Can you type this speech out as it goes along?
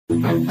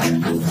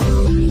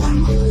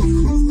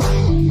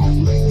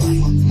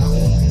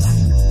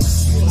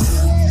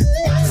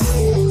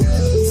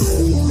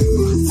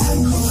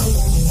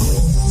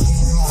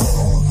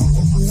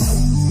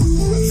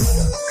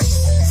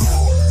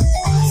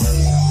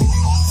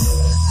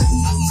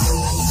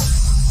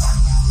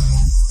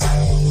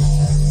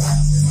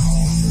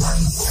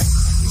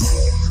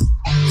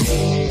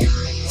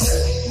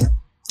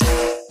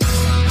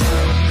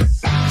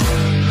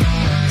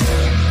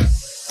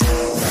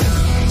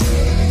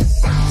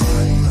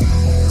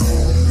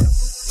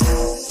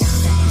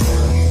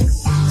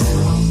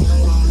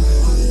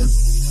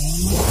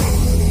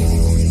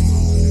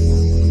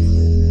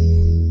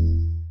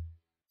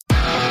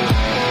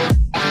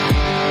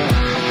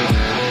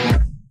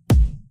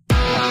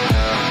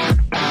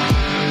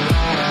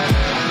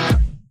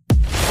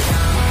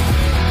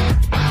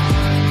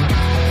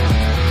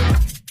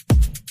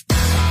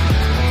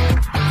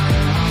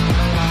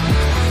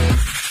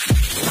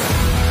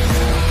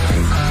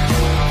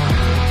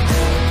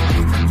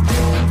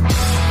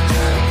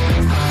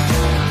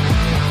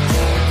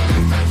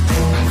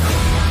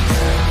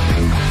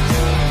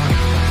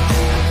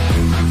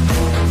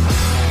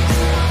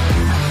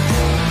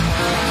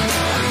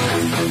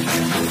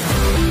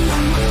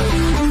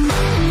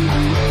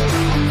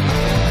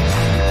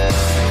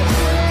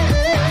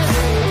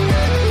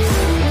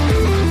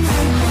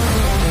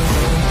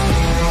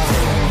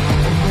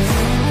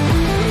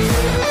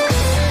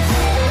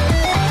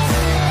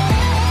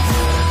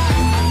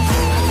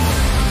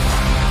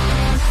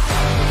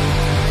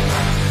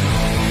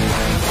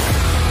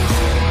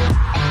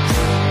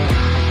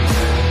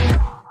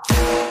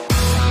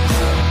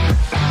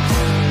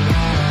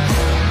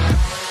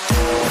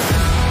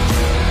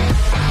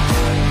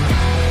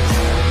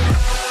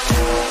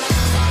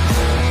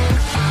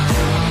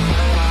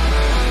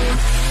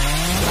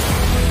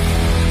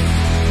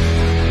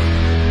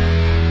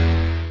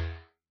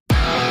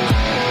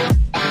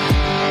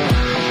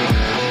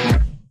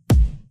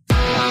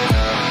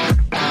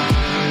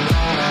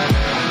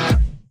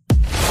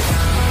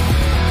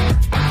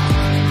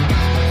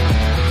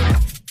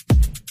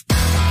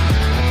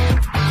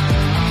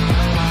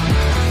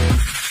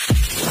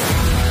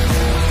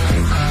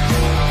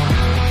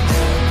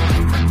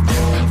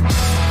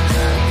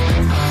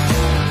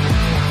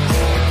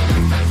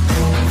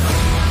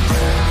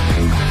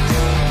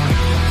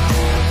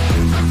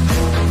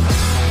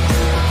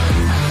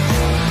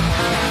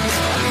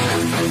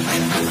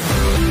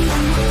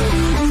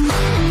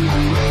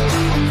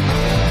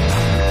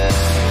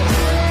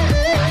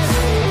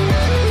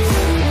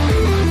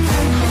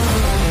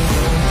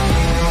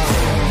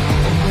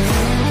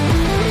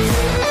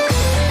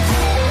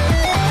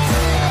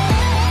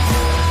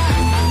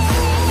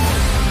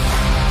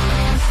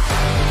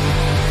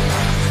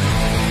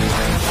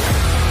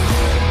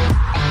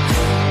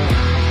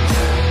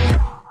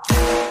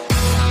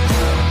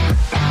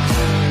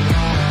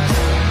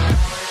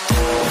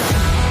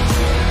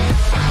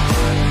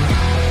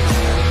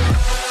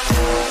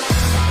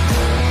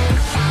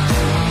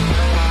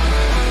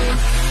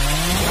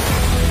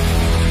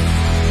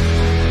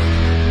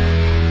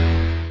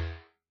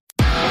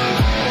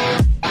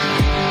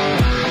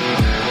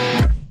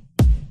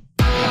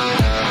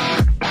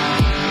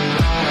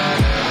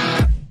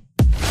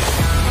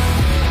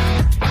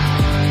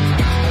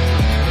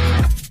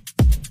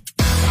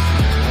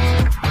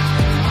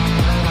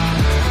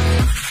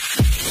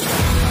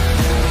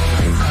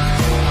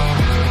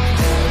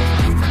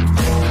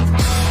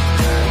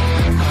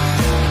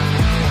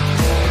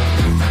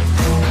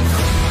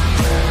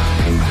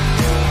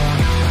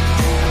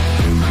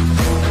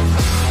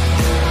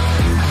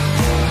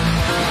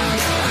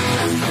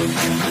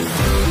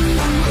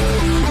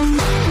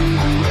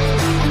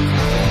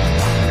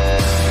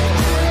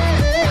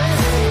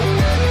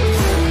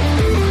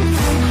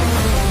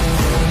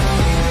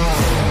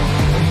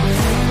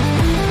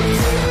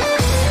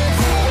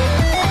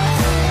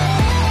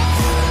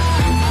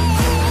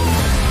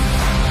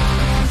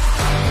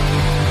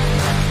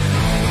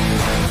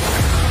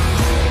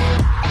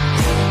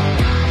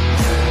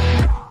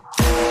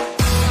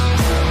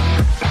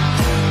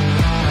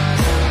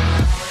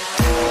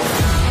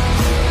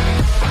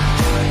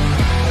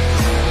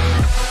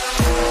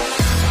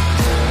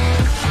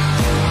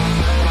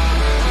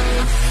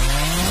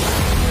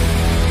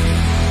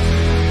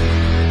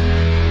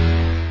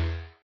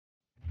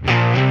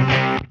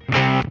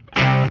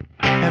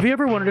Have you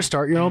ever wanted to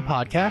start your own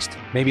podcast?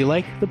 Maybe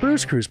like the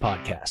Bruce Cruise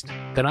podcast?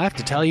 Then I have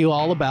to tell you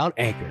all about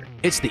Anchor.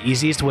 It's the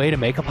easiest way to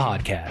make a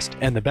podcast.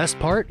 And the best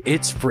part,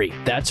 it's free.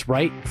 That's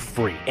right,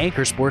 free.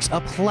 Anchor sports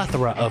a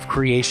plethora of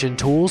creation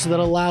tools that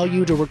allow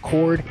you to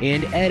record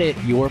and edit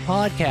your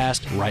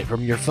podcast right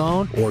from your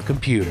phone or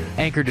computer.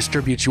 Anchor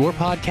distributes your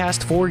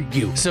podcast for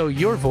you, so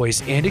your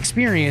voice and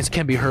experience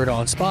can be heard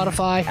on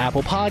Spotify,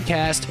 Apple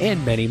Podcast,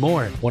 and many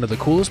more. One of the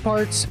coolest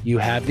parts, you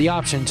have the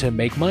option to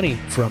make money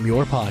from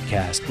your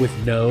podcast with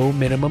no no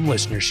minimum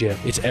listenership.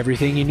 It's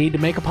everything you need to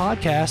make a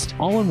podcast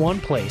all in one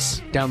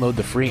place. Download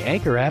the free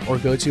Anchor app or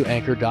go to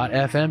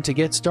anchor.fm to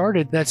get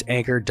started. That's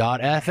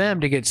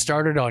anchor.fm to get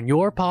started on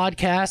your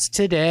podcast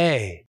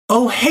today.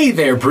 Oh, hey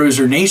there,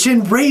 Bruiser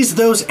Nation. Raise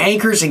those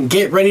anchors and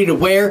get ready to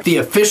wear the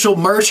official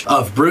merch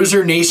of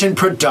Bruiser Nation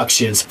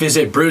Productions.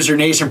 Visit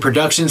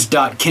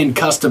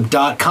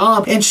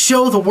bruisernationproductions.kincustom.com and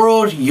show the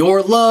world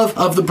your love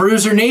of the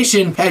Bruiser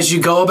Nation as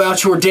you go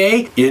about your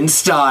day in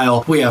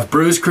style. We have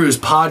Bruise Cruise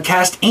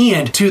podcast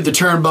and To the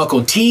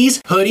Turnbuckle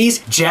tees,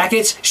 hoodies,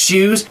 jackets,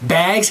 shoes,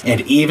 bags,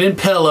 and even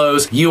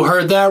pillows. You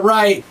heard that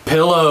right,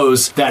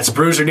 pillows. That's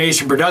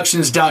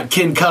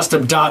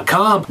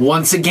bruisernationproductions.kincustom.com.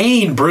 Once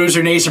again,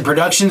 Bruiser Nation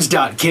Productions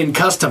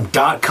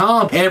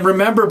 .kincustom.com. And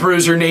remember,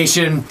 Bruiser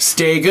Nation,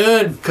 stay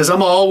good, because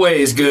I'm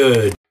always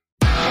good.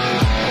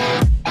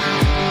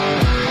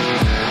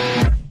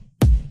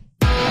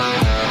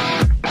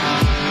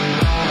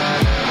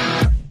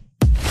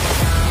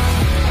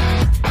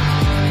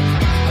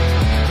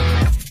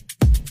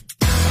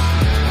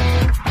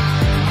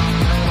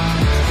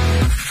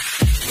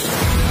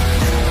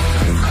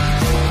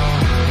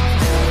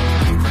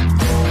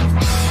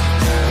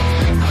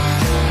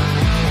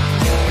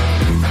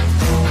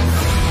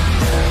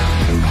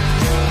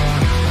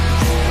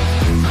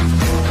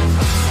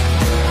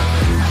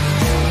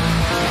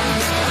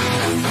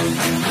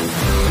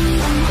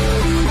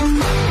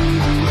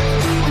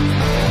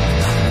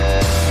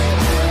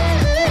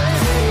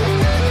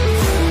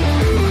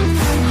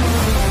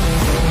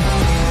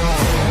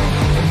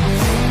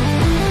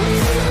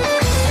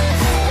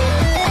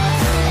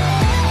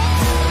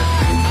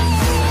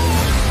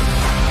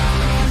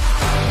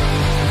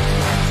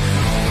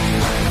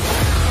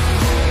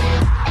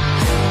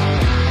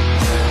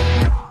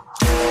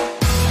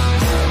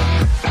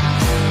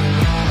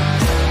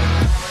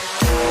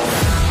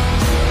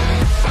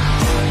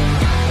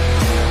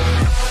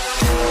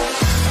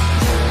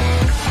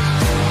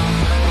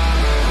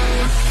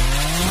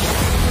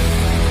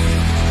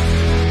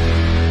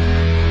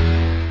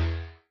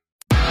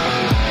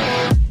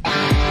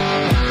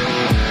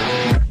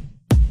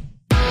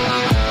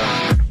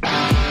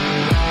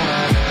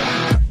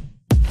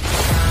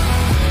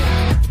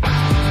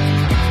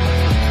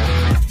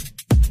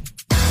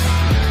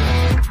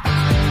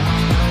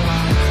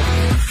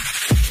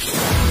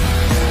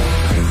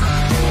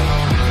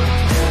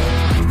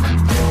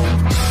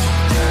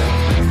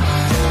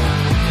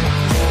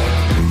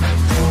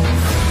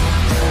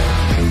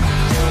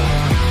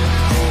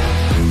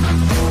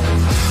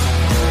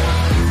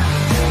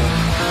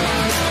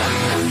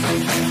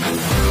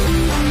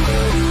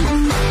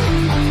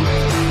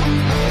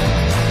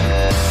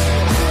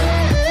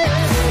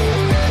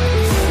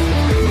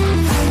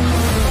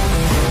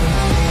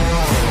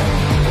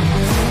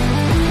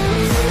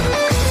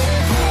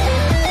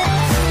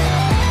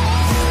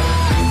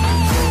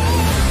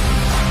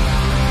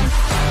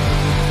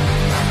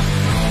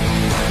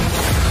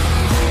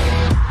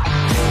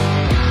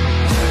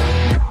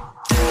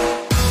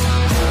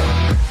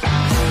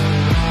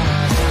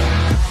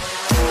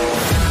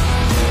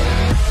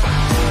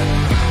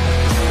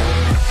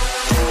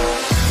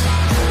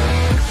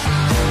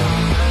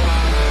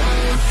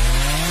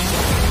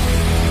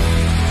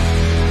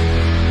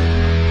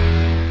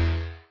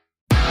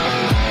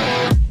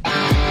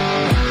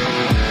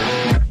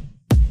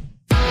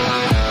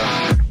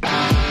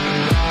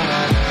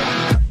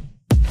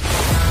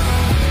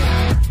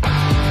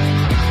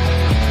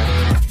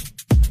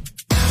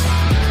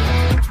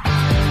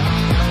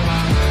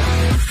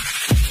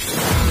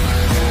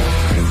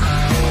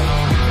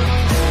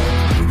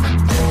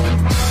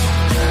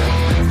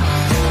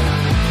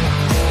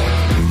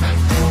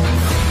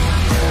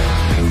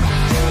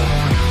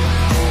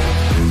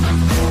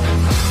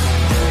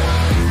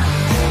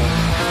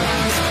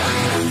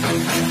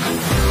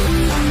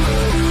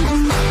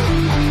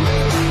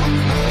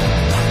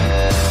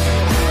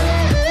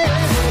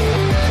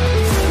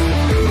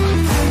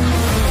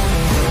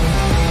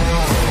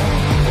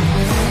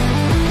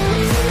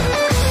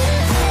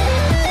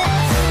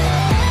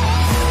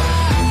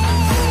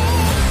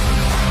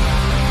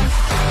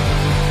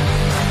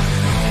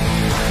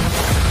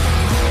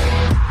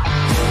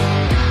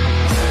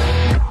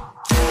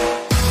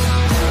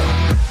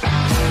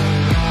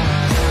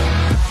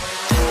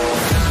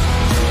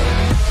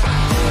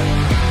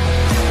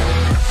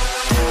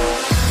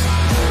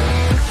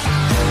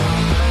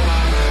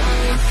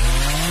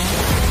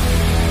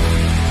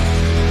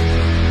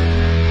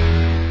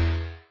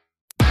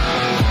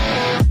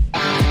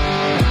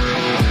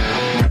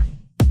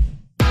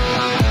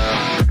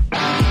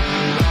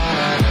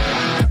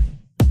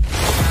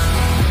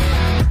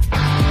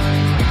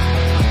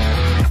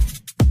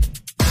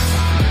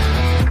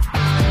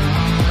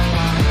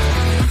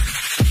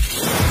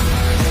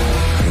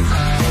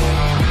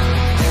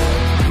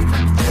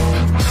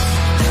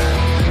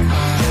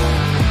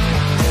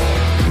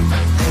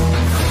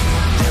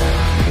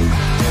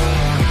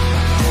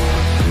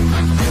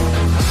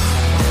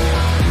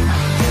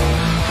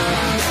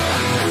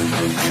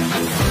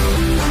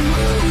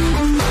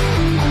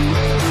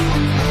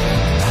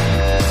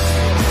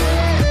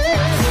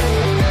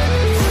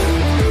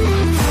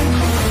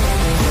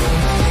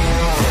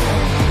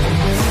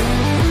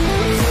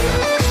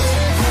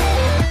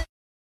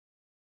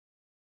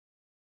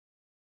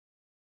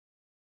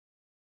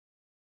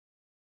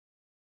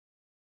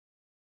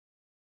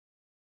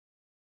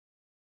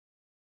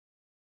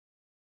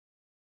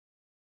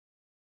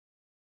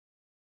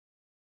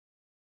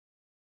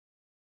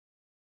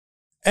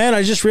 And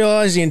I just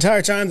realized the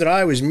entire time that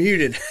I was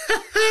muted.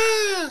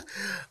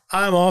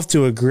 I'm off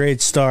to a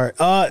great start.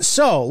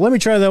 So let me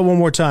try that one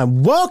more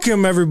time.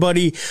 Welcome,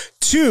 everybody,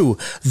 to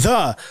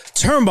the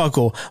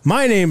Turnbuckle.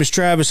 My name is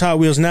Travis Hot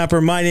Wheels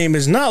Napper. My name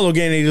is not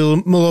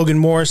Logan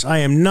Morris. I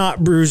am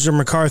not Bruiser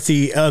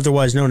McCarthy,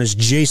 otherwise known as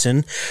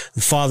Jason,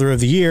 the Father of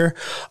the Year.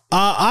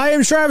 I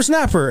am Travis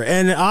Napper,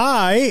 and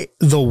I,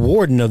 the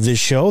warden of this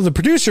show, the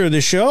producer of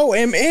this show,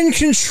 am in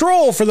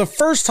control for the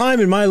first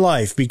time in my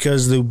life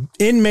because the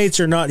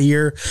inmates are not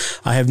here.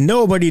 I have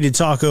nobody to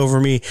talk over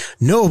me,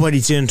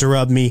 nobody to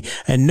interrupt me,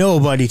 and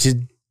nobody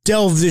to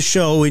delve this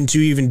show into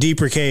even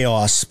deeper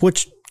chaos,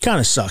 which kind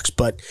of sucks,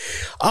 but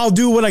I'll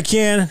do what I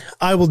can.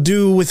 I will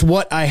do with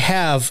what I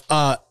have.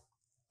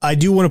 I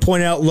do want to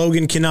point out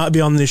Logan cannot be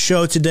on this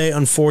show today.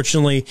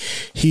 Unfortunately,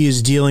 he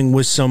is dealing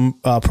with some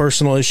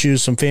personal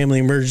issues, some family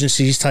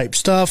emergencies type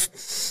stuff.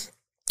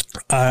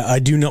 I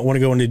do not want to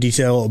go into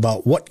detail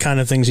about what kind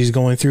of things he's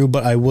going through,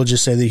 but I will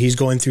just say that he's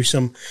going through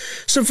some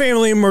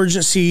family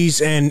emergencies,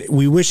 and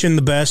we wish him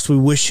the best. We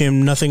wish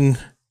him nothing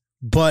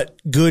but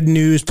good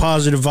news,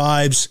 positive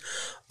vibes,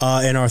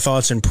 and our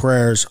thoughts and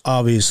prayers,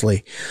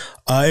 obviously.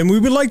 And we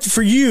would like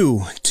for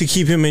you to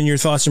keep him in your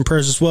thoughts and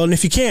prayers as well. And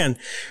if you can,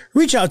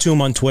 reach out to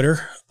him on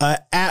Twitter,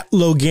 at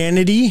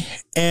Loganity,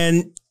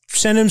 and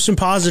send him some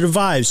positive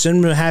vibes.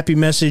 Send him a happy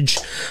message.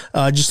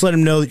 Just let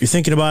him know that you're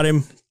thinking about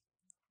him,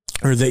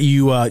 or that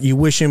you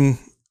wish him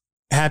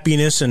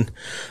happiness, and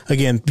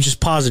again,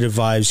 just positive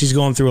vibes. He's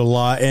going through a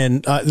lot,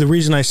 and the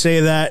reason I say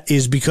that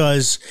is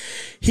because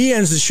he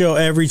ends the show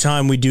every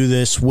time we do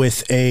this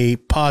with a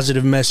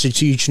positive message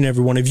to each and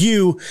every one of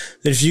you,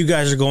 that if you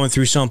guys are going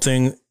through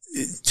something,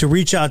 to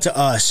reach out to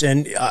us,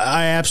 and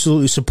I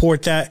absolutely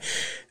support that.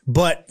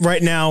 But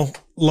right now,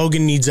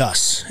 Logan needs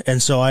us,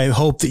 and so I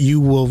hope that you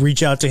will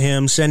reach out to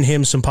him, send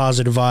him some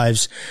positive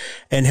vibes,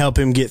 and help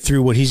him get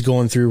through what he's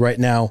going through right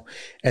now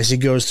as he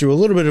goes through a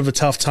little bit of a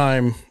tough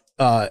time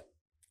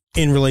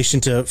in relation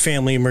to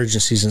family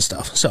emergencies and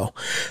stuff. So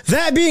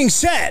that being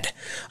said,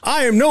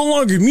 I am no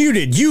longer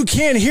muted. You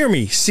can hear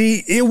me.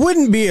 See, it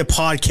wouldn't be a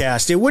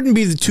podcast. It wouldn't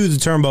be the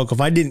Turnbuckle if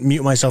I didn't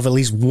mute myself at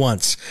least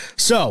once.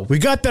 So we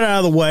got that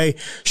out of the way.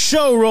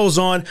 Show rolls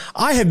on.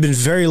 I have been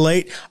very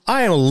late.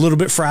 I am a little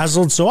bit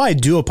frazzled, so I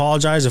do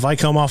apologize if I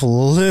come off a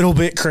little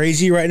bit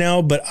crazy right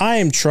now, but I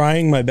am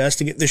trying my best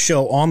to get this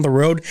show on the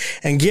road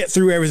and get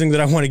through everything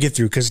that I want to get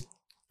through, because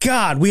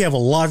God, we have a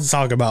lot to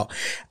talk about.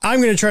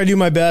 I'm going to try to do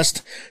my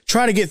best,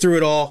 try to get through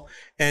it all.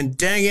 And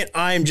dang it,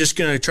 I'm just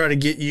going to try to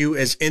get you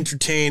as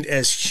entertained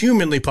as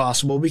humanly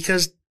possible,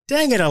 because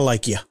dang it, I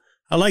like you.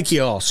 I like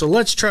you all. So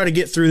let's try to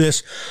get through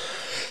this.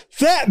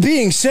 That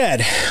being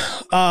said,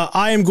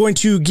 I am going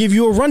to give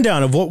you a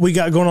rundown of what we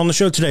got going on the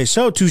show today.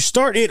 So to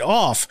start it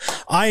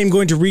off, I am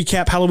going to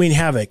recap Halloween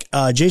Havoc.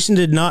 Jason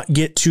did not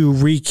get to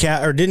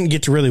recap, or didn't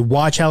get to really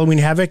watch Halloween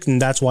Havoc, and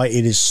that's why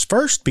it is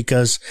first,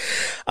 because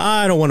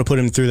I don't want to put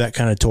him through that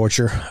kind of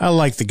torture. I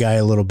like the guy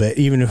a little bit,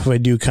 even if I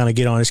do kind of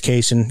get on his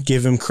case and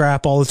give him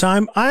crap all the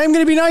time. I'm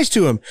going to be nice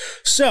to him.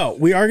 So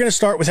we are going to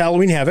start with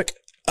Halloween Havoc.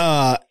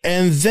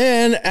 And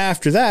then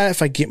after that,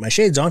 if I get my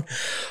shades on,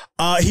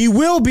 he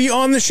will be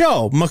on the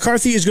show.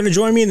 McCarthy is going to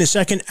join me in the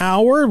second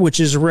hour, which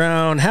is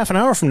around half an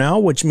hour from now,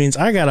 which means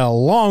I got a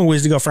long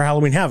ways to go for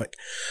Halloween Havoc.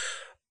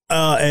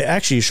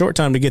 Actually, a short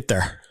time to get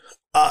there.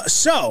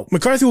 So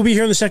McCarthy will be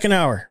here in the second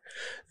hour.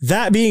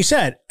 That being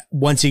said,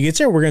 once he gets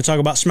there, we're going to talk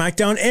about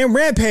SmackDown and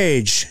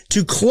Rampage.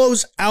 To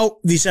close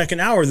out the second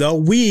hour, though,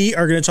 we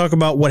are going to talk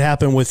about what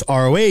happened with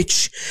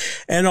ROH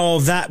and all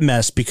of that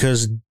mess,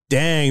 because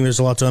dang, there's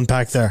a lot to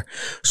unpack there.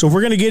 So we're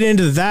going to get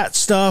into that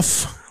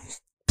stuff.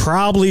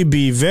 Probably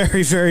be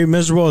very, very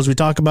miserable as we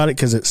talk about it,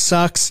 because it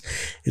sucks.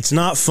 It's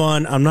not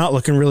fun. I'm not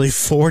looking really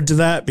forward to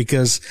that,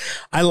 because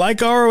I like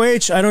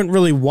ROH. I don't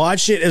really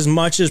watch it as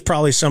much as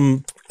probably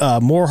some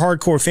more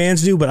hardcore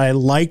fans do, but I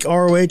like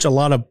ROH. A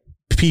lot of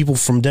people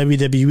from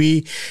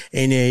WWE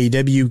and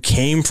AEW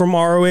came from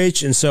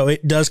ROH, and so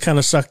it does kind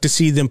of suck to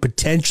see them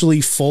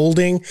potentially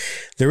folding.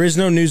 There is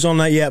no news on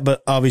that yet,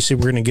 but obviously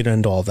we're going to get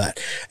into all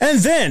that. And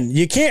then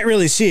you can't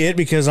really see it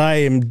because I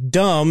am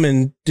dumb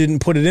and didn't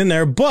put it in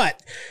there,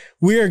 but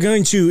we are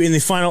going to, in the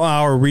final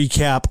hour,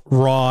 recap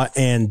Raw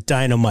and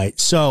Dynamite.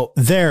 So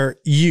there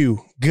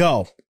you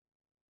go.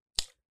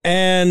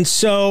 And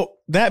so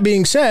that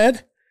being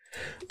said,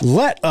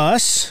 let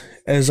us,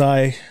 as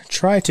I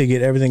try to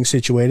get everything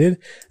situated,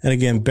 and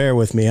again, bear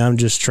with me, I'm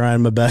just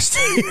trying my best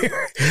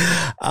here.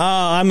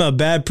 I'm a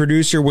bad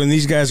producer when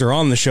these guys are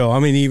on the show.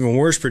 I'm an even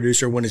worse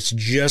producer when it's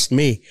just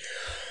me.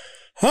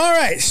 All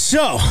right,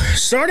 so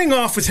starting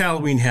off with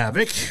Halloween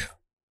Havoc,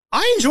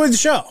 I enjoyed the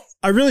show.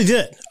 I really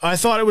did. I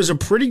thought it was a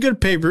pretty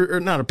good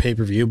not a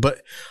pay-per-view,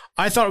 but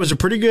I thought it was a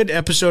pretty good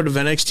episode of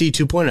NXT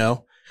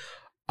 2.0.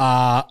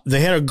 They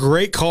had a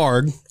great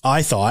card,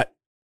 I thought,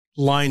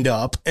 lined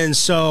up. And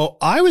so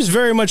I was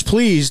very much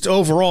pleased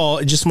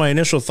overall, just my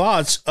initial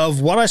thoughts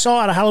of what I saw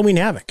out of Halloween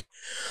Havoc.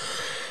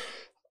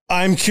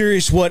 I'm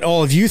curious what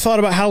all of you thought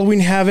about Halloween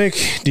Havoc.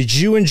 Did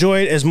you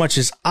enjoy it as much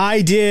as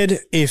I did?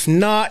 If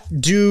not,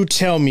 do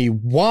tell me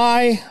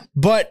why.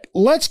 But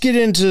let's get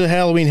into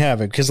Halloween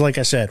Havoc, because like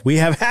I said, we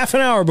have half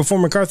an hour before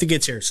McCarthy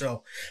gets here.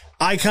 So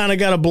I kind of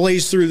got to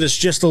blaze through this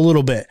just a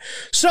little bit.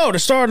 So to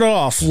start it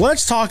off,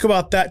 let's talk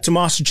about that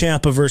Tommaso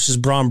Ciampa versus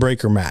Bron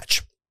Breakker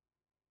match.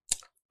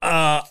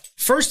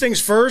 First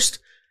things first,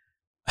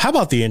 how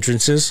about the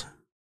entrances?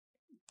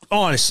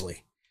 Honestly.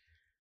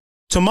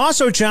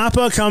 Tommaso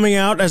Ciampa coming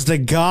out as the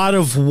God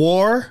of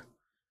War.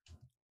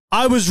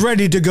 I was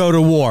ready to go to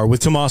war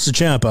with Tommaso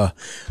Ciampa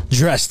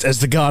dressed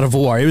as the God of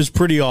War. It was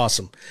pretty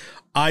awesome.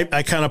 I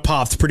kind of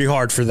popped pretty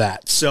hard for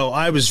that. So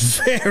I was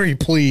very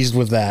pleased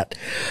with that.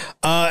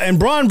 And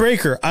Bron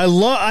Breakker,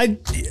 I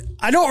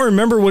don't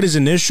remember what his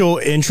initial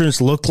entrance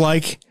looked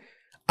like.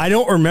 I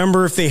don't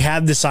remember if they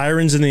had the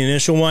sirens in the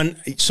initial one.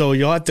 So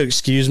you'll have to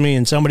excuse me,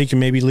 and somebody can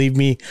maybe leave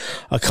me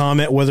a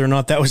comment whether or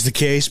not that was the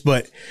case.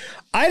 But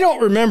I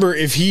don't remember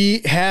if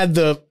he had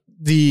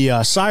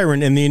the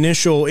siren in the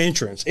initial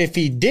entrance. If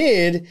he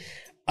did,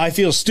 I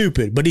feel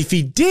stupid. But if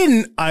he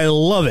didn't, I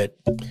love it.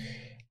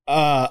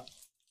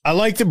 I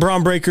like that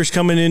Bron Breakker's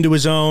coming into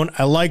his own.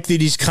 I like that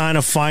he's kind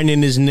of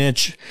finding his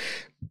niche.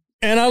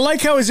 And I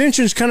like how his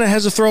entrance kind of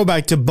has a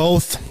throwback to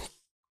both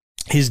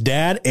his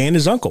dad and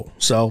his uncle.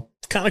 So,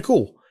 kind of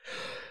cool.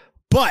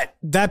 But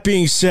that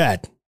being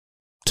said,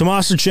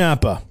 Tommaso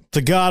Ciampa,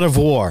 the God of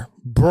War,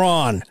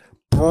 Bron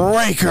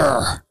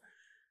Breakker,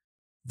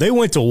 they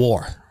went to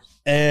war.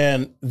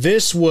 And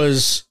this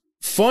was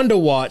fun to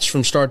watch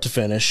from start to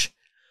finish.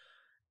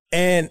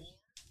 And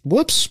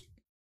whoops,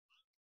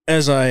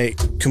 as I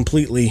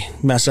completely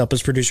mess up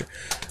as producer.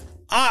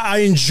 I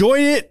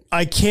enjoyed it.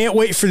 I can't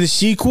wait for the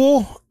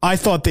sequel. I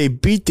thought they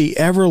beat the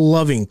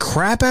ever-loving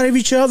crap out of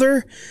each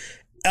other.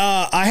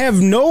 I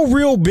have no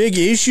real big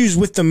issues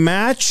with the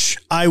match.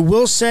 I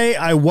will say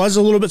I was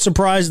a little bit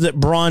surprised that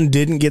Bron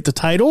didn't get the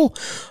title.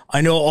 I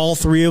know all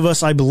three of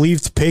us, I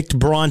believe, picked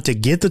Bron to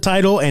get the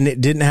title, and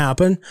it didn't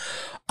happen.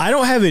 I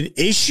don't have an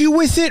issue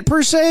with it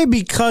per se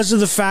because of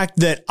the fact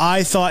that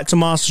I thought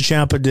Tommaso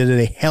Ciampa did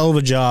a hell of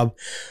a job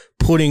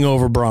putting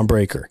over Bron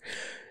Breakker.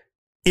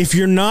 If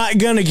you're not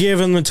going to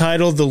give him the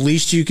title, the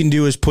least you can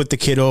do is put the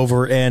kid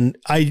over. And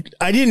I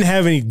didn't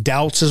have any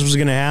doubts this was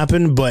going to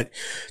happen, but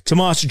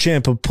Tommaso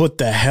Ciampa put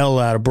the hell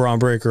out of Bron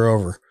Breakker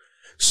over.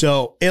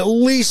 So at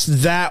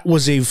least that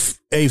was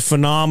a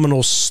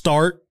phenomenal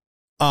start.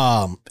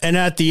 And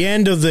at the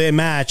end of the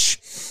match,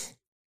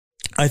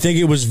 I think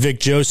it was Vic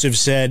Joseph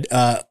said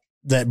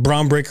that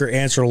Bron Breakker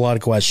answered a lot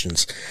of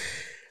questions.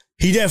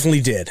 He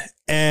definitely did.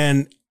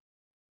 And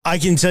I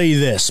can tell you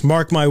this,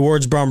 mark my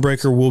words, Bron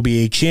Breakker will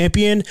be a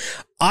champion.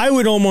 I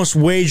would almost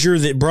wager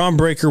that Bron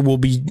Breakker will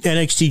be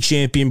NXT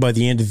champion by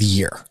the end of the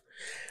year.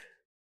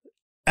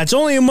 That's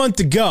only a month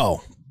to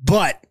go,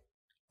 but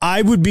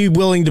I would be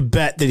willing to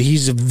bet that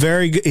he's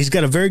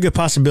got a very good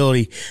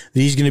possibility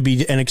that he's going to be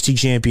NXT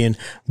champion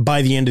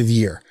by the end of the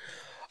year.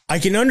 I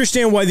can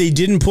understand why they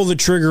didn't pull the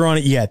trigger on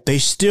it yet. They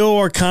still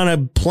are kind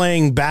of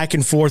playing back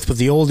and forth with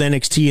the old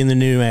NXT and the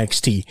new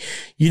NXT.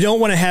 You don't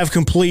want to have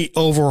complete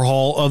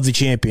overhaul of the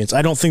champions.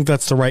 I don't think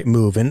that's the right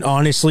move. And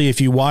honestly, if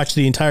you watch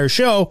the entire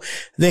show,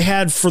 they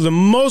had, for the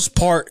most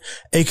part,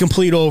 a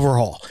complete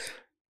overhaul.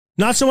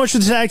 Not so much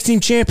with the tag team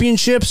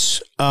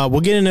championships. We'll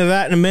get into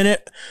that in a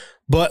minute.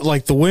 But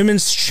like the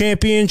women's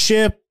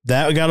championship,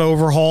 that got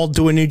overhauled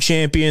to a new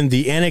champion.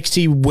 The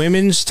NXT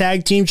women's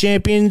tag team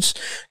champions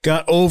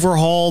got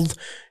overhauled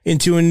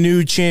into a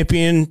new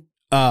champion,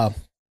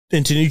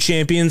 into new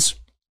champions.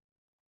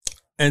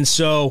 And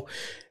so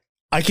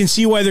I can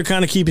see why they're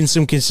kind of keeping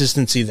some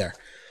consistency there.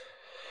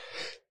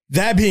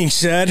 That being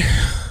said,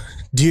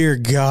 dear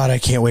God, I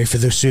can't wait for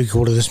the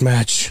sequel to this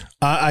match.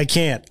 I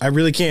can't. I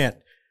really can't.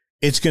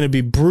 It's going to be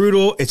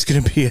brutal. It's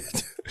going to be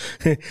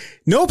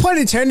no pun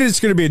intended, it's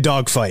going to be a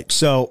dogfight.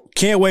 So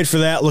can't wait for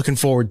that. Looking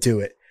forward to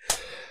it.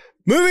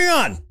 Moving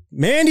on.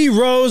 Mandy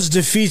Rose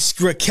defeats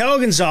Raquel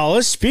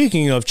Gonzalez,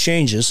 speaking of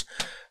changes,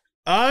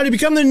 to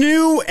become the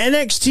new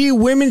NXT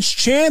Women's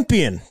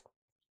Champion.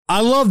 I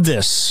love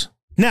this.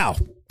 Now,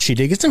 she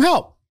did get some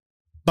help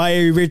by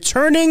a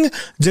returning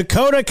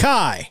Dakota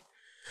Kai.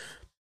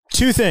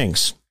 Two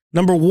things.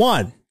 Number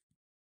one,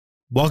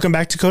 welcome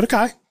back, Dakota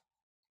Kai.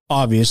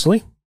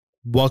 Obviously.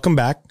 Welcome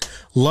back.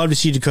 Love to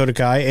see Dakota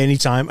Kai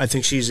anytime. I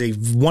think she's a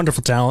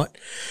wonderful talent,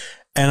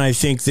 and I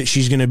think that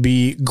she's going to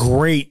be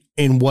great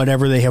in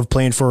whatever they have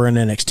planned for her in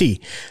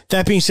NXT.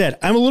 That being said,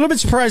 I'm a little bit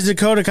surprised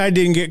Dakota Kai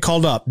didn't get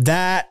called up.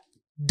 That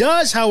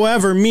does,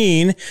 however,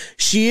 mean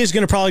she is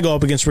going to probably go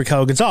up against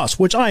Raquel Gonzalez,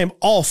 which I am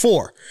all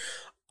for.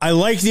 I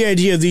like the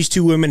idea of these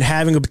two women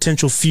having a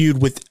potential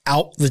feud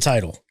without the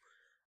title.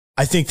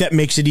 I think that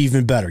makes it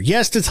even better.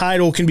 Yes, the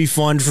title can be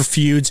fun for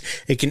feuds.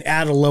 It can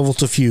add a level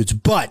to feuds,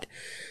 but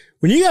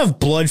when you have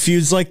blood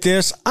feuds like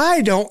this,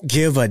 I don't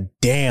give a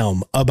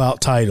damn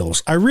about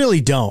titles. I really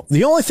don't.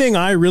 The only thing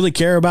I really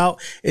care about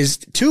is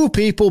two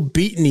people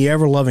beating the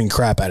ever-loving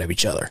crap out of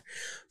each other.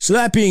 So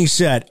that being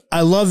said,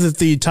 I love that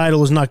the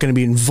title is not going to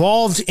be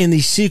involved in the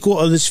sequel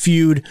of this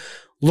feud.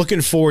 Looking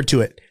forward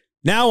to it.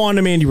 Now on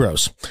to Mandy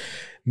Rose.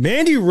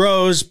 Mandy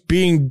Rose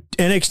being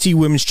NXT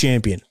Women's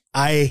Champion.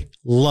 I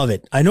love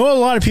it. I know a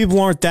lot of people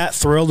aren't that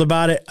thrilled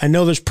about it. I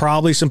know there's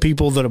probably some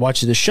people that are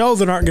watching the show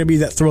that aren't going to be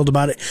that thrilled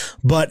about it,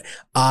 but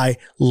I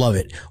love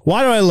it.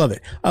 Why do I love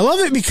it? I love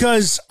it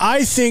because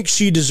I think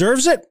she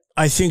deserves it.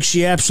 I think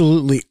she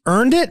absolutely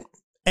earned it.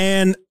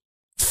 And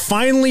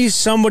finally,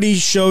 somebody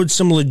showed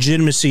some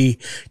legitimacy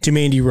to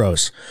Mandy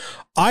Rose.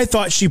 I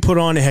thought she put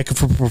on a heck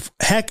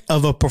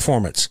of a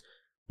performance.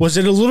 Was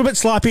it a little bit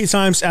sloppy at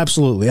times?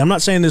 Absolutely. I'm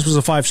not saying this was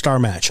a 5-star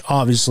match.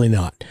 Obviously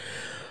not.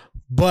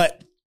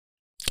 But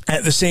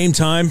at the same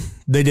time,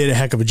 they did a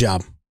heck of a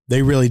job.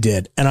 They really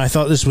did. And I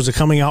thought this was a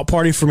coming out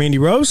party for Mandy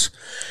Rose.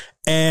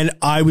 And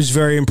I was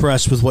very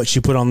impressed with what she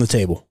put on the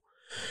table.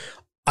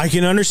 I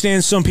can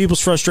understand some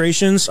people's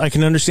frustrations. I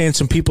can understand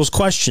some people's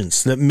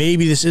questions that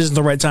maybe this isn't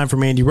the right time for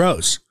Mandy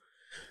Rose.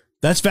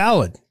 That's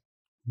valid.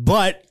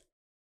 But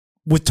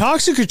with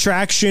Toxic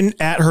Attraction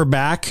at her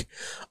back,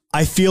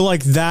 I feel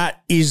like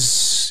that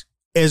is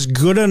as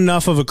good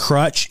enough of a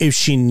crutch if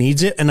she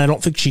needs it. And I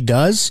don't think she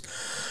does.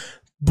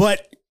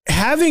 But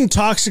having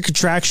Toxic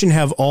Attraction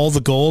have all the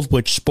gold,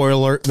 which, spoiler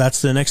alert,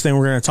 that's the next thing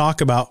we're going to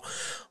talk about.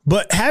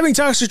 But having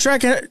Toxic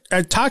Attraction,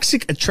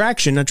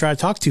 I try to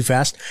talk too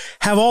fast,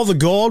 have all the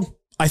gold,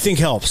 I think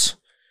helps.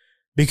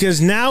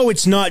 Because now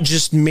it's not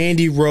just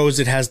Mandy Rose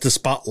that has the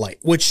spotlight,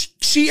 which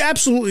she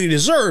absolutely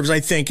deserves, I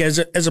think, as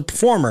a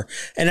performer.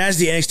 And as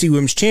the NXT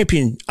Women's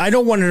Champion, I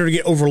don't want her to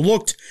get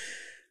overlooked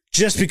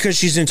just because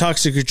she's in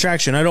Toxic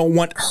Attraction. I don't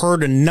want her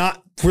to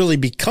not really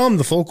become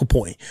the focal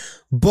point.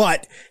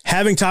 But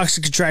having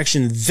Toxic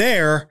Attraction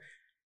there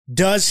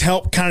does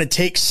help kind of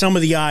take some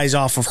of the eyes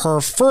off of her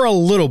for a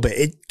little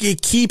bit.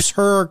 It keeps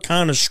her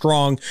kind of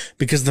strong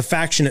because the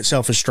faction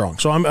itself is strong.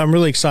 So I'm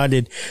really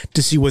excited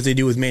to see what they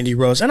do with Mandy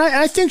Rose. And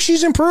I think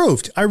she's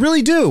improved. I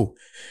really do.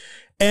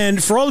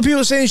 And for all the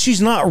people saying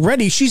she's not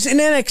ready, she's in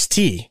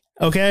NXT.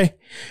 Okay.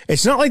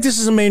 It's not like this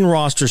is a main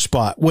roster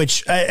spot,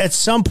 which at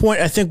some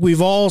point, I think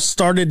we've all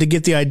started to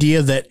get the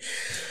idea that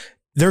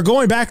they're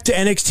going back to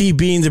NXT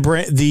being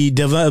the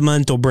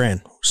developmental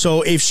brand.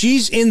 So if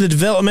she's in the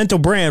developmental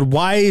brand,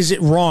 why is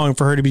it wrong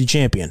for her to be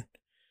champion?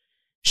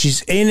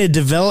 She's in a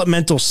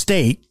developmental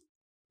state.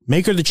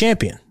 Make her the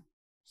champion.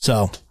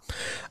 So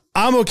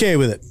I'm okay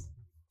with it.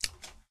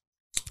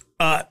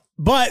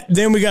 But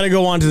then we got to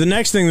go on to the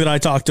next thing that I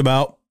talked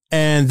about,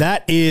 and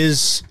that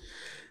is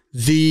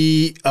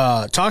the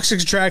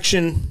Toxic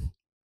Attraction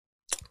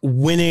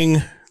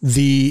winning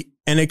the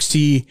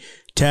NXT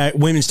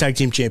Women's Tag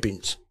Team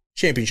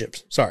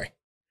Championships. Sorry.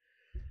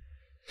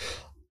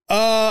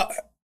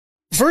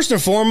 First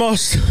and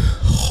foremost,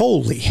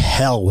 holy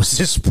hell, was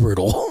this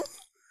brutal.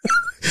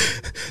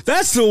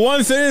 That's the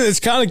one thing that's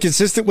kind of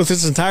consistent with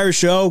this entire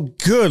show.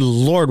 Good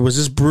Lord, was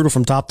this brutal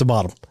from top to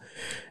bottom.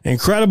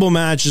 Incredible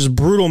matches,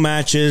 brutal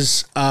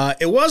matches.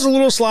 It was a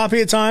little sloppy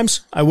at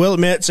times, I will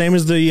admit, same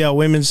as the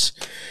women's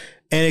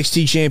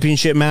NXT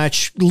Championship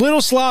match.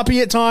 Little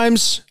sloppy at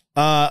times.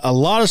 A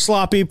lot of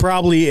sloppy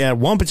probably at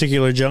one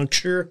particular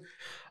juncture.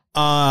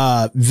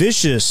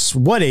 Vicious.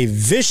 What a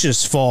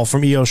vicious fall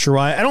from Io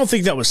Shirai. I don't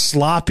think that was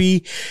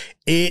sloppy.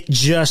 It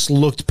just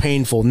looked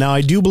painful. Now,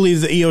 I do believe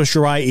that Io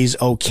Shirai is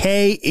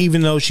okay,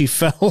 even though she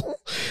fell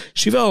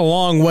a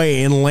long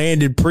way and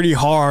landed pretty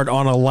hard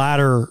on a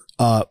ladder,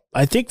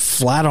 I think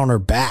flat on her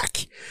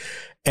back.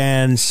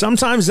 And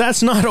sometimes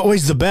that's not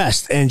always the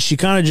best. And she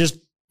kind of just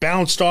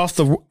bounced off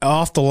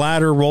the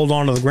ladder, rolled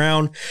onto the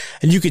ground.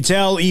 And you could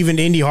tell even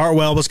Indy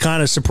Hartwell was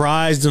kind of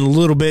surprised and a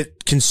little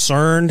bit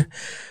concerned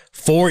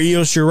for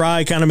Io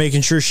Shirai, kind of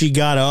making sure she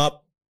got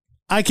up.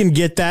 I can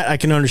get that. I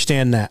can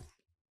understand that.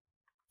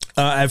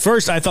 At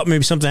first, I thought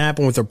maybe something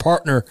happened with her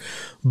partner,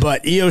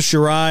 but Io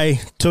Shirai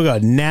took a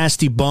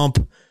nasty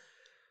bump.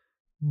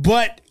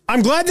 But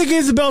I'm glad they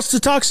gave the belts to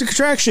Toxic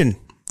Attraction.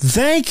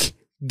 Thank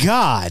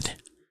God.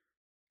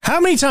 How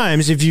many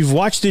times, if you've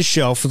watched this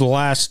show for the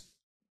last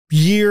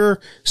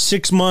year,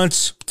 6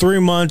 months, 3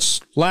 months,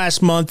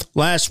 last month,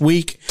 last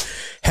week,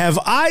 have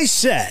I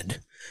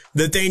said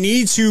that they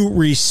need to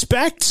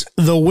respect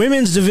the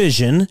women's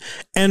division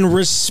and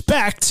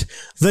respect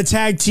the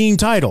tag team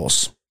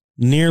titles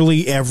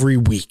nearly every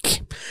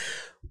week?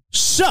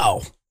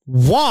 So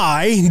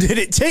why did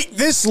it take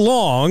this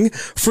long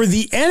for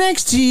the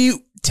NXT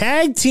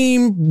tag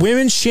team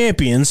women's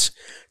champions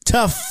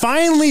to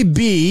finally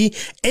be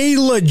a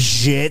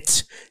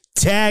legit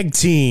tag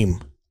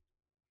team?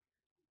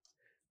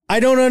 I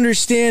don't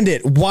understand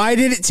it. Why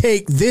did it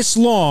take this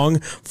long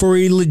for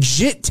a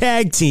legit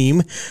tag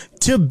team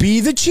to be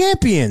the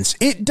champions?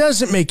 It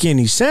doesn't make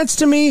any sense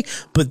to me,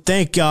 but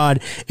thank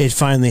God it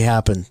finally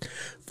happened.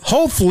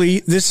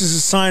 Hopefully, this is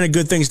a sign of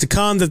good things to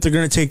come, that they're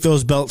going to take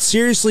those belts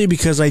seriously,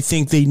 because I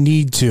think they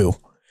need to.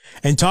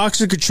 And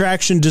Toxic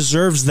Attraction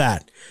deserves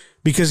that.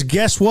 Because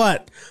guess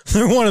what?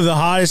 They're one of the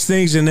hottest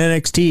things in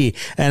NXT,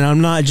 and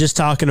I'm not just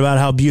talking about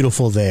how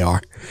beautiful they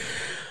are.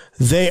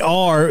 they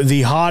are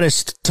the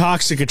hottest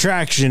toxic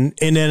attraction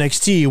in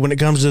NXT when it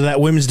comes to that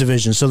women's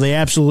division. So they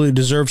absolutely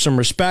deserve some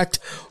respect.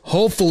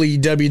 Hopefully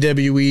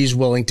WWE is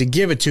willing to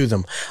give it to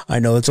them. I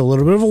know it's a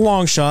little bit of a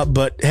long shot,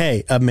 but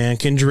hey, a man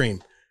can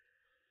dream.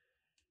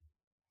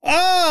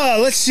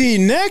 Let's see.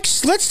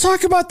 Next, let's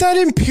talk about that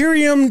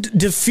Imperium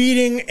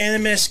defeating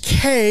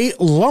MSK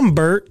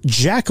Lumber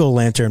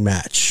Jack-O-Lantern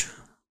match.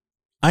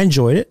 I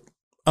enjoyed it.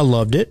 I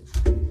loved it.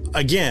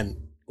 Again,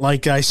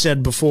 like I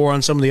said before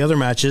on some of the other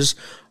matches,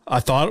 I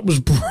thought it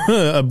was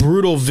a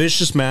brutal,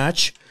 vicious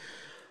match.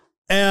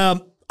 I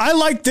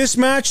like this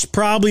match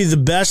probably the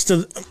best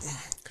of...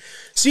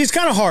 See, it's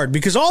kind of hard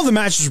because all the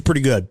matches are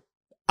pretty good.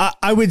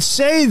 I would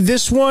say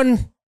this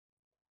one,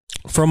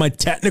 from a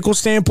technical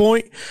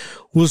standpoint,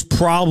 was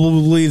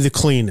probably the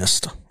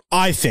cleanest,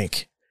 I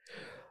think.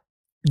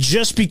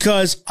 Just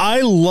because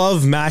I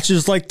love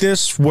matches like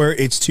this where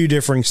it's two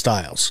differing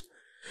styles.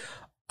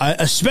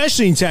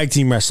 Especially in tag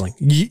team wrestling.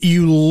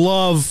 You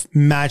love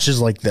matches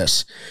like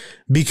this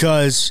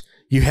because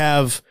you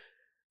have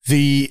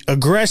the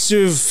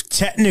aggressive,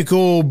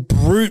 technical,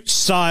 brute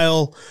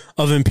style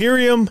of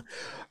Imperium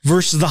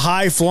versus the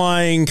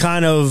high-flying,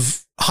 kind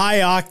of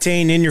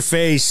high-octane,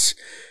 in-your-face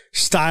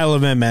style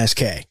of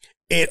MSK.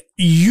 It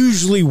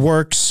usually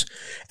works,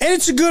 and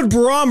it's a good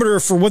barometer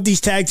for what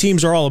these tag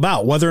teams are all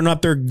about, whether or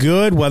not they're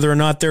good, whether or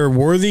not they're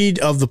worthy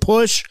of the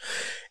push,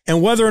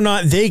 and whether or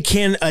not they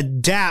can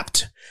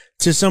adapt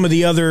to some of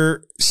the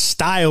other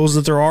styles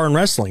that there are in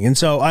wrestling. And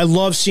so I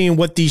love seeing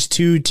what these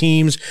two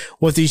teams,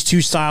 what these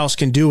two styles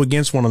can do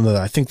against one another.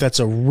 I think that's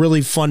a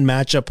really fun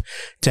matchup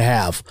to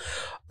have.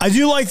 I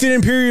do like that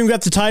Imperium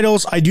got the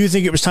titles. I do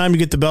think it was time to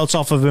get the belts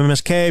off of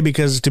MSK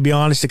because, to be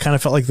honest, it kind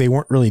of felt like they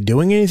weren't really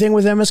doing anything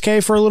with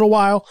MSK for a little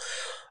while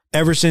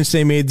ever since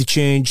they made the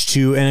change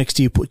to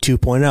NXT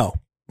 2.0.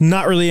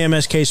 Not really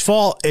MSK's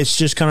fault. It's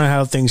just kind of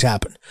how things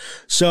happen.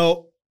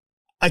 So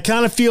I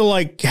kind of feel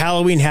like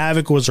Halloween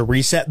Havoc was a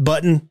reset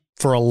button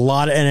for a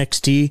lot of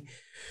NXT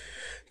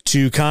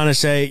to kind of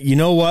say, you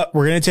know what,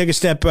 we're going to take a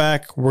step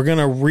back. We're going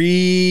to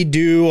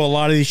redo a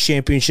lot of these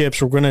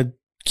championships. We're going to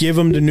give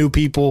them to new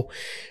people.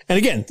 And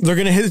again, they're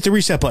going to hit the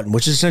reset button,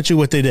 which is essentially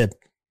what they did.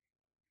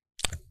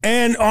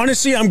 And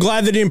honestly, I'm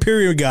glad that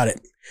Imperium got it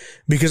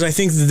because I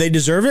think that they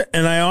deserve it.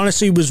 And I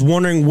honestly was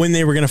wondering when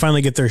they were going to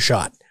finally get their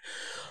shot,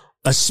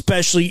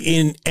 especially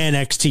in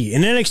NXT.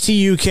 In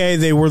NXT UK,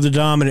 they were the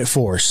dominant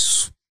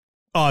force,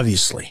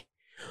 obviously,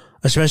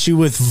 especially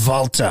with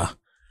Volta.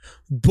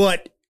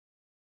 But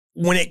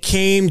when it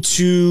came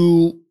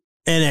to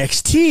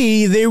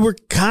NXT, they were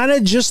kind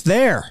of just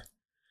there.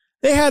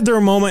 They had their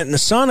moment in the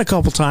sun a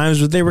couple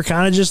times, but they were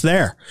kind of just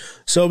there.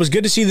 So it was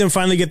good to see them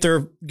finally get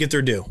their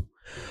due.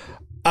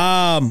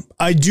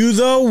 I do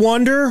though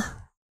wonder,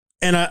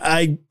 and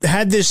I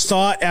had this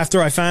thought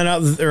after I found out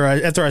that, or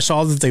after I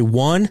saw that they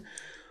won,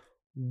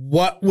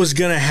 what was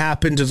going to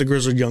happen to the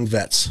Grizzled Young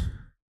Vets?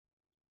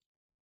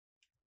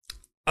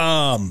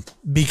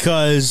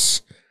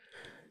 Because,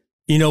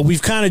 you know,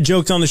 we've kind of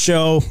joked on the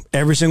show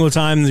every single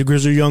time the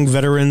Grizzled Young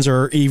Veterans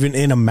are even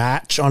in a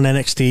match on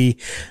NXT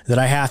that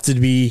I have to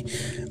be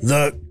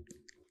the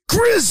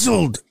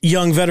Grizzled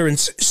Young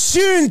Veterans,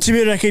 soon to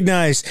be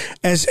recognized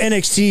as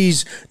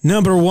NXT's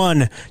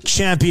 #1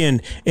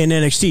 champion in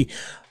NXT.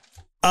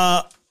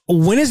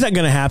 When is that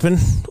going to happen?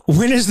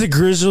 When is the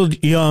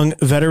Grizzled Young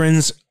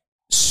Veterans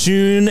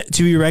soon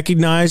to be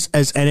recognized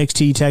as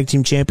NXT Tag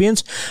Team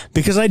Champions?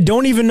 Because I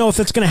don't even know if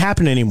that's going to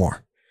happen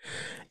anymore.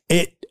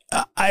 And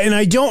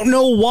I don't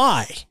know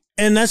why.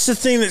 And that's the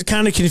thing that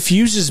kind of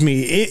confuses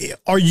me.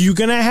 Are you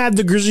going to have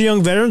the Grizzled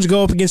Young Veterans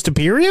go up against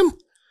Imperium?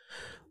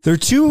 They're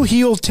two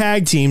heel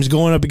tag teams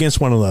going up against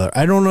one another.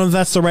 I don't know if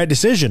that's the right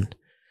decision.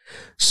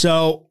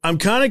 So I'm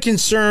kind of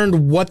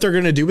concerned what they're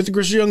going to do with the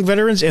Grizzled Young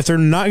Veterans. If they're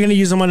not going to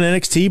use them on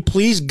NXT,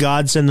 please,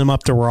 God, send them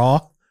up to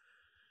Raw.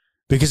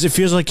 Because it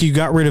feels like you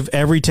got rid of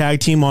every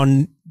tag team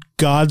on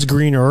God's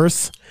green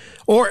earth.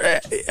 Or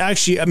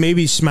actually,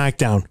 maybe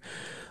SmackDown.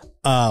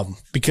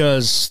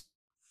 Because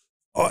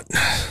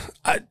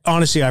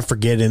honestly, I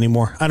forget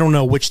anymore. I don't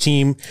know which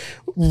team.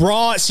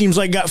 Raw, it seems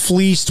like, got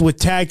fleeced with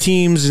tag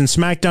teams, and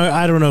SmackDown,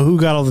 I don't know who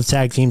got all the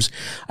tag teams.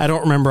 I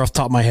don't remember off the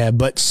top of my head,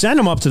 but send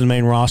them up to the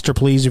main roster,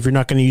 please, if you're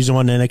not going to use them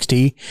on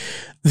NXT.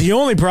 The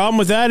only problem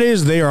with that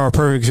is they are a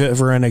perfect fit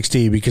for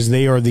NXT because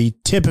they are the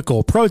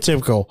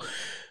prototypical,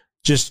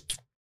 just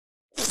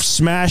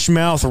smash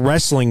mouth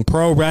wrestling,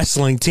 pro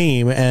wrestling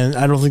team, and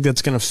I don't think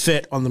that's going to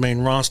fit on the main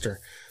roster.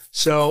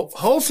 So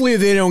hopefully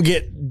they don't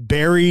get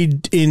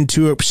buried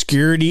into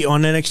obscurity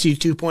on NXT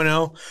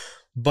 2.0,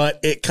 but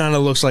it kind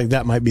of looks like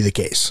that might be the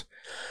case.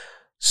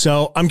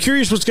 So I'm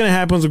curious what's going to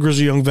happen with the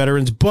Grizzled Young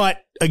Veterans.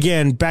 But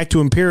again, back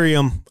to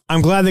Imperium.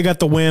 I'm glad they got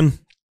the win.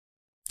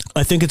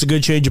 I think it's a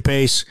good change of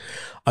pace.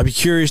 I'll be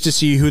curious to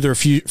see who their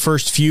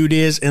first feud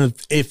is, and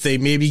if they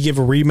maybe give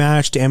a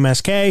rematch to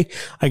MSK.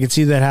 I can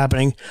see that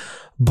happening.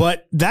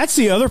 But that's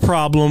the other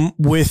problem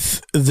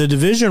with the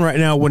division right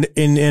now when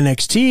in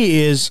NXT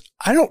is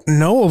I don't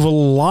know of a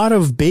lot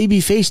of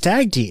babyface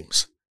tag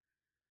teams.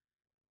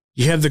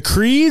 You have the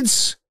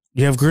Creeds,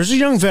 You have Grizzly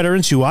Young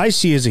Veterans, who I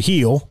see as a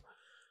heel.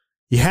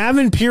 You have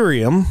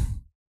Imperium,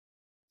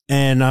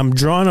 and I'm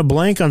drawing a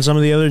blank on some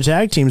of the other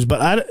tag teams,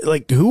 but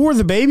who are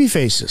the baby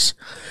faces?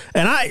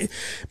 And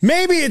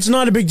maybe it's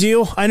not a big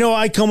deal. I know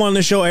I come on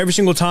the show every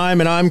single time,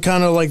 and I'm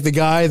kind of like the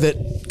guy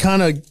that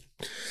kind of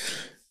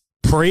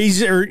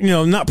praises, or,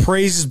 not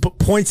praises, but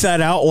points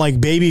that out,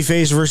 like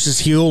babyface versus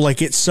heel,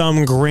 like it's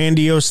some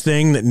grandiose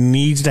thing that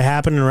needs to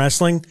happen in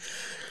wrestling.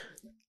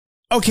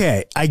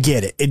 Okay, I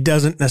get it. It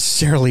doesn't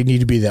necessarily need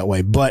to be that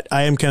way, but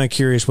I am kind of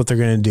curious what they're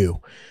going to do.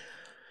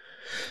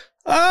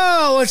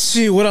 Oh, let's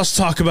see. What else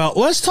to talk about?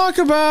 Let's talk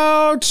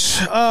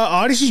about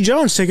Odyssey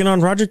Jones taking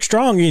on Roderick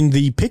Strong in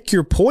the Pick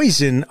Your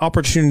Poison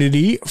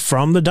opportunity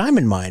from the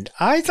Diamond Mine.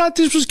 I thought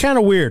this was kind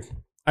of weird.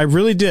 I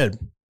really did.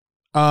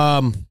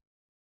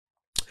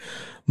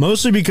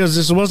 Mostly because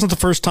this wasn't the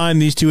first time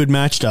these two had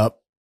matched up.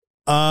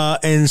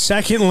 And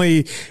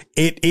secondly,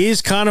 it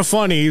is kind of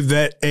funny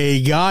that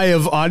a guy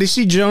of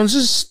Odyssey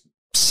Jones's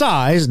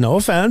size, no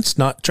offense,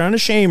 not trying to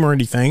shame or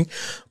anything,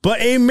 but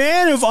a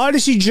man of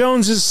Odyssey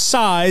Jones's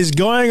size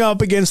going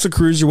up against the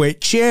Cruiserweight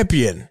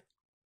champion.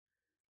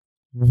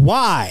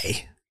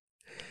 Why?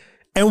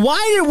 And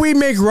why did we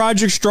make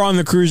Roderick Strong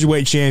the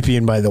Cruiserweight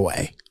champion, by the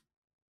way?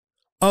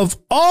 Of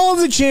all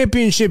the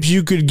championships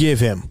you could give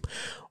him,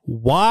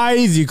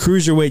 why the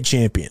Cruiserweight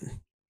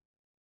champion?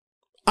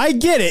 I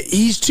get it.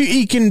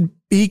 He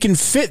can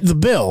fit the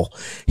bill.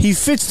 He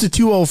fits the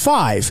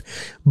 205,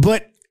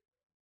 but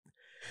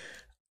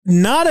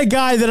not a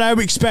guy that I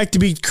would expect to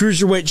be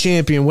Cruiserweight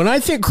champion. When I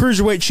think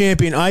Cruiserweight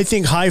champion, I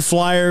think high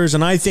flyers,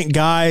 and I think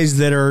guys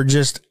that are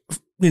just,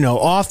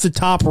 off the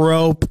top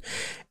rope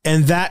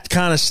and that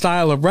kind of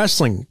style of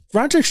wrestling.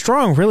 Roderick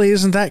Strong really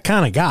isn't that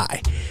kind of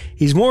guy.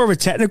 He's more of a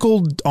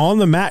technical, on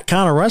the mat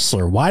kind of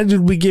wrestler. Why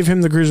did we give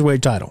him the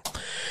Cruiserweight title?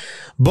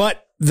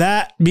 But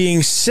that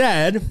being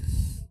said,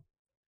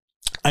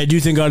 I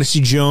do think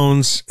Odyssey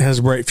Jones has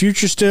a bright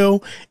future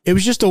still. It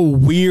was just a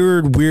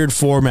weird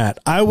format.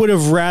 I would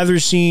have rather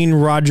seen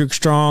Roderick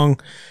Strong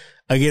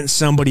against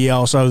somebody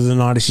else other than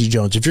Odyssey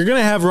Jones. If you're going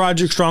to have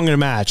Roderick Strong in a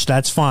match,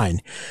 that's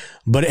fine.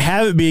 But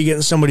have it be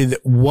against somebody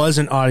that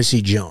wasn't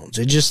Odyssey Jones.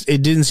 It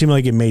didn't seem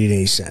like it made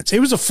any sense.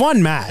 It was a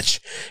fun match.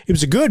 It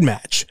was a good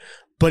match.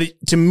 But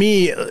to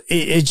me,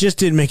 it just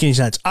didn't make any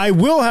sense. I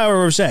will,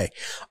 however, say,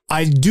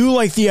 I do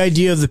like the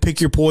idea of the pick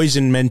your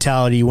poison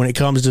mentality when it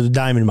comes to the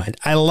Diamond Mine.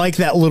 I like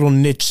that little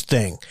niche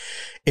thing.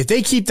 If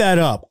they keep that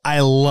up,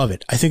 I love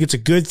it. I think it's a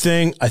good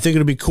thing. I think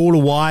it'll be cool to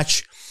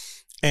watch.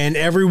 And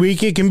every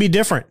week it can be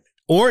different.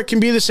 Or it can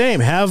be the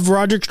same. Have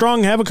Roderick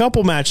Strong have a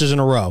couple matches in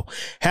a row.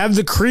 Have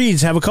the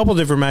Creeds have a couple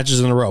different matches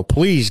in a row.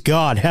 Please,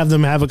 God, have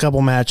them have a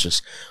couple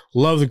matches.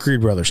 Love the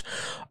Creed brothers.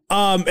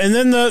 And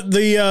then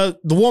the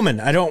woman,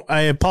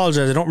 I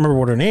apologize, I don't remember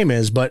what her name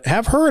is, but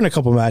have her in a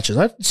couple matches.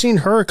 I've seen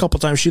her a couple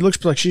times. She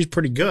looks like she's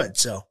pretty good,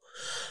 so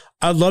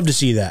I'd love to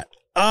see that.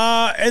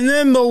 And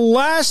then the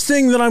last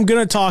thing that I'm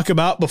going to talk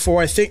about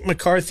before I think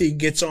McCarthy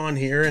gets on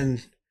here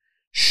and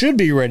should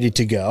be ready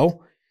to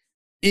go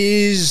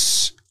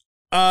is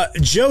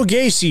Joe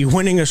Gacy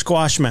winning a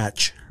squash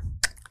match.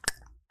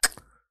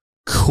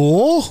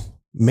 Cool,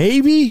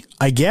 maybe,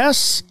 I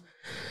guess.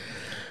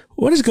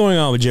 What is going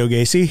on with Joe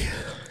Gacy?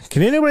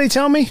 Can anybody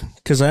tell me?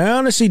 Because I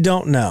honestly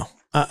don't know.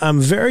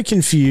 I'm very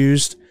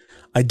confused.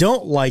 I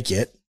don't like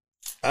it.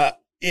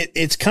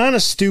 It's kind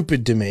of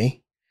stupid to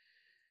me.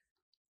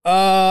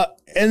 And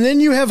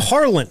then you have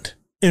Harland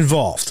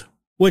involved,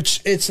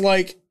 which it's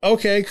like,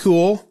 okay,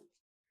 cool.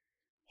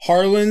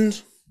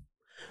 Harland,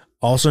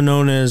 also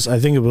known as, I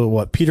think it was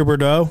what, Peter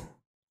Bordeaux?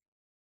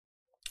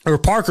 Or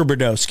Parker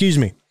Bordeaux, excuse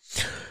me.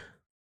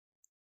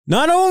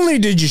 Not only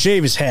did you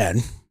shave his head,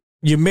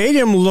 you made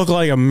him look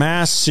like a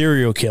mass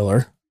serial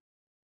killer.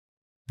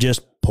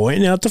 Just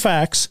pointing out the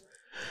facts.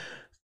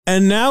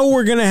 And now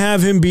we're going to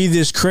have him be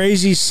this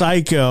crazy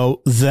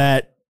psycho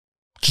that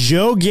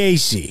Joe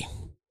Gacy,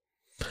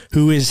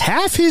 who is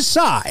half his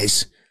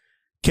size,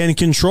 can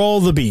control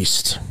the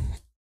beast.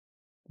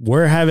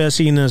 Where have I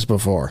seen this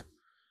before?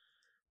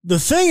 The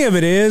thing of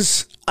it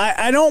is,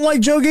 I don't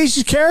like Joe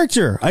Gacy's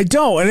character. I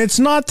don't. And it's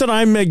not that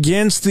I'm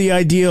against the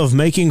idea of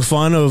making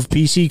fun of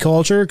PC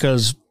culture,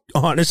 because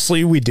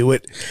honestly, we do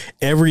it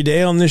every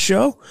day on this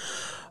show.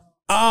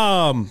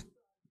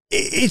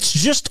 It's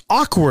just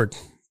awkward.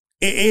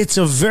 It's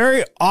a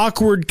very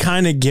awkward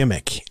kind of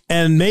gimmick.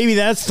 And maybe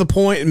that's the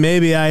point.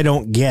 Maybe I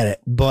don't get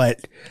it.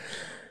 But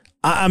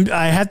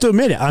I have to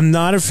admit it. I'm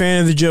not a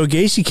fan of the Joe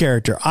Gacy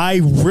character.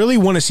 I really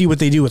want to see what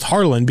they do with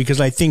Harland, because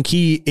I think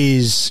he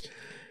is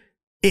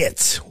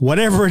it.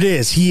 Whatever it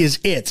is, he is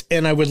it.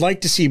 And I would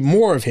like to see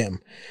more of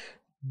him.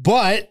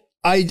 But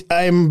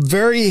I'm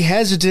very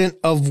hesitant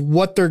of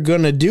what they're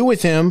going to do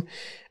with him.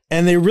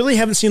 And they really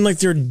haven't seemed like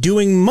they're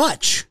doing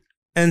much.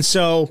 And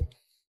so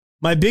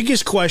my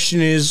biggest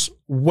question is,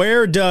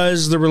 where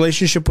does the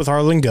relationship with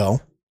Harland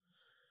go?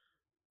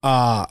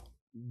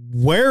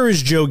 Where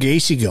is Joe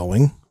Gacy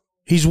going?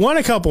 He's won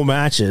a couple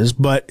matches,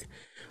 but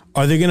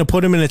are they going to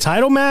put him in a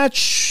title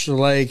match?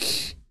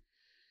 Like,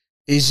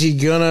 Is he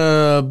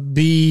gonna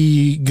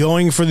be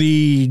going for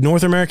the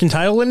North American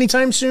title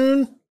anytime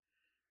soon?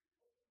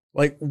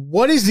 Like,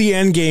 what is the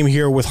end game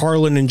here with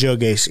Harlan and Joe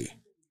Gacy?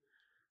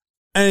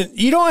 And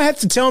you don't have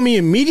to tell me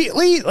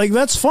immediately, like,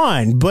 that's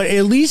fine, but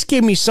at least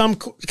give me some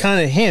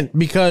kind of hint,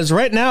 because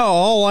right now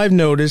all I've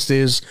noticed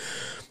is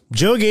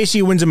Joe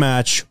Gacy wins a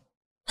match,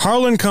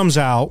 Harlan comes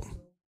out,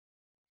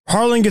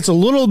 Harlan gets a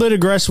little bit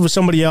aggressive with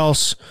somebody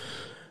else,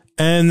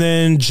 and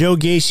then Joe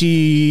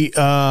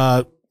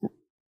Gacy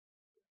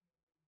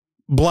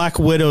Black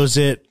Widows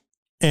it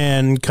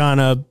and kind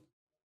of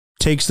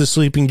takes the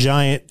sleeping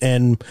giant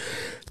and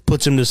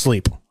puts him to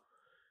sleep.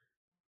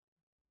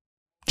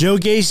 Joe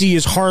Gacy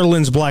is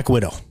Harlan's Black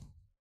Widow,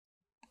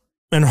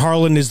 and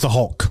Harlan is the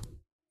Hulk.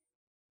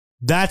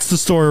 That's the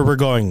story we're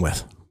going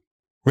with.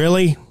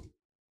 Really?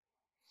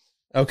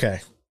 Okay.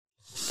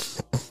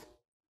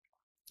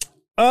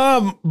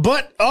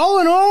 But all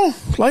in all,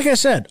 like I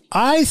said,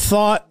 I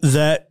thought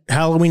that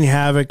Halloween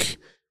Havoc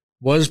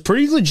was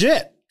pretty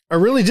legit. I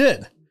really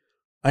did.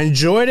 I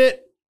enjoyed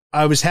it.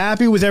 I was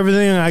happy with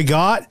everything I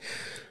got.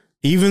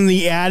 Even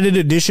the added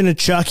addition of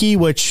Chucky,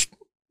 which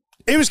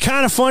it was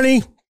kind of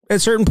funny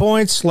at certain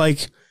points.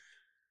 Like,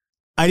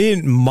 I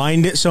didn't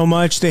mind it so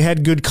much. They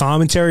had good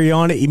commentary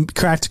on it. He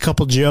cracked a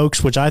couple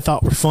jokes, which I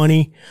thought were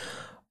funny.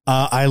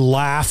 I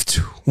laughed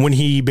when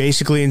he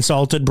basically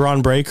insulted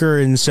Braun Breaker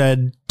and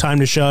said, time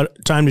to show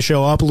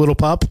up, little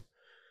pup.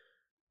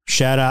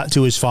 Shout out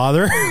to his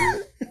father.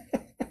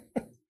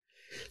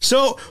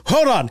 So,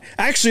 hold on.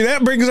 Actually,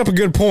 that brings up a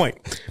good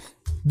point.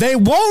 They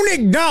won't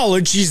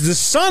acknowledge he's the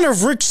son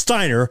of Rick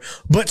Steiner,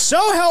 but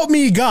so help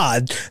me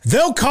God,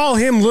 they'll call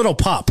him Little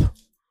Pup.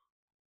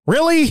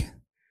 Really?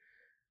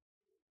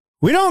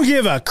 We don't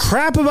give a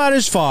crap about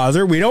his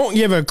father. We don't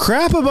give a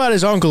crap about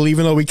his uncle,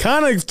 even though we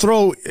kind of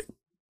throw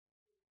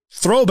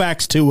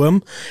throwbacks to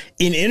him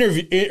in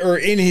interview or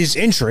in his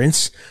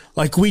entrance.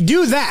 Like, we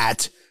do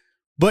that,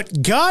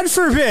 but God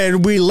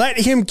forbid we let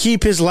him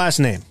keep his last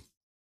name.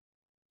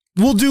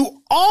 We'll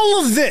do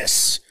all of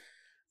this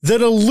that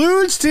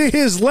alludes to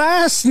his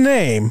last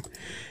name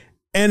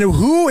and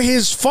who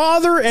his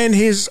father and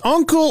his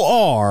uncle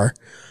are,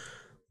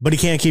 but he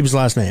can't keep his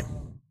last name.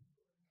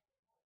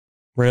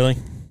 Really?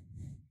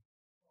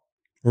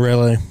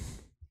 Really?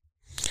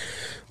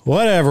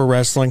 Whatever,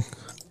 wrestling.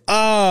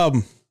 There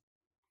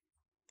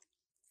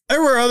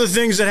were other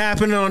things that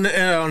happened on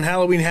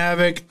Halloween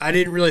Havoc. I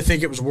didn't really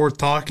think it was worth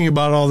talking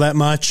about all that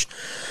much.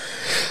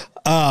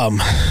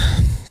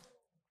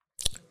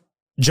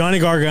 Johnny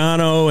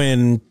Gargano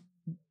and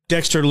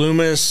Dexter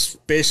Lumis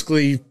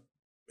basically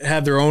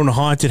had their own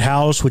haunted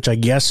house, which I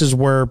guess is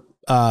where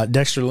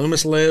Dexter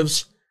Lumis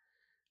lives.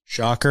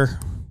 Shocker.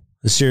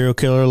 The serial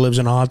killer lives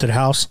in a haunted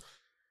house.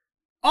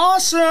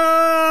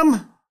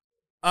 Awesome!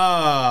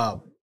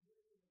 I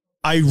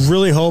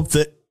really hope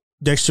that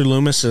Dexter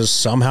Lumis is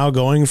somehow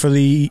going for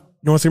the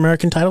North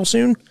American title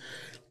soon.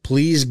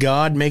 Please,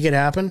 God, make it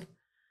happen.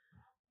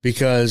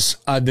 Because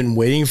I've been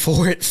waiting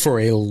for it for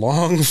a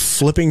long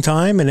flipping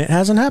time, and it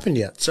hasn't happened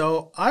yet.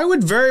 So I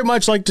would very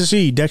much like to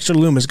see Dexter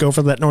Lumis go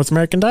for that North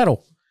American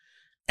title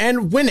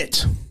and win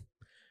it.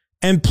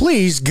 And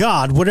please,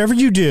 God, whatever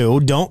you do,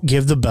 don't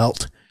give the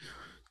belt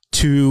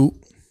to,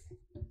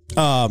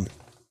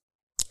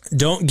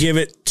 don't give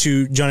it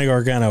to Johnny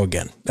Gargano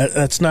again.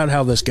 That's not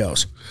how this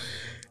goes.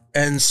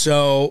 And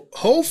so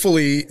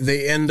hopefully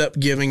they end up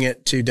giving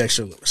it to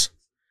Dexter Lumis.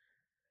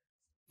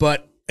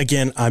 But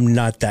again, I'm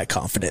not that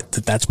confident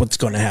that that's what's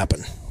going to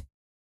happen.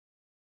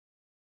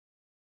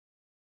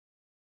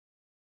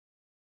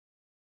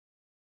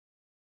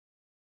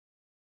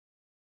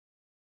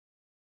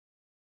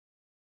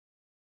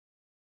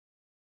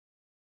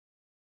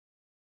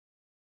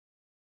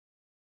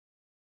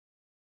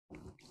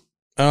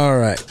 All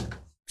right.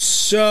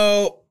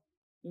 So,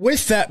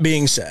 with that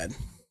being said,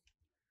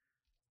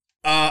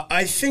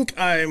 I think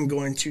I am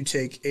going to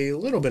take a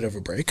little bit of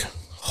a break.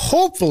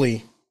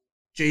 Hopefully,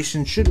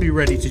 Jason should be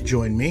ready to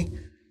join me.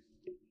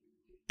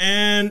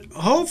 And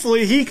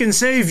hopefully he can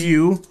save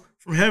you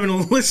from having to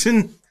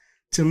listen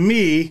to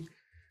me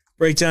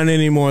break down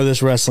any more of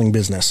this wrestling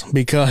business.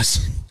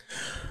 Because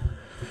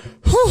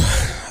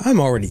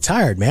I'm already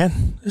tired,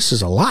 man. This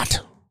is a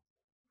lot.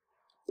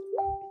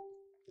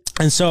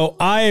 And so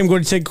I am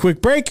going to take a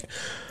quick break.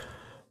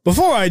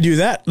 Before I do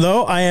that,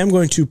 though, I am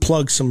going to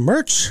plug some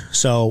merch.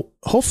 So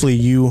hopefully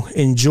you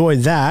enjoy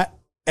that.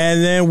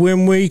 And then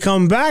when we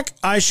come back,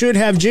 I should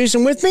have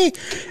Jason with me,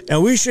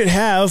 and we should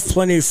have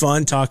plenty of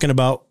fun talking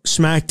about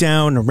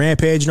SmackDown and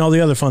Rampage and all the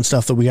other fun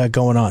stuff that we got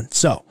going on.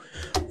 So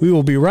we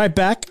will be right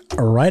back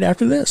right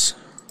after this.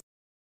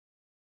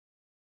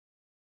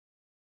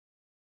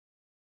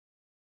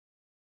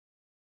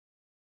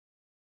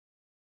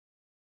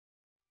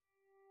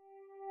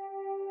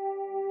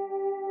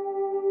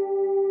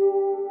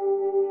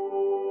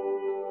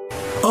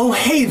 Oh, Well,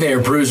 hey there,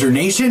 Bruiser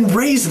Nation.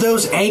 Raise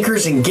those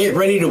anchors and get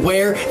ready to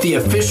wear the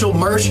official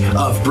merch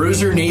of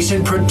Bruiser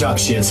Nation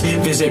Productions.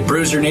 Visit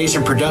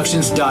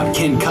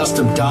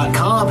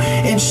bruisernationproductions.kincustom.com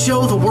and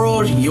show the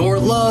world your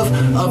love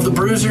of the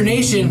Bruiser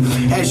Nation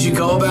as you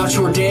go about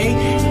your day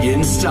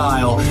in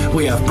style.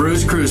 We have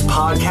Bruce Cruise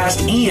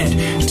Podcast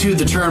and To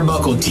the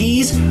Turnbuckle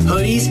tees,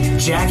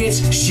 hoodies,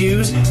 jackets,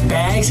 shoes,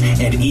 bags,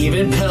 and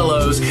even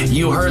pillows.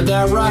 You heard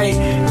that right.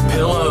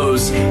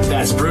 Pillows.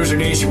 That's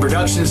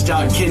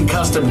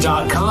bruisernationproductions.kincustom.com.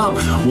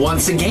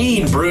 Once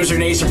again,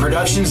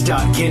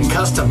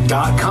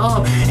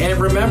 bruisernationproductions.kincustom.com.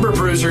 And remember,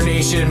 Bruiser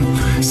Nation,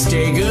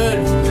 stay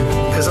good,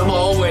 because I'm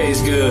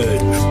always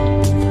good.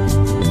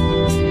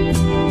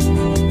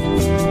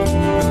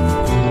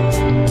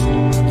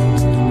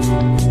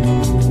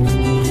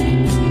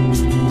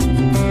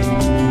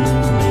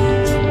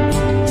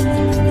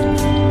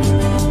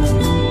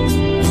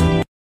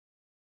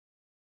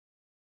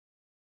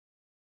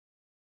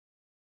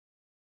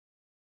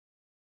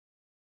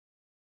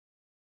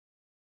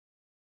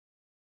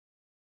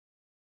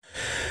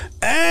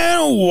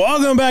 And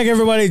welcome back,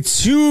 everybody,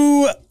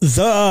 to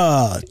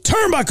the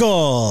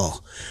Turnbuckle.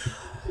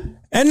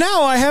 And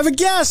now I have a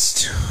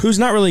guest who's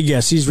not really a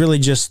guest. He's really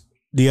just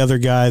the other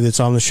guy that's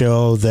on the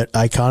show that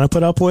I kind of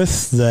put up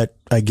with, that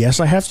I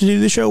guess I have to do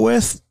the show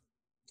with.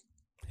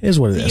 Is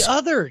what it is. The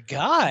other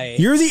guy?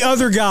 You're the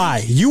other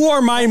guy. You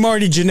are my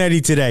Marty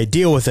Jannetty today.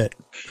 Deal with it.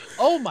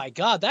 Oh, my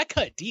God. That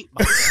cut deep.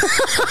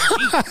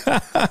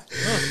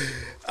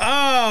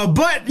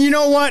 But you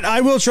know what?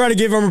 I will try to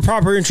give him a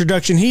proper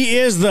introduction. He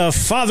is the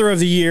Father of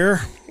the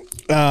Year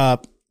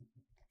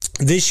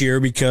this year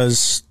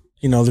because,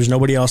 you know, there's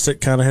nobody else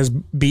that kind of has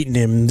beaten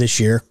him this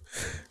year.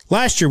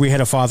 Last year we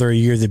had a Father of the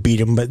Year that beat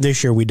him, but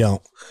this year we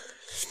don't.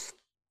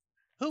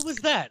 Who was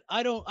that?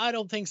 I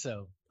don't think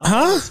so.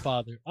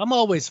 I'm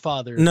always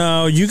father.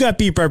 No, you got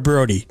beat by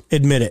Brody.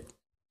 Admit it.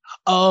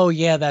 Oh,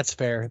 yeah, that's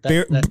fair.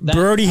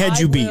 Brody had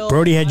you beat.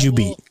 Brody had you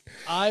beat.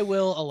 I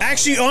will allow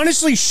Actually, that.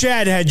 honestly,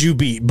 Shad had you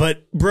beat,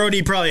 but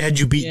Brody probably had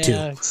you beat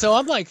too. So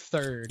I'm like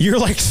third. You're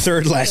like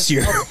third last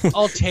year.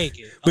 I'll take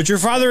it. But your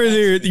Father of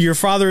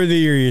the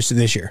Year is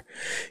this year.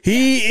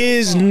 He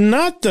is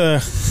not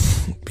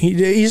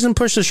he doesn't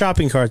push the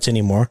shopping carts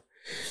anymore.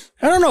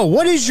 I don't know.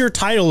 What is your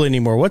title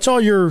anymore? What's all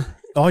your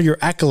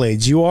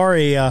accolades? You are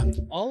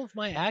all of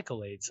my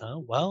accolades, huh?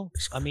 Well,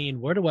 I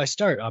mean, where do I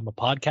start? I'm a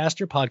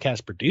podcaster,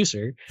 podcast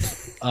producer,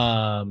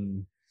 a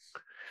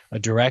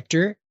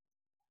director,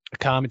 a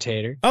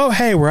commentator. Oh,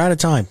 hey, we're out of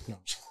time.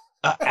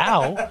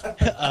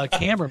 A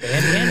cameraman,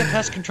 and a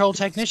pest control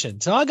technician.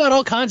 So I got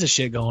all kinds of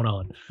shit going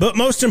on. But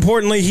most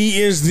importantly,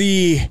 he is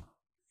the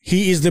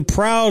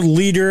proud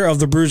leader of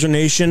the Bruiser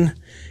Nation,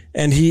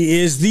 and he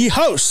is the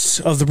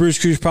host of the Bruce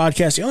Cruise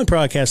Podcast, the only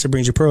podcast that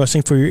brings you pro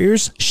wrestling for your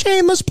ears.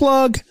 Shameless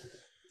plug.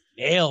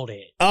 Nailed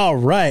it. All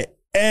right.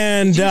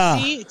 And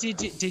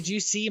did you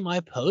see my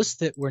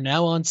post that we're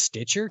now on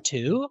Stitcher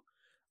too?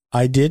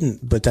 I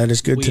didn't, but that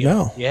is good to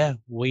know. Yeah,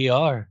 we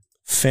are.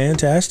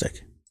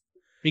 Fantastic.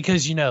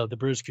 Because, you know, the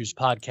Bruce Cruise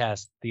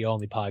Podcast, the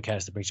only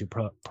podcast that brings you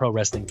pro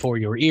wrestling for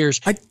your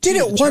ears. I did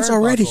it once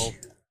already.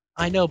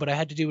 I know, but I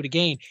had to do it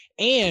again.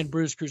 And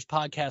Bruce Cruise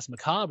Podcast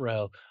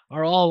Macabro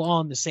are all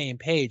on the same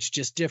page,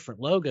 just different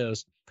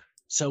logos.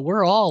 So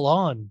we're all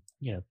on,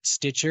 you know,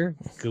 Stitcher,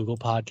 Google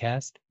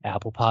Podcast,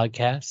 Apple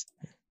Podcast,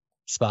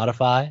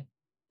 Spotify,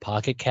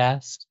 Pocket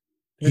Cast.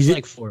 There's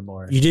like 4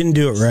 more. You didn't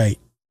do it right.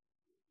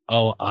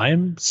 Oh,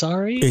 I'm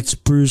sorry? It's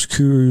Bruce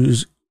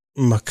Cruise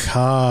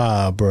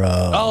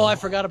Macabro. Oh, I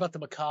forgot about the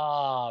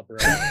Macabre.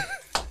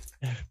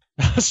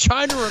 I was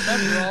trying to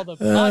remember all the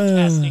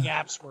podcasting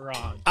apps we're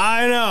on.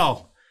 I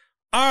know.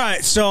 All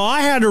right, so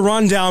I had to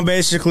run down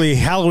basically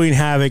Halloween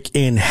Havoc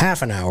in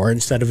half an hour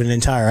instead of an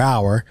entire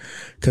hour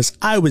because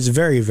I was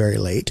very, very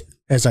late,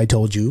 as I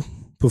told you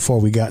before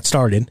we got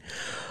started.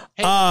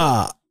 Hey,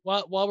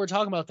 while we're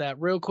talking about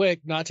that, real quick,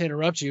 not to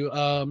interrupt you,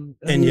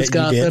 who's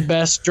got the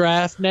best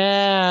draft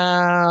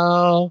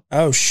now?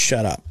 Oh,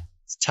 shut up.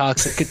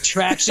 Toxic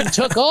Attraction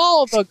took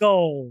all the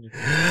gold.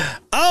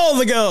 All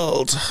the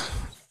gold.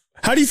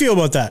 How do you feel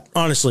about that,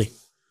 honestly?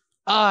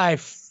 I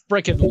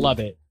freaking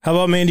love it. How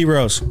about Mandy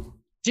Rose?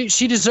 Dude,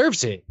 she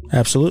deserves it.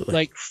 Absolutely.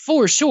 Like,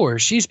 for sure.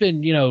 She's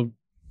been, you know,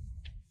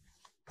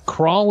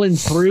 crawling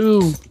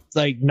through,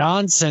 like,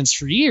 nonsense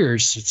for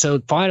years.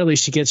 So finally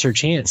she gets her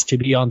chance to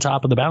be on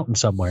top of the mountain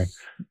somewhere.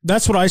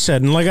 That's what I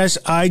said. And like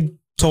I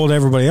told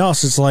everybody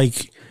else, it's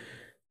like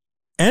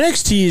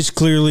NXT is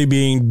clearly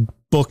being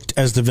booked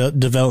as the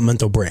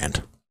developmental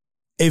brand.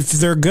 If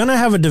they're going to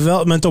have a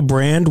developmental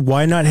brand,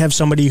 why not have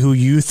somebody who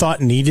you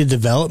thought needed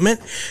development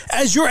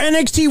as your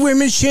NXT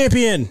Women's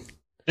Champion?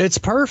 It's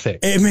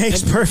perfect. It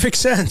makes perfect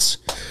sense.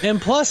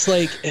 And plus,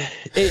 like,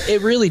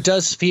 it really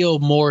does feel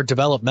more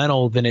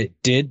developmental than it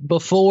did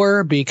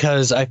before,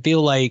 because I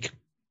feel like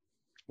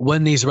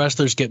when these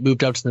wrestlers get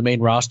moved up to the main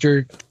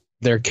roster,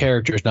 their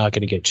character is not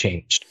going to get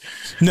changed.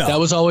 No. That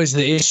was always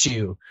the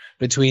issue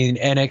between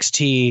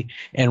NXT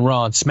and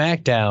Raw and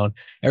SmackDown.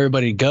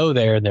 Everybody would go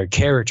there and their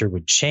character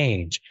would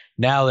change.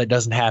 Now that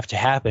doesn't have to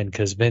happen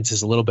because Vince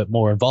is a little bit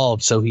more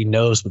involved, so he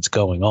knows what's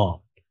going on.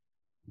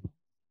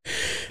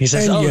 He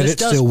says, and yet it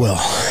still will.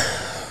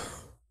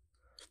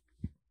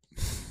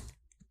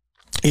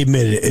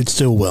 Admit it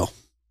still will.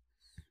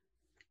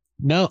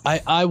 No,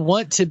 I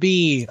want to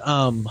be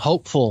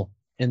hopeful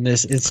in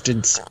this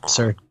instance,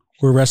 sir.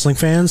 We're wrestling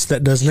fans.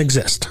 That doesn't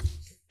exist.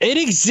 It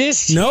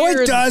exists. No,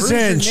 here it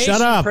doesn't.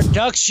 Shut up.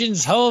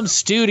 Productions home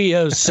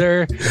studios,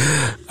 sir.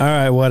 All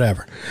right,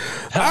 whatever.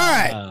 All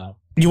right.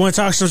 You want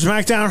to talk some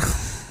SmackDown?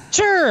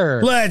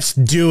 Sure. Let's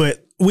do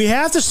it. We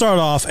have to start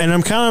off, and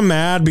I'm kind of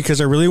mad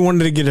because I really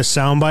wanted to get a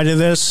soundbite of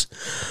this,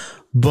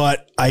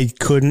 but I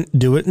couldn't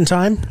do it in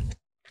time.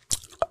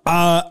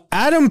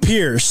 Adam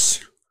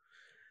Pearce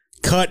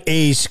cut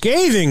a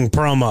scathing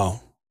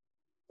promo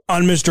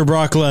on Mr.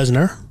 Brock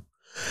Lesnar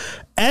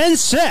and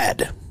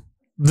said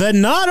that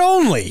not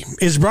only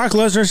is Brock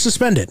Lesnar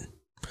suspended,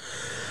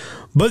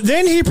 but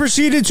then he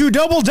proceeded to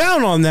double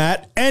down on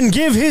that and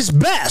give his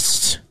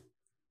best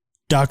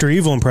Dr.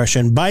 Evil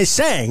impression by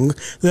saying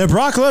that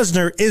Brock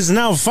Lesnar is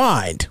now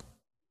fined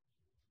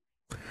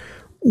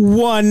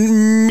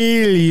 $1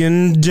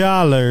 million.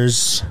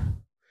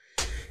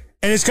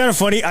 And it's kind of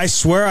funny. I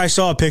swear I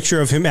saw a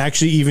picture of him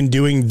actually even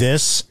doing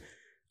this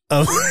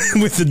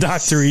with the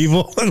Dr.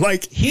 Evil.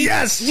 Like,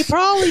 yes. He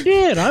probably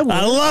did. I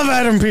love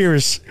Adam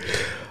Pearce.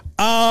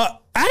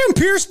 Adam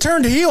Pearce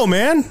turned heel,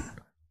 man.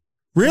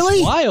 Really?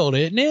 It's wild,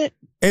 isn't it?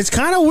 It's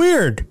kind of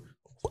weird.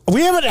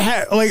 We haven't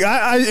had, like,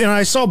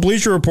 I saw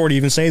Bleacher Report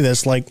even say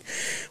this, like,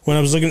 when I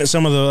was looking at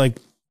some of the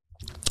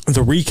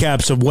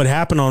recaps of what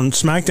happened on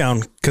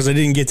SmackDown, because I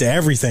didn't get to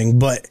everything,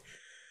 but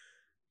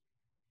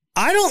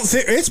I don't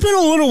think it's been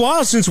a little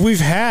while since we've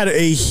had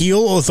a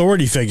heel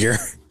authority figure.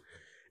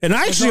 And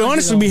actually,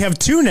 honestly, we have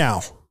two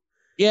now.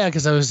 Yeah,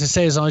 because I was to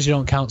say, as long as you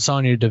don't count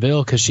Sonya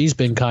Deville, because she's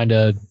been kind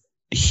of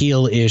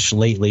heel-ish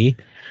lately.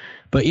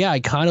 But yeah, I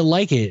kind of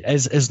like it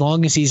as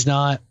long as he's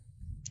not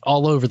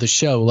all over the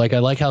show. Like, I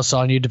like how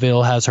Sonya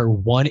Deville has her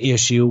one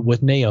issue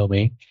with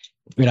Naomi.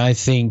 And I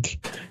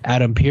think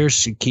Adam Pearce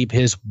should keep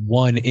his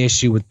one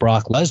issue with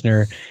Brock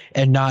Lesnar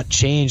and not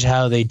change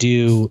how they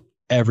do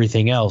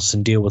everything else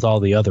and deal with all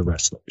the other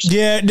wrestlers.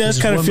 Yeah, it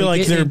does kind of feel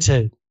like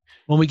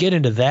when we get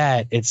into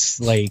that, it's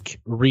like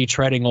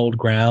retreading old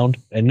ground,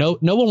 and no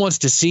one wants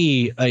to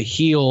see a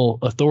heel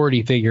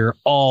authority figure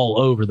all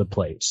over the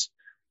place.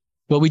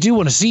 But we do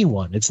want to see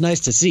one. It's nice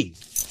to see.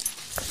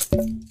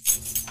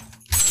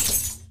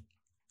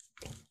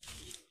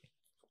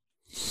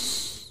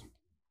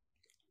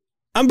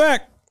 I'm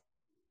back.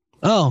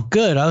 Oh,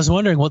 good. I was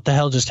wondering what the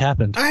hell just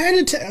happened.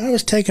 I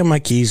was taking my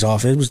keys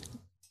off. It was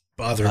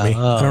bothering me.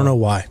 I don't know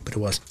why, but it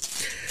was.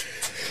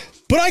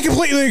 But I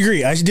completely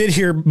agree. I did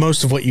hear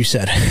most of what you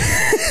said.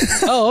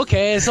 Oh,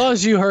 okay. As long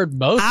as you heard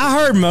most. I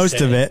heard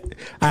most of it.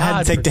 I had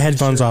to take the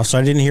headphones off, so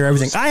I didn't hear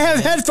everything. I have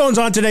headphones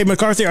on today.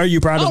 McCarthy, are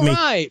you proud of me? All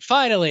right.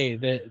 Finally.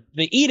 The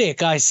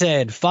edict I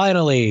said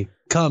finally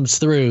comes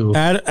through.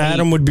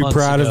 Adam would be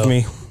proud of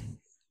me.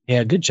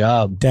 Yeah, good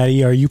job.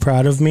 Daddy, are you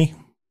proud of me?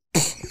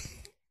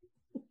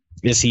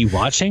 Is he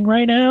watching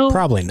right now?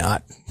 Probably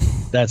not.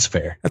 That's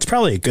fair. That's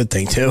probably a good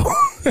thing, too.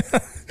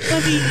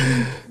 I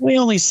mean, we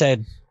only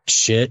said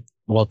shit.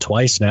 Well,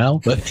 twice now,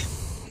 but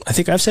I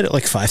think I've said it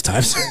like 5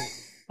 times.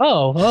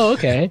 Oh,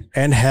 okay.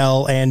 And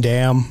hell and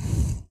damn.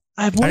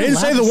 I didn't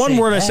say the one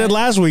word I said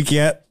last week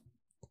yet.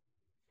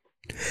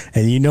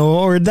 And you know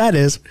what word that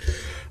is.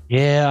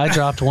 Yeah, I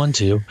dropped one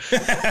too.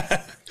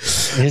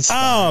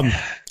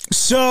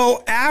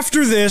 So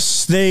after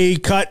this, they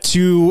cut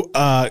to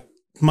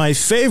my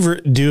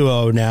favorite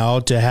duo now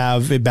to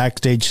have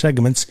backstage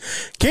segments,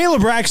 Kayla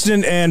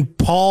Braxton and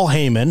Paul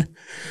Heyman.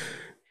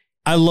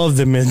 I love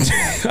them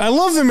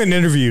in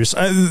interviews.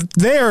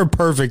 They are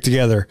perfect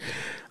together.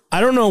 I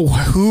don't know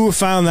who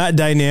found that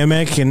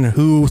dynamic and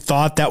who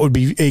thought that would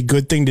be a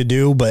good thing to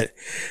do, but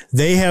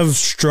they have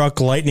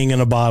struck lightning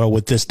in a bottle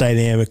with this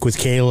dynamic with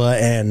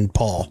Kayla and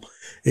Paul.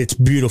 It's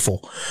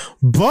beautiful.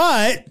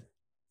 But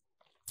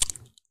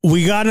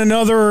we got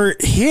another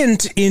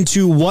hint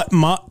into what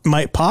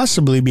might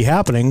possibly be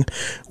happening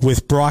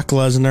with Brock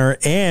Lesnar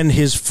and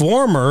his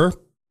former,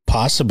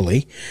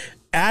 possibly,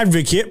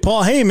 advocate,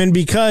 Paul Heyman,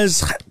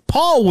 because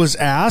Paul was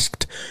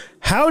asked,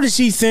 how does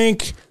he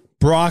think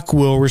Brock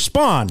will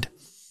respond?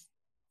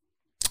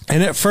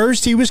 And at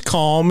first he was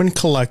calm and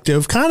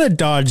collective, kind of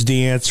dodged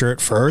the answer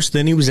at first.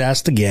 Then he was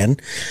asked again,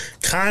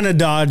 kind of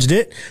dodged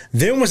it,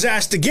 then was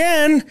asked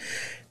again,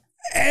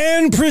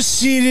 and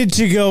proceeded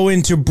to go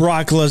into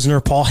Brock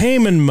Lesnar, Paul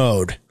Heyman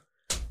mode.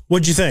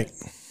 What'd you think?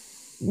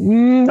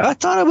 I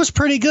thought it was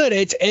pretty good.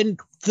 And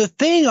the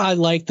thing I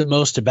like the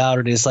most about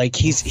it is like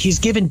he's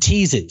given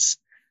teases,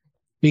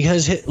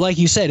 because like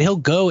you said, he'll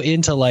go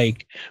into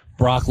like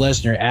Brock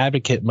Lesnar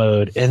advocate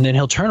mode, and then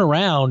he'll turn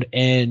around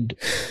and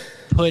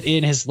put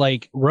in his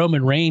like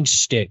Roman Reigns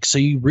shtick. So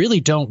you really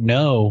don't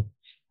know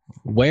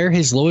where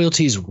his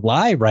loyalties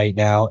lie right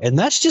now. And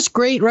that's just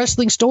great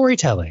wrestling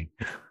storytelling.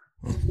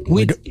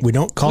 We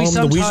don't call him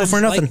the Weasel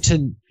for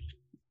nothing.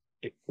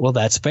 Well,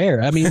 that's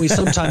fair. I mean, we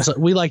sometimes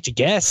we like to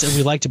guess and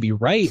we like to be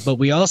right, but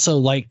we also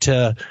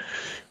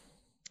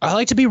I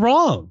like to be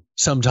wrong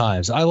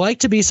sometimes. I like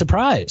to be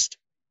surprised.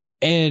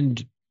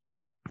 And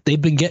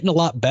they've been getting a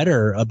lot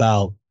better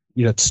about,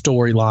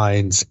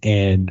 storylines,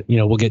 and,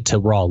 we'll get to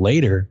Raw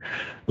later,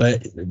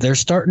 but they're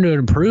starting to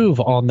improve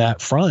on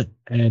that front.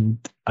 And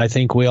I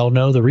think we all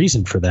know the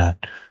reason for that.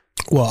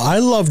 Well, I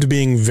loved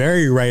being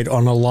very right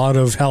on a lot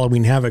of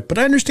Halloween Havoc, but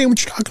I understand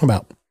what you're talking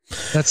about.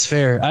 That's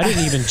fair. I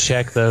didn't even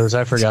check those.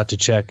 I forgot to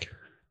check.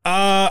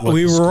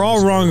 We were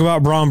all wrong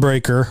about Braun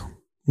Breaker.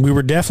 We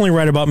were definitely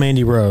right about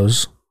Mandy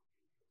Rose.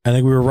 I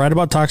think we were right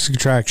about Toxic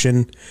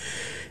Attraction.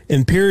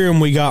 Imperium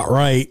we got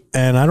right,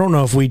 and I don't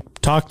know if we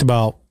talked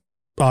about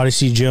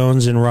Odyssey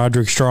Jones and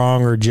Roderick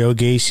Strong or Joe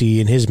Gacy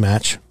in his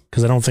match,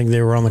 because I don't think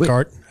they were on the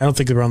card. I don't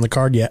think they were on the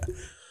card yet.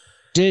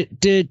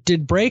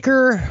 Did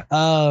Breaker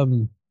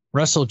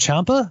wrestle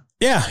Ciampa?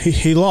 Yeah,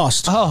 he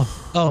lost.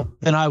 Oh,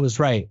 then I was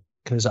right,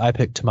 because I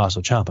picked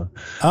Tommaso Ciampa.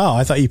 Oh,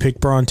 I thought you picked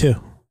Braun too.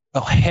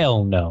 Oh,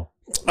 hell no.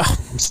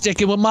 I'm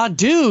sticking with my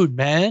dude,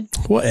 man.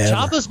 Whatever.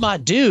 Ciampa's my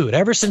dude.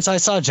 Ever since I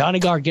saw Johnny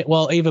Gargano,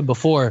 well, even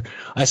before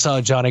I saw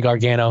Johnny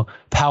Gargano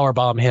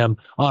powerbomb him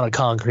on a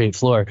concrete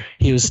floor,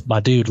 he was my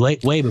dude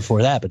way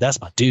before that, but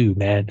that's my dude,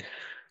 man.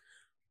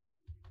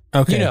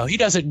 Okay. He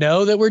doesn't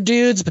know that we're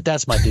dudes, but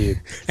that's my dude.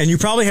 And you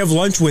probably have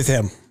lunch with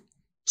him.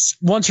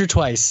 Once or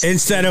twice.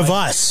 Instead of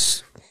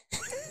us.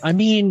 I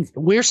mean,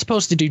 we're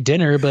supposed to do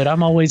dinner, but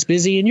I'm always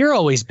busy and you're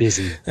always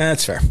busy.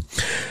 That's fair.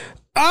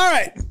 All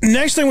right.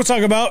 Next thing we'll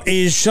talk about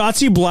is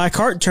Shotzi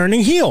Blackheart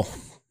turning heel.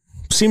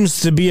 Seems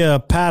to be a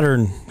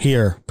pattern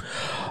here.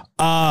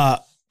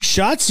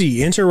 Shotzi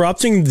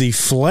interrupting the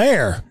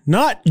Flair,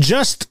 not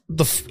just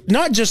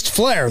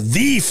Flair,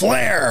 the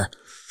Flair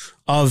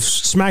of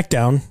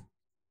SmackDown.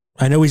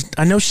 I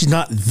know she's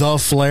not the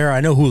Flair. I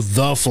know who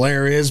the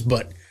Flair is,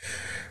 but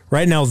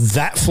right now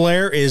that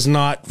Flair is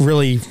not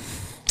really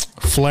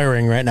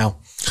flaring right now.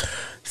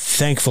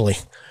 Thankfully.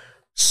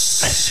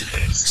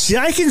 See,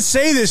 I can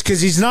say this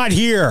because he's not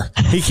here.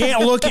 He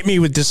can't look at me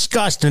with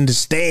disgust and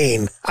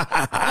disdain.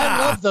 I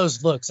love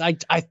those looks. I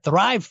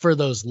thrive for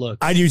those looks.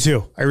 I do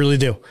too. I really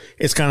do.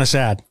 It's kind of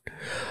sad.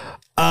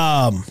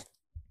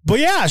 But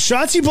yeah,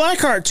 Shotzi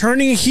Blackheart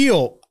turning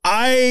heel.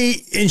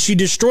 And she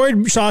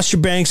destroyed Sasha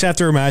Banks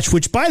after her match,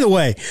 which, by the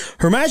way,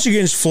 her match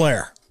against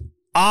Flair,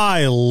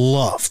 I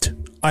loved.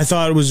 I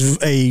thought it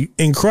was a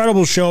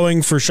incredible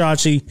showing for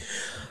Shotzi.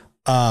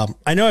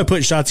 I know I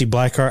put Shotzi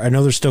Blackheart. I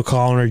know they're still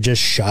calling her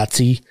just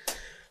Shotzi.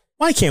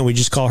 Why can't we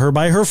just call her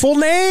by her full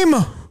name?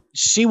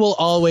 She will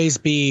always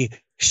be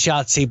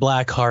Shotzi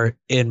Blackheart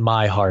in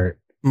my heart.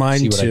 Mine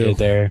See what too. I did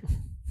there?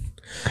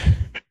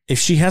 If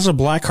she has a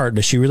black heart,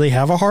 does she really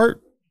have a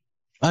heart?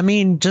 I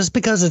mean, just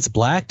because it's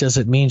black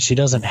doesn't mean she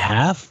doesn't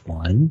have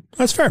one.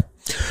 That's fair.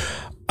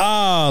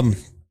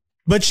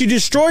 But she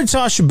destroyed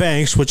Sasha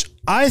Banks, which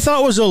I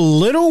thought was a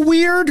little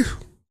weird.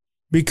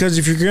 Because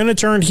if you're going to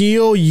turn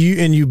heel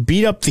you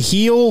beat up the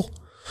heel,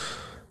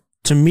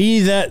 to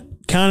me, that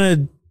kind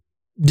of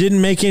didn't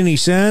make any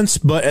sense.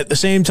 But at the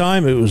same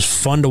time, it was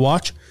fun to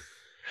watch.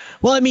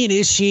 Well, I mean,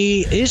 is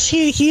she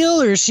a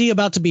heel or is she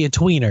about to be a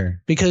tweener?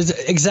 Because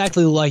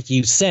exactly like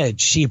you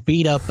said, she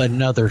beat up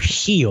another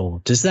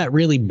heel. Does that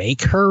really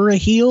make her a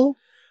heel?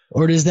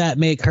 Or does that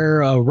make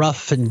her a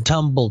rough and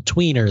tumble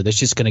tweener that's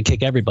just going to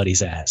kick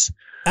everybody's ass?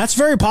 That's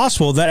very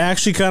possible. That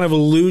actually kind of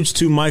alludes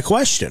to my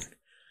question.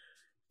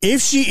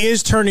 If she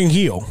is turning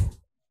heel,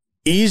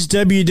 is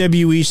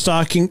WWE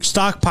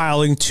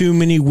stockpiling too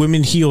many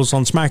women heels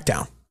on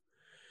SmackDown?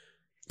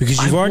 Because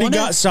you've already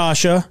got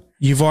Sasha,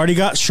 you've already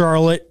got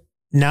Charlotte,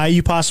 now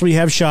you possibly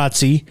have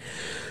Shotzi.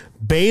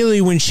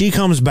 Bayley, when she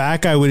comes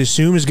back, I would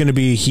assume is going to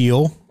be a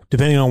heel,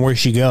 depending on where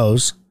she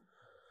goes.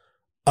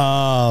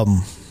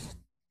 Trying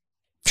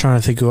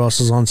to think who else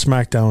is on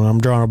SmackDown.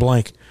 I'm drawing a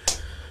blank.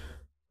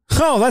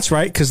 Oh, that's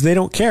right, because they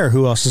don't care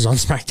who else is on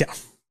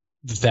SmackDown.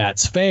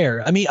 That's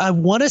fair. I mean, I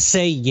want to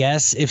say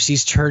yes if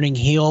she's turning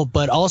heel,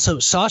 but also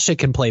Sasha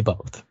can play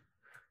both.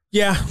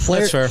 Yeah,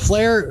 that's fair.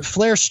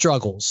 Flair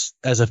struggles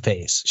as a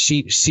face.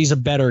 She's a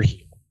better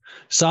heel.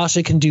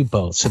 Sasha can do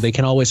both, so they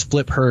can always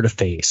flip her to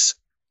face.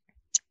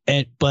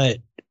 But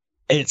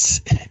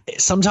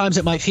sometimes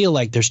it might feel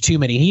like there's too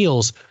many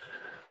heels,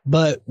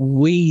 but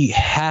we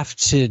have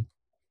to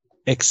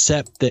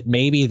accept that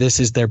maybe this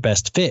is their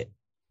best fit.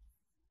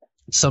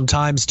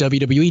 Sometimes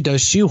WWE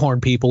does shoehorn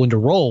people into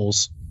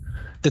roles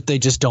that they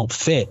just don't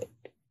fit.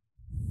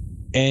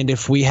 And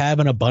if we have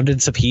an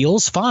abundance of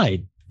heels,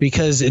 fine.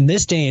 Because in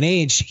this day and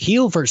age,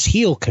 heel versus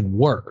heel can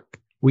work.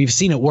 We've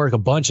seen it work a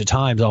bunch of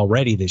times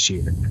already this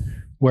year,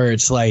 where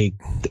it's like,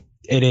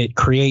 it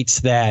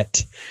creates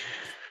that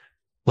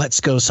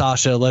let's go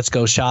Sasha, let's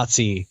go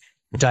Shotzi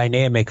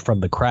dynamic from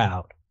the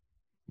crowd.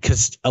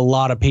 Because a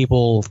lot of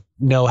people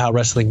know how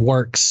wrestling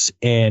works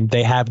and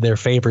they have their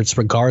favorites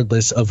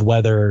regardless of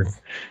whether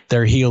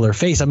they're heel or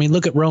face. I mean,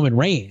 look at Roman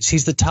Reigns.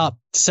 He's the top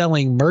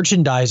selling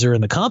merchandiser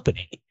in the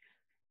company,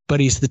 but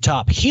he's the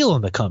top heel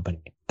in the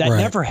company. That Right.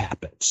 never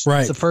happens. Right.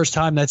 It's the first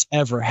time that's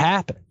ever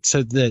happened.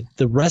 So the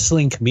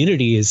wrestling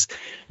community is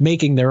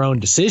making their own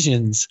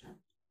decisions,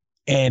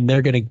 and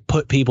they're going to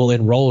put people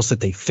in roles that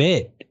they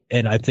fit.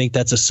 And I think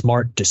that's a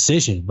smart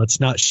decision.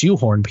 Let's not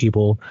shoehorn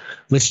people.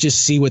 Let's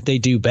just see what they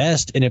do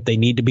best. And if they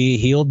need to be a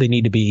heel, they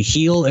need to be a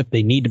heel. If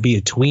they need to be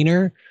a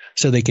tweener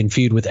so they can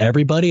feud with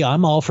everybody,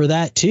 I'm all for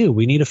that too.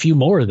 We need a few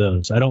more of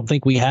those. I don't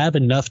think we have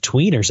enough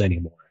tweeners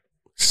anymore.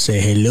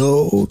 Say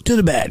hello to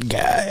the bad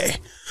guy.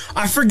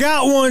 I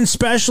forgot one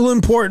special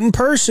important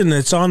person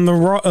that's on the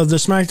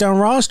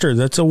SmackDown roster.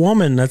 That's a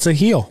woman. That's a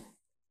heel.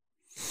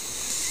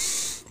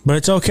 But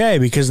it's okay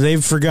because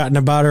they've forgotten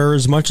about her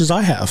as much as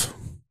I have.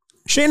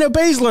 Shayna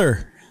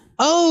Baszler.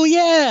 Oh,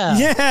 yeah.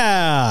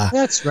 Yeah.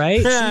 That's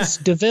right. She's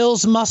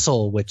DeVille's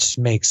muscle, which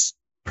makes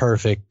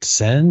perfect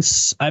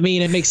sense. I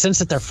mean, it makes sense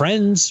that they're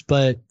friends,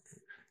 but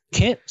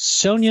can't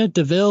Sonya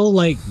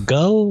Deville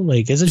go?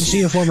 Isn't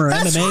she a former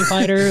MMA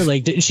fighter?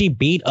 Didn't she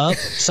beat up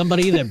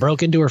somebody that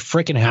broke into her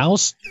freaking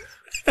house?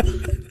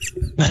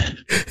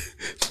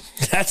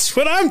 That's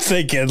what I'm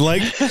thinking.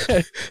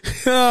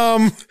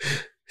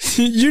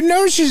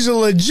 She's a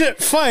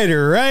legit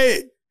fighter,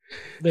 right?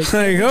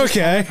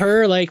 Okay.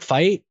 Her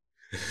fight.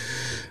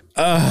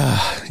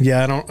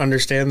 Yeah, I don't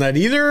understand that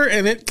either,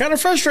 and it kind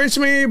of frustrates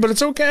me, but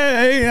it's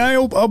okay. I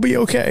hope I'll be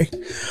okay.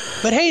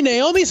 But hey,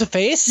 Naomi's a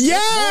face.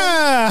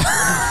 Yeah.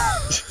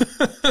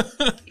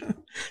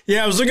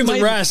 Yeah, I was looking at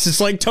the rest. It's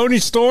like Tony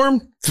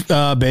Storm,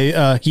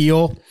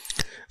 heel.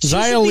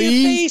 Xia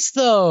Li, face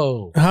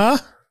though. Huh?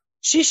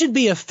 She should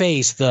be a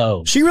face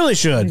though. She really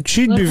should.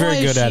 She'd be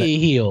very good at it.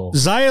 Heel?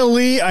 Xia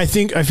Li, I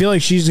feel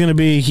like she's gonna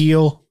be a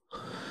heel.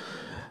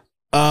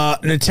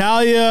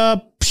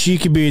 Natalya, she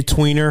could be a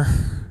tweener.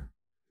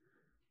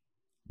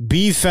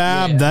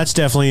 B-Fab, that's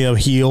definitely a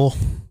heel.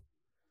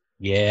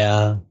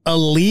 Yeah.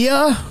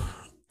 Aaliyah,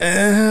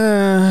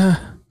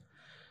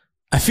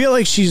 I feel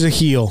like she's a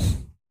heel.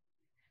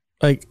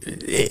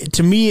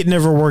 To me, it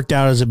never worked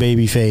out as a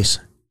baby face.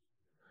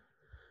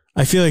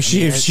 I feel like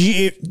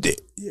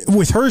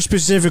with her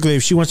specifically,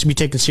 if she wants to be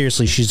taken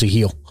seriously, she's a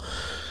heel.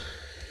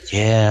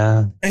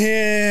 Yeah.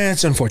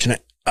 It's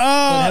unfortunate.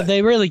 But have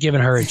they really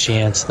given her a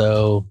chance,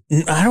 though?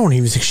 I don't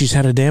even think she's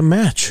had a damn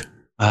match.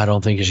 I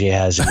don't think she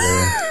has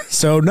either.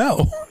 So,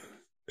 no.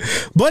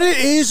 But it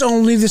is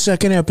only the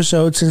second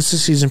episode since the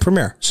season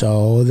premiere,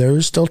 so there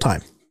is still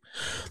time.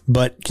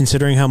 But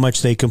considering how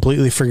much they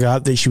completely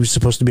forgot that she was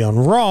supposed to be on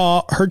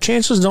Raw, her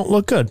chances don't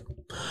look good.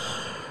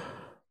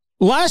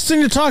 Last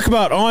thing to talk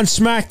about on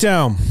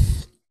SmackDown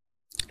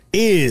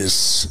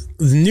is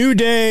the New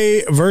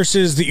Day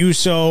versus the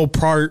Uso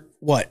part,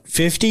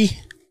 50?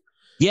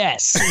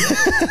 Yes.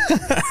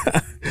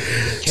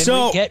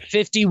 Can we get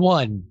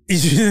 51?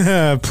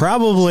 Yeah,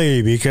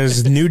 probably,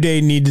 because New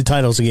Day need the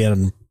titles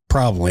again.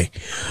 Probably.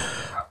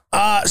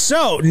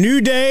 So,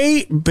 New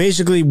Day,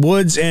 basically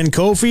Woods and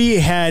Kofi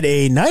had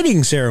a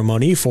knighting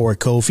ceremony for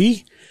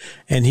Kofi,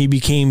 and he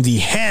became the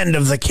Hand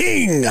of the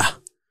King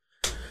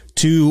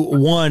to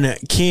one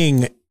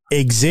King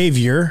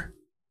Xavier,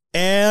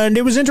 and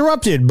it was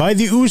interrupted by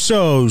the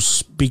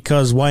Usos,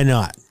 because why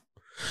not?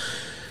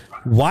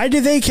 Why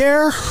do they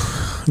care?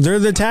 They're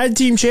the tag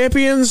team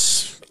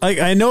champions.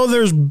 I know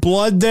there's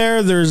blood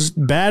there, there's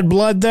bad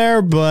blood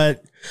there,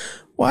 but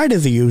why do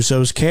the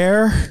Usos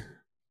care?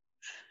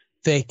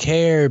 They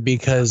care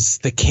because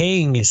the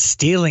King is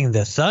stealing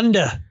the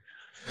thunder.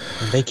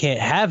 And they can't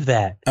have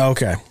that.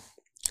 Okay.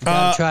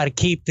 Gotta try to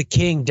keep the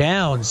King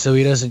down so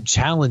he doesn't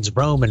challenge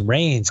Roman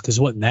Reigns, because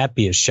wouldn't that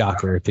be a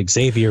shocker if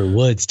Xavier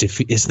Woods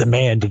is the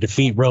man to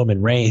defeat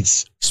Roman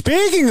Reigns?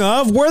 Speaking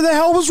of, where the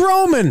hell was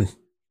Roman?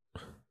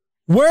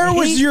 Where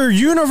was your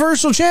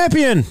Universal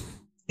Champion?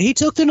 He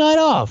took the night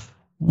off.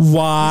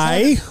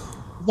 Why?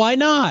 Why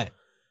not?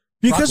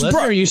 Because Brock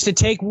Lesnar used to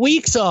take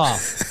weeks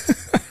off.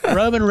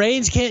 Roman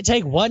Reigns can't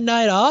take one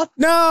night off?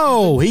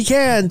 No, he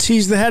can't.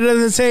 He's the head of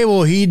the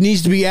table. He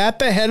needs to be at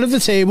the head of the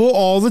table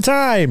all the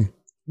time.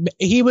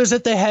 He was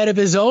at the head of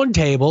his own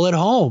table at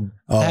home,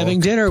 having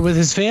dinner with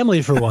his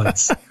family for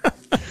once.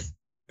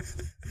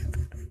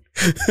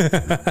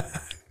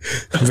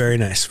 Very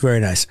nice. Very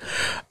nice.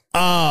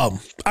 I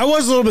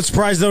was a little bit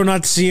surprised, though,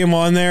 not to see him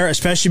on there,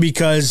 especially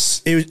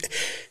because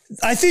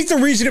I think the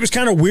reason it was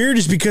kind of weird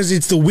is because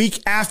it's the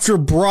week after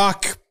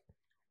Brock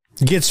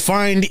gets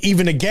fined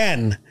even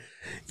again.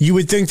 You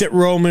would think that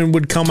Roman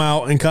would come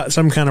out and cut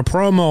some kind of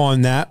promo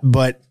on that,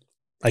 but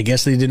I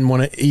guess they didn't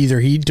want to. Either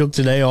he took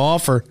the day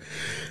off or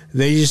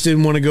they just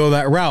didn't want to go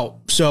that route.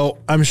 So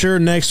I'm sure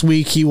next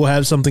week he will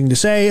have something to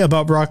say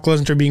about Brock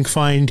Lesnar being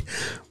fined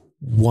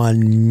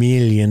 $1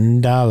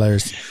 million.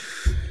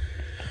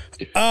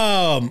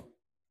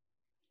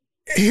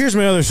 Here's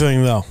my other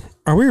thing, though.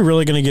 Are we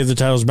really going to give the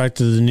titles back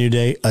to the New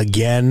Day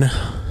again?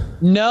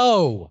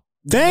 No.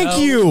 Thank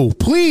you.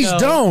 Please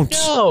don't.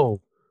 No.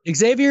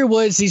 Xavier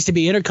Woods needs to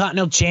be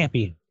Intercontinental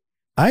Champion.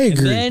 I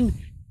agree. And then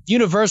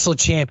Universal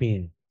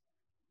Champion.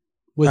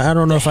 I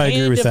don't know if I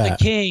agree with that.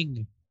 The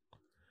King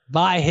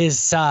by his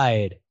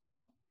side.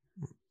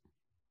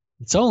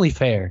 It's only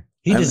fair.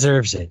 He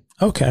deserves it.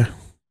 Okay.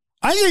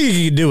 I think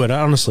he could do it,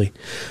 honestly.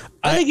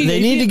 They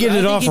need to get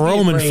it off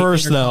Roman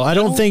first, though. I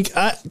don't think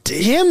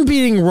him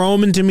beating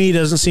Roman to me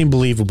doesn't seem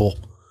believable.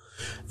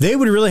 They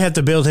would really have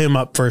to build him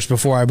up first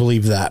before I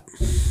believe that.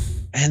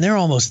 And they're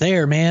almost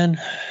there, man.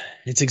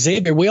 It's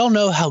Xavier. We all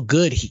know how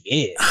good he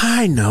is.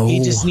 I know. He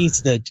just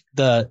needs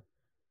the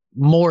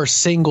more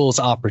singles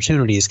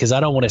opportunities, because I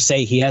don't want to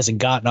say he hasn't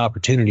gotten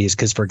opportunities,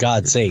 because for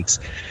God's sakes,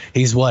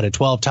 he's what, a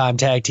 12-time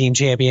tag team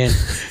champion.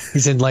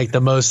 He's in like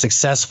the most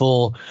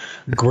successful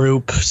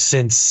group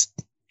since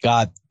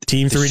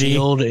Team 3D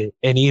Shield,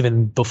 and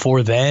even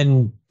before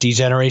then,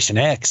 D-Generation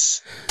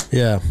X.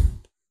 Yeah.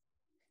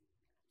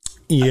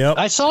 Yep.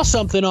 I saw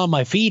something on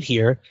my feed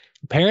here.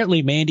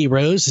 Apparently, Mandy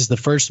Rose is the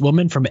first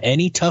woman from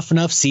any Tough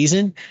Enough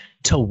season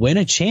to win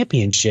a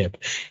championship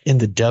in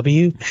the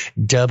WWE.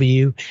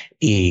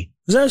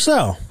 Is that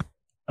so?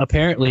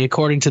 Apparently,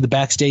 according to the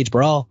Backstage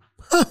Brawl.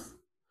 Huh.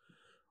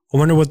 I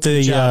wonder what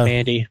the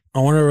Mandy. I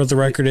wonder what the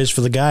record is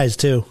for the guys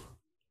too.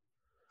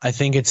 I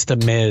think it's The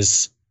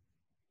Miz.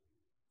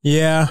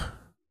 Yeah.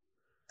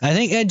 I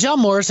think John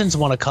Morrison's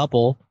won a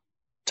couple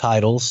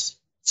titles.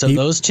 So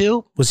those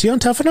two. Was he on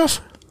Tough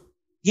Enough?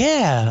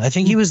 Yeah, I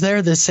think he was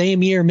there the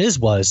same year Miz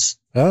was.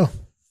 Oh.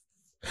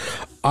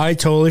 I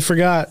totally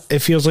forgot. It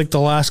feels like the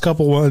last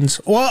couple ones.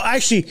 Well,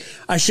 actually,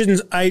 I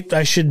shouldn't.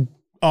 I should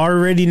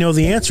already know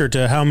the answer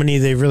to how many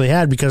they've really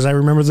had, because I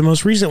remember the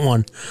most recent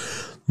one.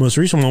 Most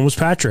recent one was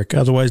Patrick,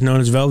 otherwise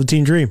known as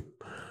Velveteen Dream.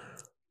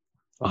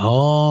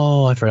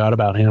 Oh, I forgot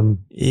about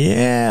him.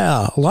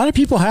 Yeah, a lot of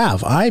people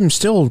have. I'm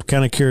still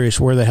kind of curious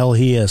where the hell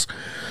he is.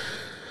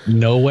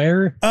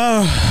 Nowhere?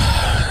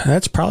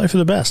 That's probably for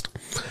the best.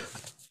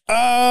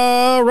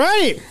 All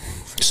right.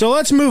 So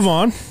let's move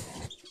on.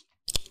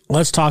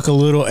 Let's talk a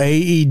little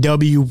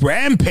AEW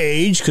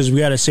Rampage, because we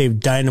got to save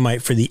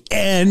Dynamite for the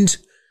end.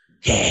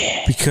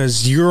 Yeah.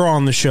 Because you're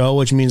on the show,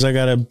 which means I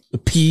got to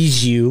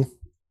appease you.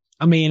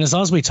 I mean, as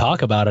long as we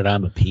talk about it,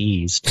 I'm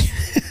appeased.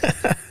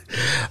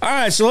 All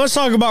right, so let's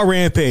talk about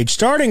Rampage.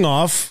 Starting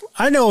off,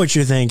 I know what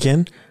you're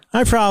thinking.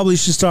 I probably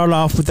should start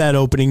off with that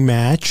opening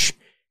match,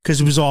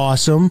 because it was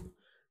awesome,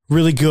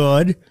 really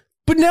good.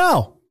 But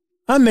no,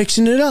 I'm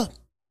mixing it up.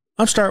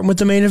 I'm starting with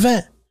the main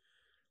event.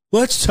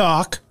 Let's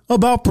talk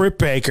about Britt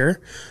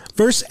Baker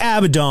versus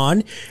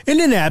Abaddon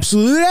in an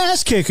absolute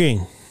ass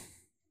kicking.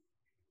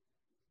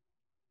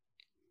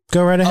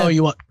 Go right ahead.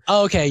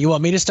 Okay, you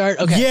want me to start?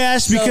 Okay.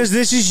 Yes, because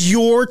this is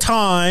your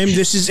time.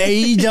 This is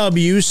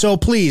AEW, so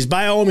please,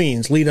 by all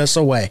means, lead us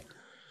away.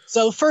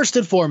 So first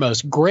and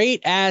foremost,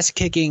 great ass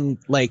kicking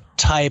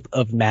type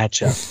of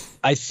matchup.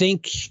 I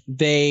think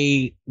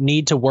they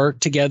need to work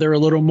together a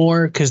little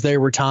more, because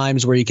there were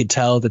times where you could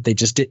tell that they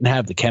just didn't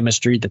have the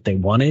chemistry that they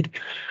wanted,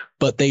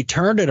 but they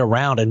turned it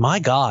around, and my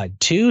God,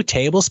 2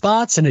 table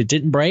spots and it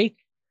didn't break.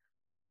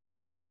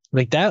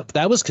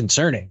 That was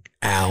concerning.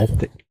 Ow.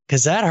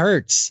 Because that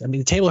hurts. I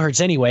mean, the table hurts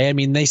anyway. I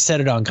mean, they said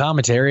it on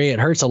commentary. It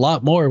hurts a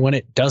lot more when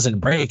it doesn't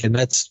break, and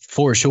that's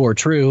for sure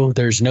true.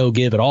 There's no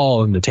give at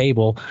all in the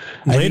table.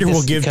 Later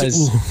we'll get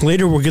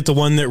the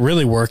one that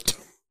really worked.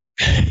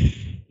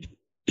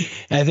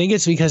 I think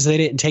it's because they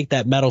didn't take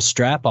that metal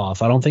strap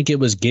off. I don't think it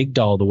was gigged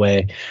all the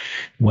way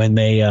when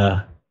they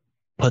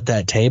put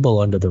that table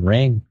under the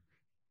ring.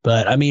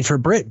 But I mean, for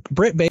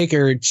Britt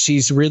Baker,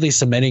 she's really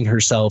cementing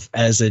herself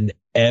as an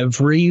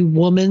every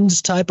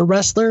woman's type of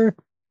wrestler.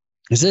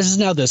 Because this is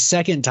now the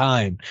second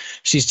time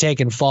she's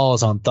taken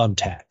falls on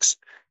thumbtacks,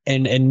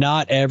 and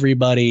not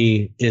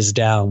everybody is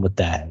down with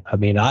that. I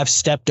mean, I've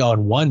stepped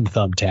on one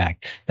thumbtack.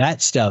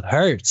 That stuff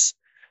hurts.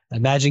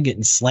 Imagine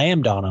getting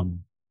slammed on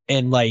them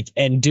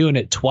and doing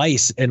it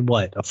twice in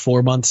what, a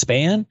 4-month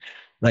span?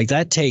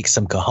 That takes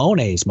some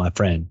cojones, my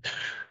friend.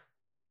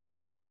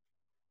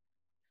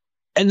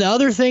 And the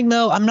other thing,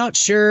 though, I'm not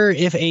sure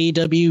if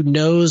AEW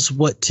knows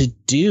what to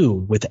do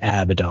with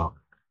Abaddon.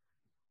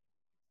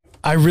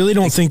 I really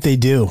don't think they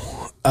do.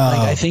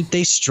 I think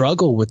they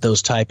struggle with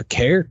those type of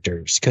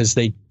characters, because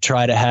they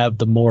try to have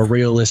the more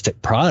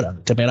realistic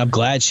product. I mean, I'm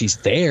glad she's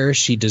there.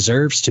 She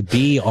deserves to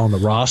be on the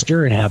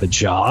roster and have a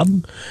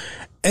job.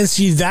 And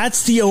see,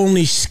 that's the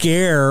only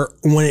scare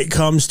when it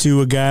comes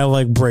to a guy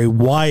like Bray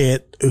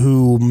Wyatt,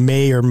 who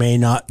may or may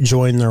not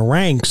join their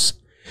ranks,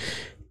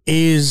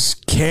 is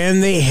can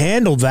they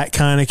handle that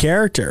kind of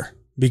character?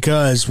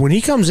 Because when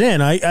he comes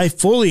in, I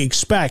fully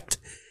expect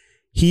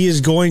he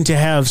is going to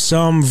have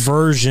some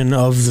version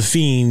of the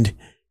Fiend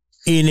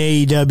in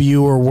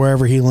AEW or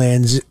wherever he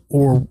lands.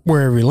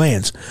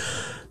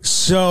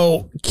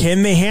 So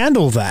can they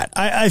handle that?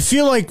 I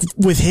feel like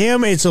with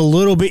him, it's a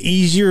little bit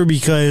easier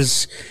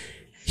because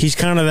he's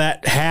kind of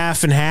that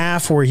half and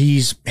half, where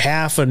he's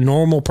half a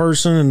normal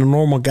person and a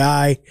normal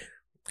guy,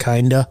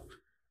 kinda.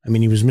 I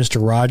mean, he was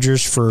Mr.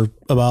 Rogers for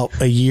about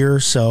a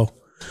year, so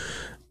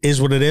is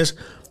what it is.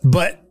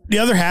 But the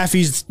other half,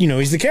 he's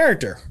the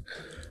character.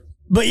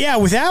 But yeah,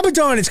 with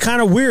Abaddon, it's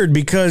kind of weird,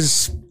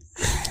 because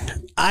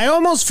I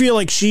almost feel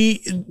like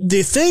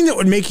the thing that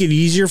would make it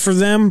easier for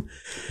them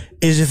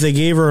is if they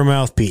gave her a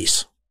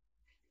mouthpiece.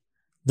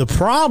 The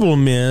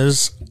problem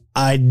is,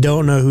 I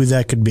don't know who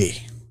that could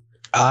be.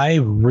 I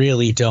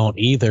really don't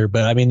either,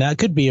 but I mean, that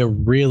could be a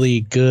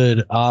really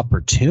good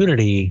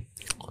opportunity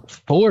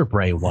for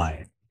Bray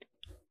Wyatt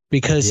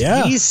because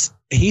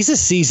he's a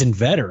seasoned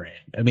veteran.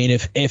 I mean,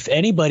 if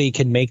anybody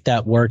can make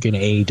that work in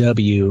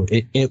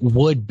AEW, it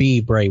would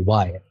be Bray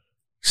Wyatt.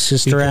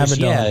 Sister Abaddon.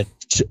 Yeah,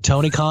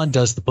 Tony Khan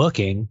does the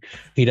booking.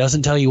 He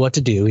doesn't tell you what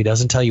to do. He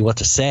doesn't tell you what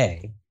to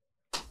say.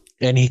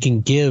 And he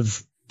can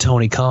give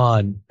Tony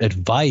Khan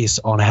advice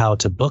on how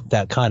to book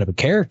that kind of a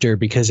character,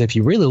 because if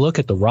you really look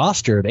at the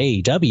roster of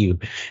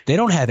AEW, they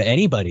don't have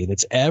anybody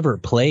that's ever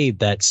played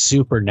that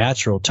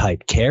supernatural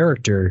type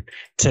character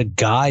to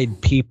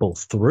guide people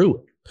through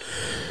it.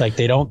 Like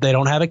they don't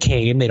have a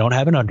Kane, they don't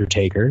have an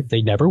Undertaker,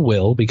 they never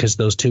will, because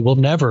those two will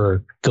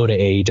never go to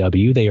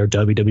AEW. They are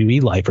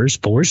WWE lifers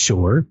for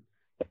sure.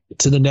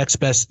 So the next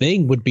best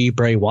thing would be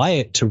Bray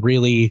Wyatt to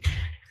really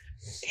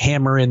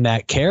hammer in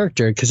that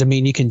character, because I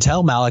mean, you can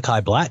tell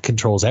Malachi Black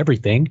controls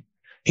everything.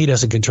 He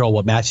doesn't control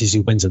what matches he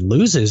wins and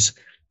loses,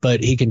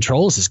 but he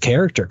controls his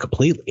character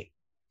completely.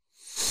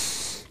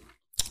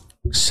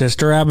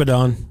 Sister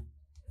Abaddon.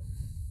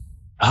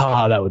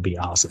 Oh, that would be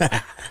awesome.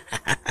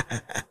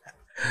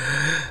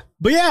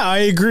 But yeah, I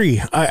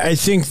agree. I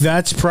think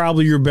that's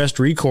probably your best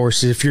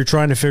recourse if you're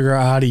trying to figure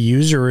out how to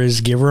use her,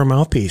 is give her a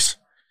mouthpiece.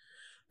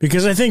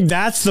 Because I think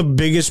that's the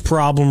biggest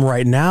problem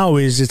right now,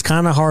 is it's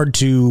kind of hard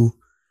to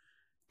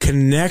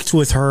connect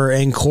with her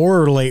and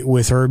correlate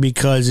with her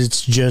because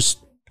it's just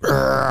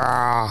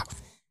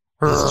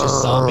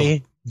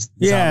zombie.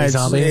 Yeah,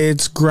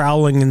 it's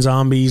growling and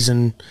zombies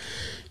and,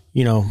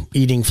 you know,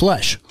 eating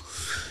flesh.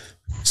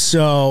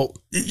 So,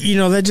 you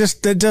know,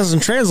 that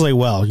doesn't translate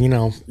well. You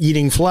know,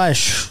 eating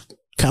flesh,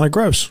 kind of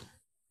gross.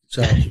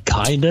 So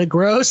kind of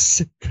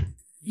gross.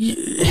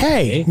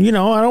 Hey, you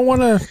know, I don't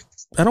want to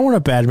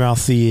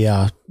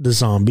badmouth the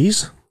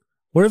zombies.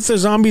 What if the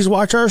zombies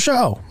watch our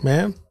show,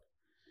 man?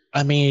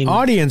 I mean,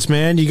 audience,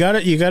 man, you got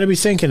to be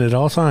thinking at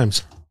all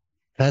times.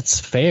 That's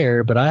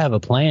fair, but I have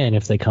a plan.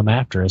 If they come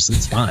after us,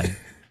 it's fine.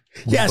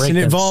 Yes, and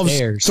it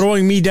involves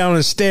throwing me down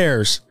the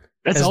stairs.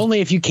 That's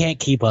only if you can't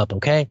keep up,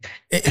 okay?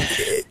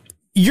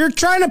 You're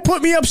trying to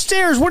put me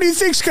upstairs. What do you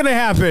think's going to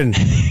happen?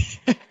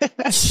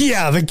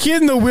 Yeah, the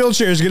kid in the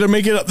wheelchair is going to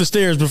make it up the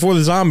stairs before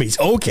the zombies.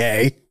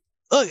 Okay.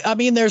 Look, I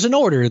mean, there's an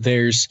order.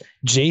 There's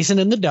Jason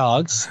and the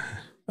dogs.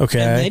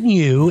 Okay. And then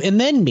you, and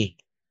then me.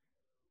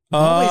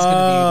 I'm always going to be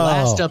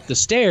last up the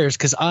stairs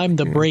because I'm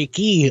the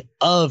breakee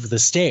of the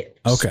stairs.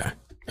 Okay.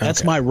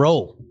 That's my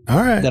role. All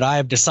right. That I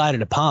have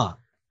decided upon.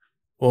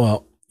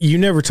 Well, you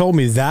never told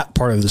me that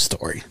part of the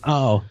story.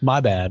 Oh, my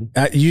bad.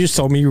 You just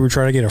told me you were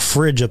trying to get a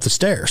fridge up the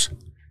stairs.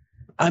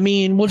 I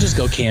mean, we'll just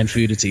go canned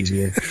food. It's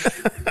easier.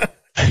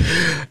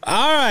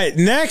 All right.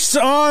 Next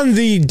on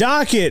the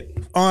docket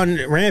on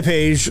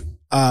Rampage,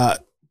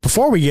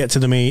 before we get to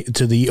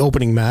the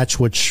opening match,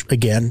 which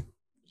again,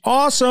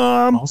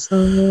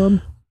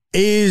 awesome,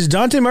 is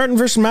Dante Martin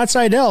versus Matt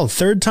Sydal.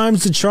 Third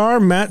time's the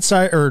charm.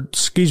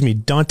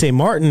 Dante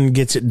Martin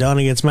gets it done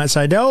against Matt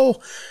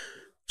Sydal.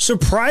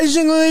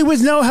 Surprisingly,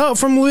 with no help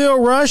from Lio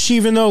Rush,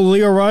 even though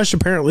Lio Rush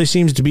apparently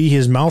seems to be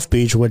his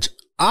mouthpiece, which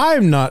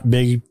I'm not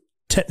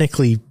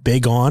technically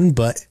big on,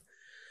 but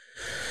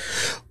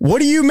what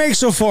do you make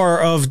so far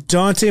of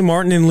Dante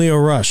Martin and Lio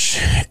Rush?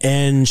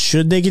 And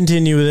should they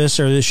continue with this,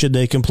 or should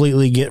they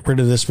completely get rid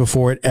of this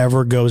before it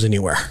ever goes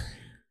anywhere?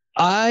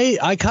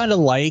 I kind of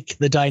like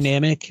the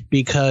dynamic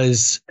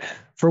because,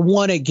 for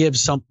one, it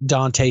gives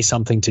Dante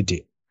something to do.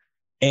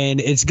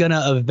 And it's going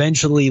to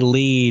eventually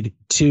lead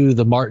to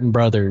the Martin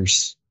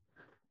brothers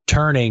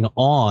turning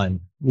on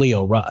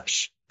Lio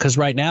Rush. Because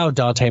right now,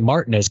 Dante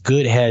Martin, as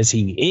good as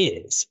he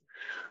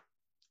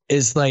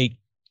is like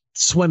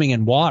swimming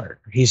in water.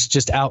 He's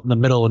just out in the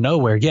middle of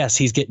nowhere. Yes,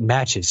 he's getting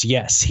matches.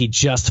 Yes, he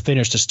just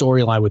finished a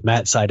storyline with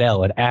Matt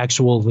Sydal, an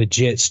actual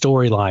legit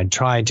storyline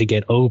trying to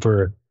get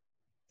over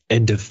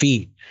and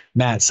defeat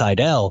Matt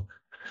Sydal.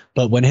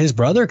 But when his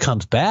brother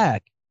comes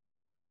back,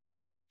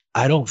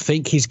 I don't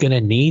think he's going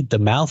to need the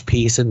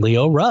mouthpiece in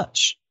Lio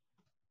Rush.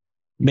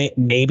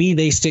 Maybe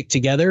they stick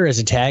together as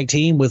a tag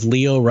team with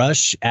Lio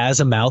Rush as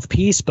a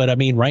mouthpiece. But I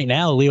mean, right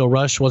now, Lio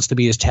Rush wants to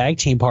be his tag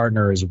team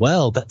partner as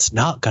well. That's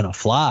not going to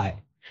fly.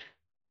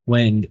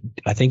 When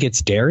I think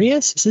it's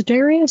Darius. Is it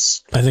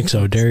Darius? I think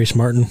so. Darius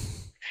Martin.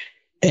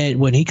 And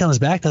when he comes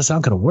back, that's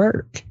not going to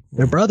work.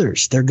 They're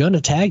brothers. They're going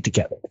to tag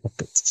together.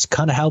 It's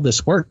kind of how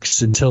this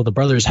works until the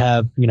brothers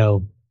have, you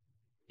know,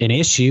 an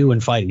issue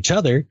and fight each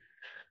other.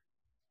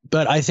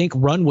 But I think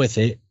run with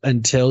it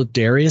until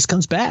Darius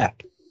comes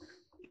back.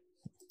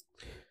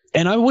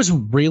 And I was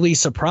really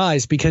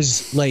surprised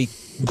because, like,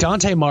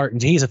 Dante Martin,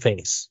 he's a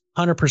face,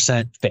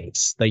 100%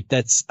 face. Like,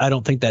 I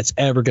don't think that's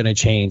ever going to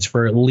change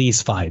for at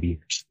least 5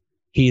 years.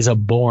 He's a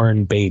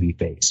born baby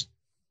face.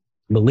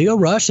 But Lio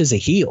Rush is a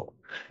heel.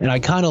 And I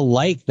kind of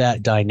like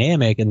that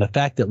dynamic, and the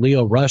fact that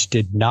Lio Rush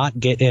did not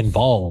get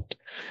involved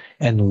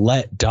and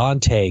let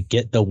Dante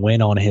get the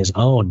win on his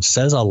own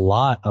says a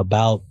lot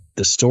about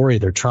the story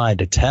they're trying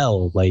to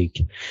tell. Like,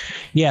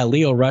 yeah,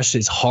 Lio Rush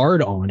is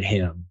hard on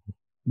him,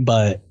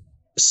 but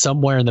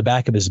somewhere in the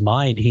back of his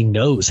mind, he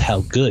knows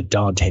how good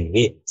Dante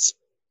is.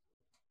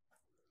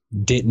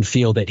 didn't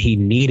feel that he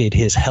needed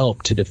his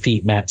help to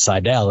defeat Matt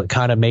Sydal. It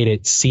kind of made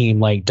it seem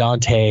like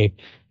Dante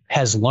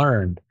has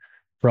learned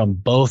from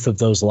both of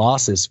those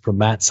losses from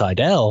Matt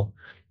Sydal,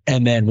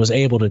 and then was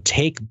able to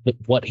take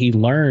what he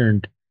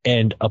learned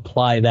and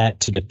apply that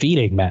to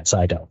defeating Matt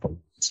Sydal.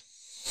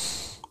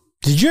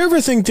 Did you ever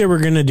think they were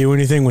going to do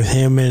anything with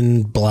him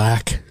in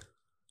Black?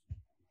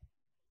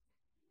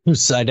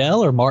 Who's Sydal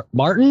or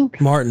Martin?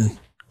 Martin.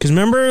 Because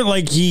remember,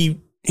 like he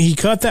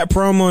cut that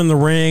promo in the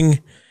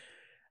ring,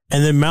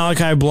 and then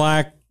Malachi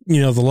Black,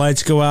 the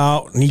lights go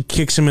out, and he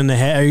kicks him in the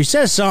head. Or he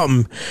says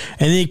something, and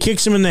then he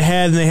kicks him in the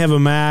head, and they have a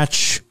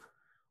match.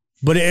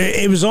 But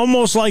it was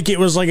almost like it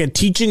was like a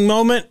teaching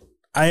moment.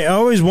 I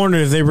always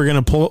wondered if they were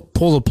going to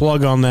pull the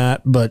plug on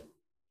that, but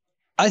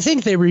I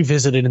think they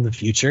revisit it in the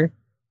future.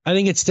 I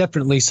think it's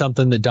definitely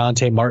something that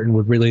Dante Martin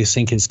would really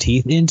sink his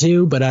teeth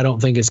into, but I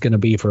don't think it's going to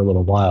be for a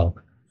little while.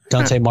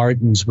 Dante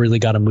Martin's really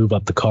got to move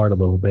up the card a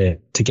little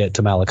bit to get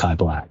to Malachi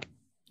Black.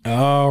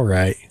 All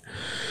right.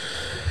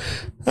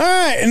 All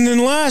right, and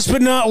then last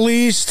but not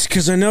least,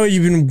 because I know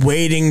you've been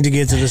waiting to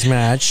get to this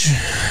match,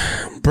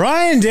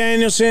 Bryan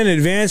Danielson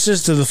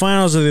advances to the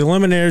finals of the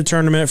Eliminator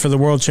Tournament for the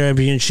World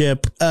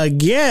Championship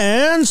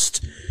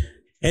against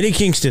Eddie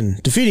Kingston,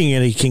 defeating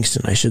Eddie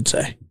Kingston, I should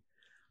say.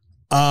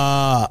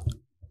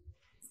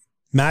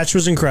 Match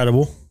was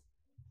incredible.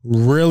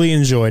 Really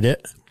enjoyed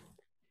it.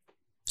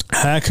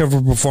 Heck of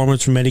a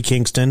performance from Eddie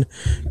Kingston.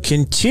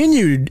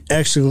 Continued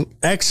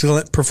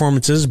excellent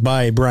performances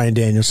by Bryan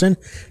Danielson.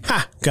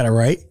 Ha! Got it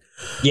right.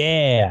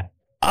 Yeah.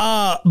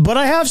 But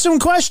I have some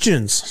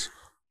questions.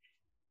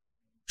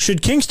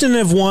 Should Kingston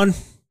have won?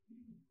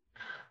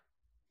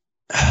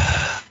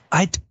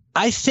 I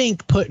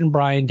think putting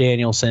Bryan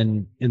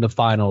Danielson in the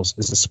finals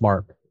is a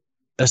smart,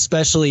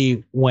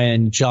 especially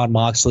when Jon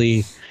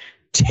Moxley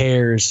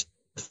tears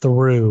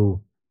through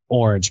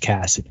Orange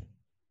Cassidy.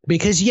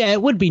 Because, yeah,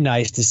 it would be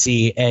nice to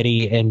see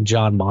Eddie and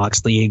Jon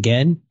Moxley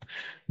again,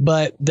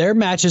 but their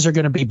matches are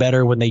going to be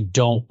better when they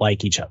don't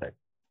like each other.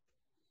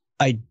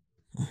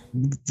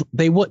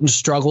 They wouldn't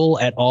struggle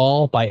at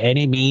all by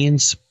any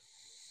means,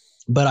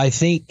 but I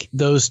think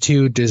those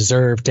two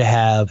deserve to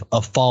have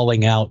a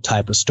falling out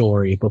type of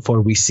story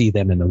before we see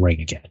them in the ring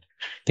again.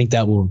 I think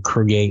that will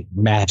create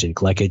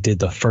magic like it did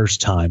the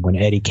first time when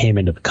Eddie came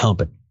into the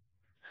company.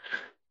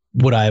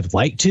 Would I have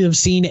liked to have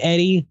seen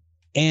Eddie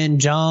and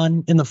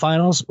John in the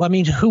finals? I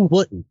mean, who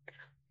wouldn't?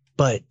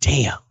 But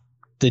damn,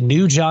 the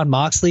new Jon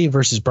Moxley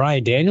versus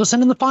Bryan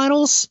Danielson in the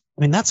finals?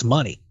 I mean, that's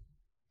money.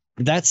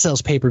 That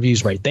sells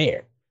pay-per-views right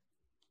there.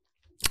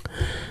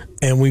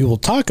 And we will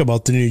talk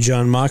about the new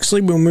Jon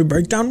Moxley when we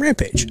break down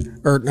Rampage.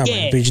 Or not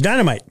Rampage,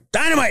 Dynamite.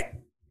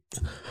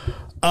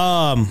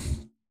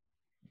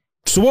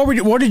 So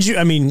what did you,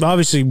 I mean,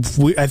 obviously,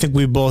 I think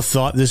we both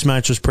thought this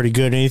match was pretty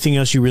good. Anything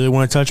else you really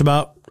want to touch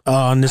about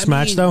on this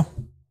match, though?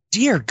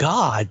 Dear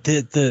God,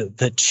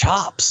 the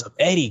chops of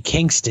Eddie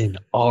Kingston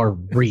are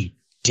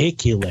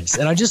ridiculous.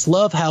 And I just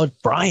love how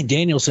Bryan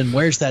Danielson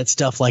wears that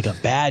stuff like a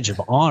badge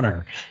of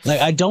honor. Like,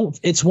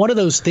 it's one of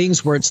those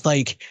things where it's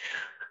like,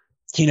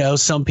 you know,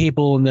 some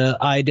people in the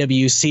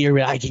IWC are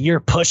like, you're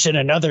pushing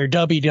another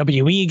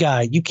WWE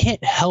guy. You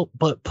can't help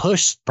but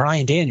push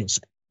Bryan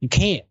Danielson. You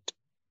can't.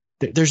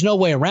 There's no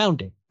way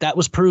around it. That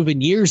was proven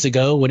years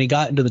ago when he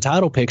got into the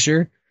title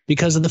picture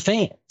because of the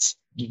fans.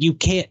 You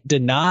can't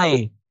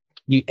deny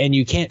and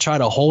you can't try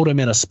to hold him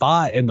in a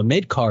spot in the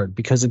mid card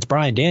because it's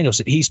Bryan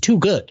Danielson. He's too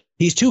good.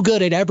 He's too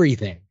good at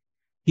everything.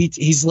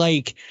 He's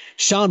like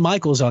Shawn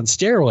Michaels on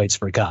steroids,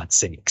 for God's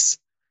sakes.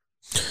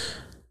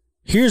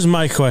 Here's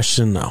my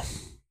question, though,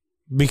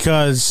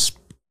 because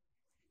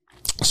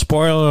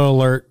spoiler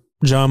alert,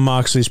 Jon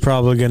Moxley's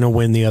probably going to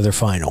win the other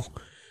final.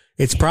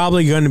 It's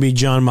probably going to be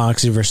Jon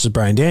Moxley versus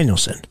Bryan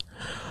Danielson.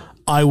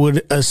 I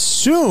would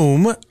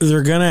assume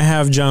they're going to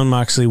have Jon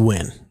Moxley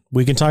win.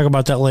 We can talk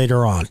about that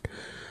later on.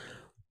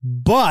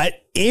 But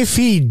if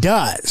he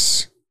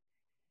does,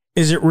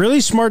 is it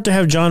really smart to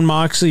have Jon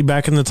Moxley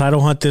back in the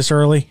title hunt this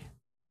early?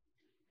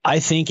 I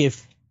think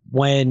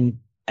when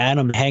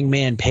Adam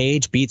Hangman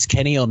Page beats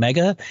Kenny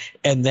Omega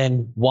and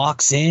then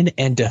walks in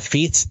and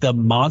defeats the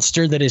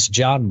monster that is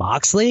Jon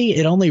Moxley,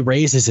 it only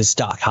raises his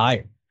stock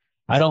higher.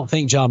 I don't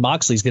think Jon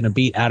Moxley's going to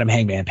beat Adam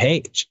Hangman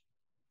Page.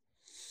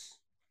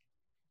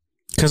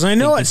 Because I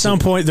know at some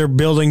point they're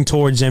building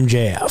towards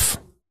MJF.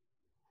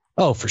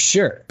 Oh, for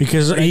sure.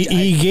 Because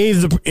he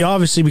gave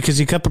obviously because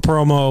he cut the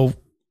promo,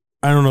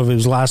 I don't know if it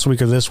was last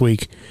week or this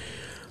week,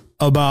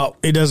 about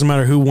it doesn't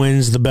matter who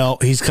wins the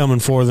belt, he's coming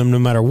for them no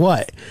matter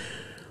what.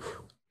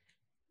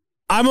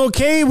 I'm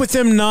okay with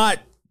them not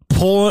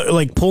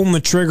pulling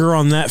the trigger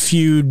on that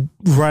feud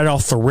right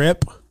off the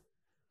rip.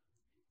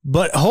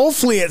 But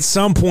hopefully at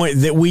some point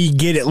that we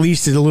get at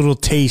least a little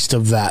taste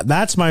of that.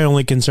 That's my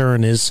only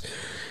concern is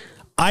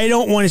I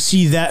don't want to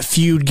see that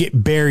feud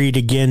get buried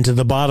again to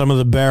the bottom of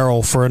the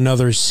barrel for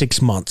another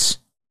 6 months.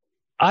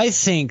 I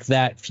think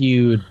that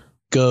feud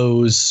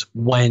goes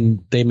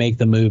when they make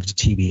the move to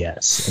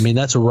TBS. I mean,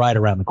 that's right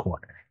around the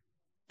corner.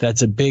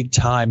 That's a big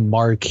time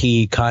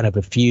marquee kind of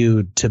a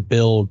feud to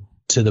build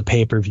to the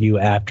pay-per-view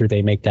after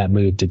they make that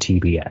move to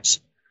TBS.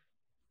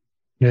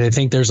 I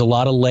think there's a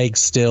lot of legs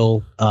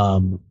still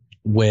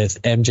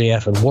with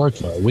MJF and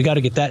Wardlow. We got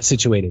to get that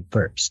situated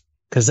first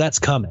because that's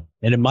coming,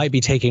 and it might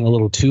be taking a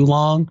little too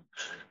long,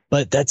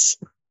 but that's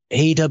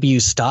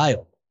AEW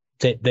style.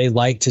 They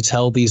like to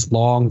tell these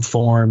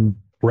long-form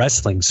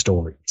wrestling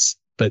stories,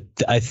 but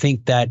I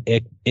think that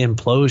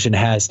implosion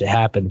has to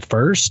happen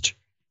first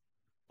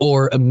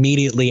or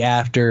immediately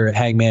after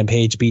Hangman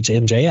Page beats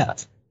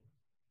MJF.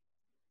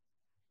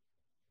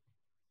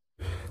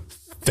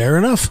 Fair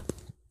enough.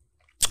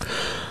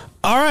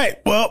 All right.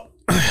 Well,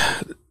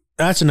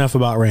 that's enough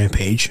about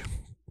Rampage.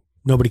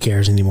 Nobody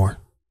cares anymore.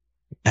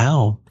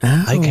 Ow.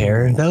 I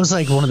care. That was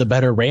like one of the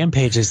better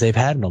Rampages they've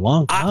had in a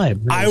long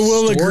time. I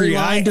will agree.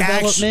 Storyline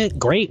development,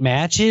 great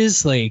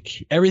matches,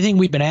 like everything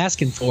we've been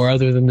asking for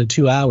other than the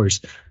 2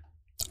 hours.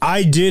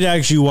 I did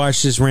actually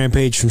watch this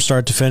Rampage from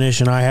start to finish,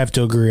 and I have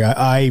to agree.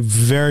 I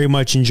very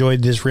much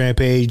enjoyed this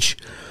Rampage.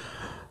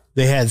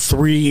 They had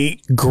 3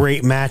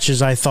 great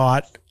matches, I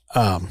thought.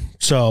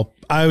 So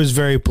I was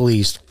very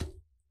pleased.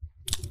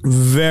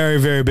 Very,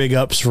 very big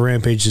ups for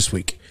Rampage this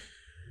week.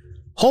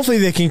 Hopefully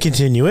they can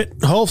continue it.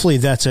 Hopefully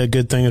that's a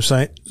good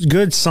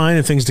sign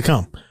of things to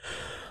come.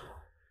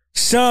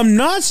 Some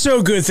not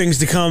so good things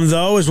to come,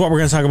 though, is what we're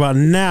going to talk about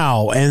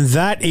now, and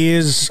that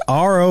is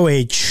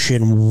ROH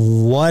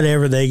and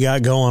whatever they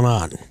got going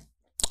on.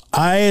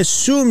 I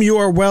assume you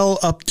are well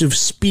up to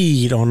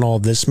speed on all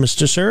this,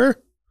 Mr. Sir.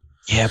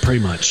 Yeah, pretty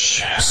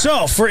much.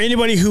 So, for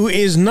anybody who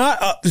is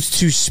not up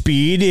to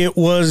speed, it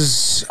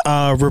was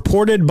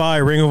reported by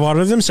Ring of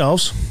Honor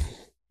themselves,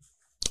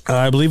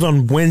 I believe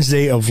on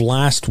Wednesday of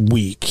last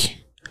week,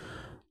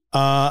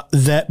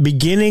 that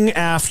beginning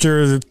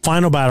after the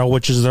Final Battle,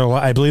 which is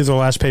I believe their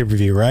last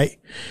pay-per-view, right?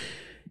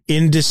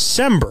 In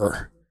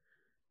December,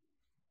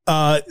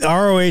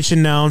 ROH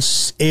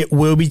announced it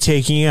will be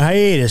taking a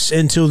hiatus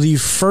until the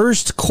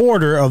first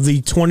quarter of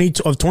the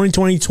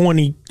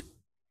 2020.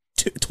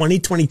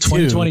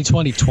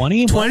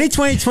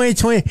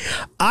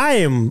 I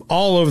am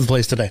all over the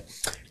place today.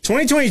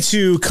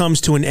 2022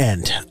 comes to an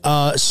end.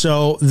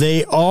 So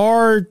they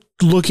are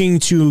looking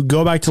to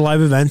go back to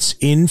live events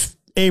in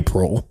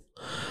April.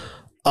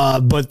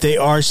 But they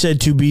are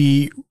said to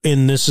be,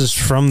 and this is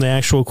from the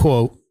actual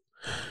quote,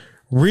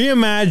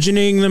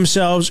 reimagining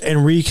themselves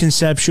and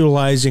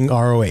reconceptualizing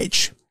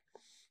ROH.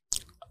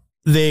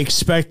 They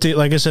expect it,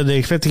 like I said, they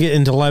expect to get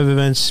into live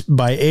events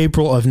by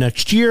April of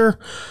next year.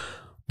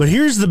 But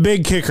here's the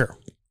big kicker.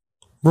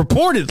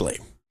 Reportedly,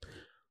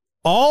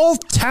 all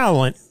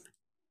talent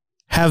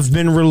have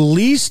been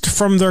released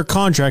from their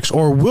contracts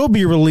or will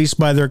be released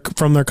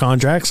from their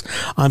contracts.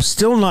 I'm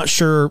still not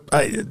sure.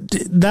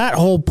 That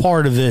whole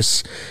part of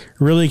this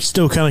really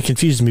still kind of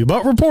confuses me.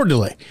 But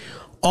reportedly,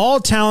 all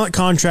talent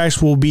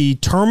contracts will be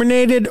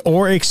terminated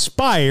or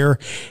expire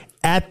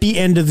at the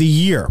end of the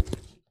year.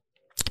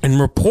 And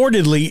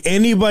reportedly,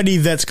 anybody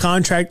that's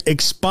contract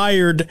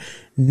expired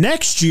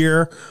next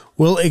year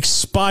will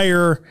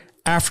expire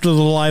after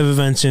the live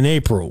events in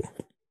April.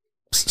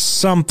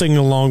 Something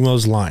along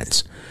those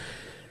lines.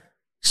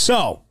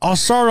 So, I'll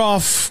start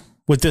off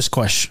with this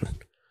question.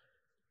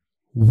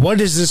 What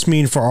does this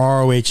mean for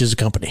ROH as a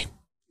company?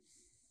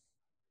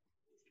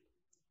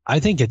 I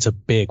think it's a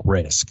big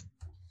risk.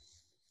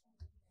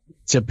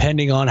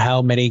 Depending on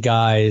how many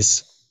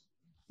guys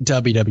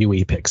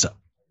WWE picks up.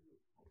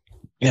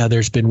 Yeah,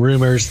 there's been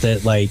rumors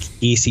that like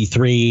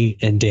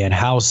EC3 and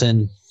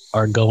Danhausen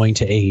are going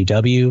to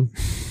AEW.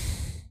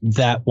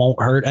 That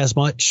won't hurt as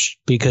much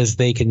because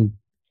they can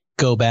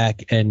go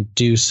back and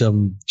do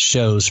some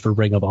shows for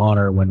Ring of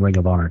Honor when Ring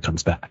of Honor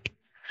comes back.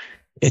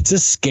 It's a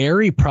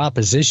scary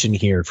proposition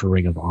here for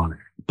Ring of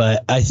Honor,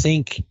 but I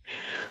think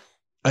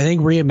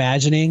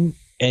reimagining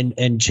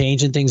and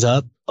changing things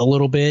up a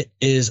little bit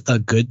is a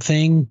good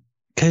thing.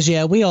 Cause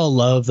yeah, we all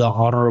love the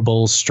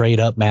honorable straight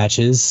up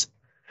matches,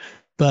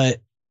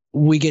 but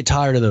we get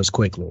tired of those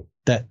quickly.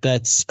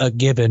 That's a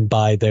given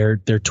by their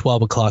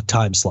 12 o'clock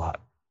time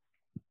slot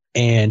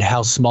and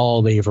how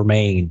small they've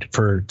remained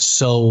for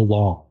so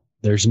long.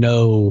 There's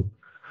no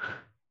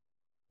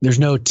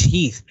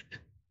teeth,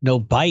 no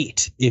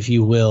bite, if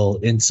you will,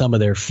 in some of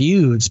their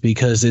feuds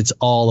because it's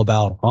all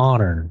about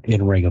honor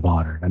in Ring of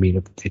Honor. I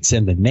mean, it's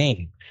in the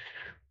name.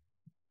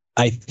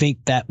 I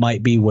think that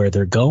might be where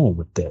they're going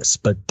with this,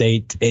 but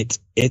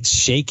it's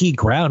shaky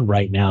ground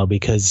right now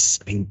because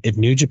I mean, if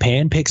New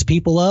Japan picks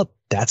people up,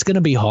 that's going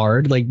to be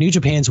hard. Like New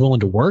Japan's willing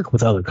to work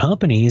with other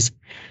companies,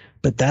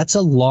 but that's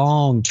a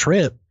long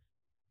trip,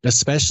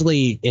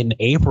 especially in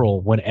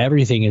April when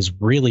everything is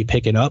really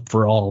picking up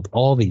for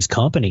all these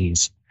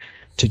companies.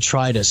 To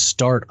try to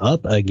start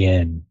up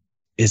again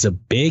is a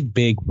big,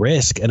 big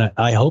risk. And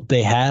I hope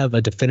they have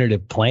a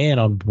definitive plan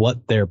on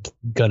what they're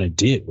going to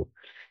do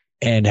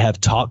and have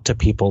talked to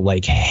people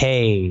like,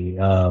 hey,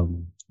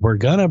 we're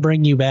going to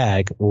bring you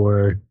back,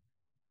 or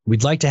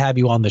we'd like to have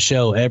you on the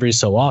show every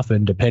so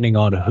often, depending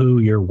on who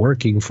you're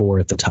working for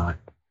at the time.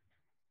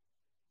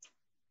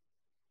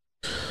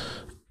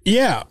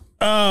 Yeah.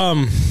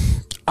 I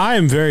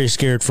am very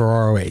scared for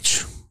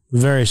ROH.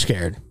 Very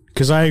scared.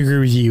 because I agree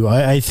with you.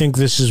 I think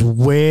this is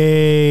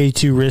way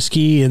too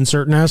risky in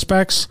certain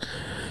aspects,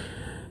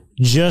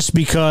 just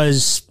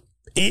because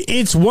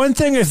it's one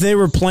thing if they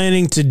were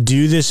planning to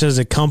do this as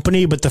a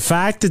company, but the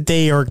fact that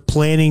they are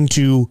planning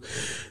to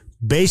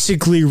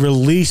basically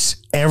release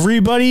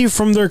everybody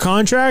from their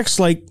contracts,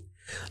 like,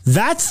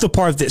 that's the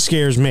part that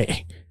scares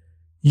me.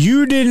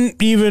 You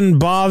didn't even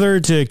bother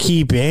to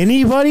keep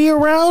anybody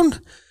around.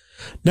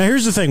 Now,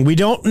 here's the thing. We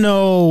don't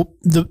know.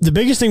 The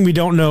biggest thing we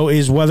don't know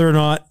is whether or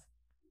not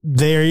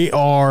they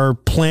are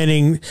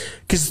planning.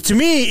 Because to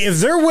me, if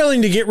they're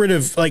willing to get rid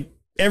of like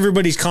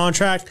everybody's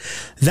contract,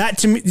 that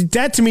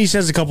to me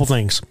says a couple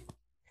things.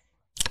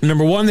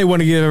 Number one, they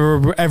want to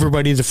give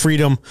everybody the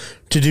freedom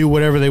to do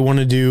whatever they want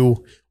to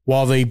do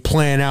while they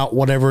plan out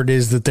whatever it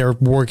is that they're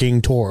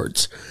working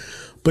towards.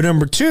 But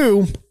number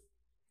two,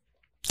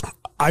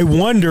 I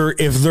wonder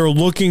if they're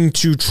looking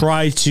to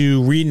try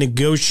to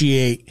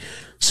renegotiate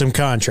some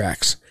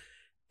contracts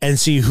and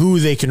see who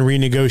they can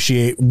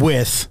renegotiate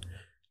with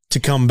to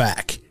come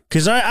back.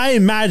 Because I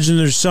imagine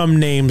there's some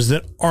names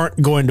that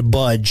aren't going to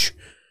budge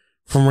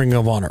from Ring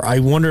of Honor. I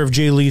wonder if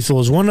Jay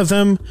Lethal is one of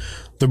them.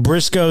 The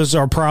Briscoes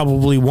are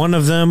probably one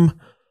of them.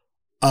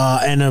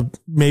 And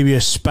maybe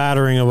a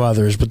spattering of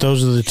others. But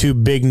those are the two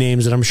big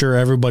names that I'm sure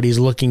everybody's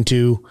looking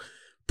to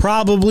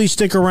probably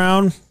stick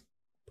around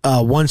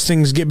once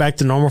things get back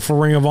to normal for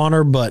Ring of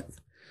Honor. But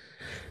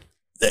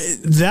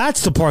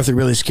that's the part that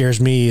really scares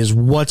me, is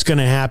what's going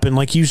to happen.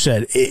 Like you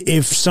said,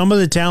 if some of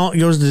the talent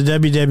goes to the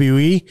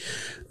WWE,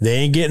 they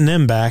ain't getting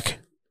them back.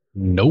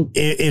 Nope.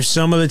 If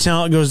some of the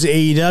talent goes to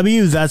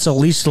AEW, that's at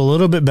least a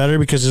little bit better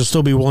because they'll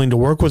still be willing to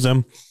work with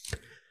them.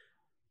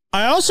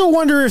 I also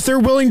wonder if they're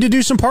willing to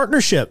do some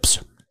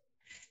partnerships,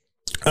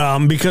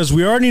 because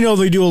we already know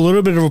they do a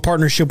little bit of a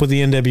partnership with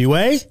the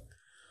NWA.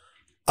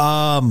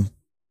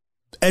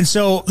 And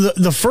so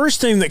the first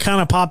thing that kind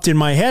of popped in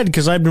my head,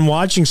 because I've been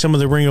watching some of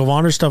the Ring of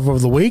Honor stuff over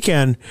the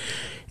weekend,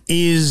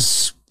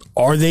 is,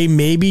 are they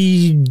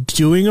maybe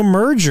doing a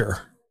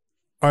merger?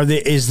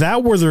 Is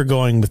that where they're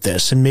going with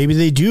this? And maybe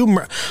they do.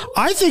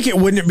 I think it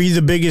wouldn't be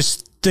the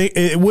biggest thing.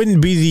 It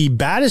wouldn't be the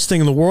baddest thing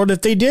in the world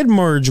if they did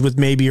merge with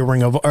maybe a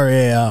Ring of or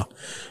a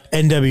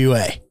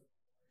NWA.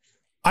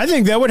 I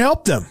think that would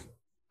help them.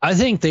 I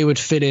think they would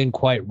fit in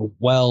quite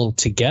well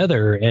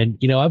together. And,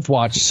 you know, I've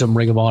watched some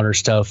Ring of Honor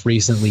stuff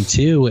recently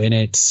too, and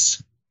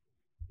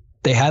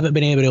they haven't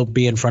been able to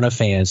be in front of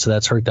fans, so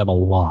that's hurt them a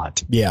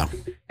lot. Yeah.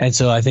 And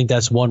so I think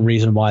that's one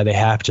reason why they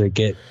have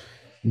to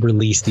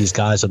release these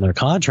guys on their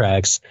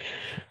contracts.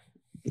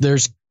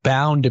 There's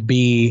bound to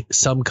be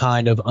some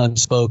kind of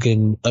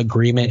unspoken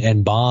agreement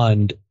and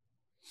bond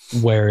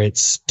where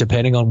it's,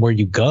 depending on where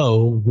you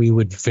go, we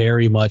would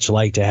very much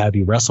like to have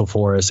you wrestle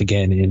for us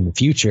again in the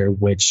future,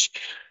 which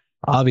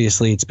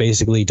obviously it's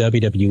basically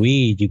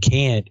WWE. You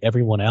can't.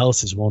 Everyone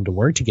else is willing to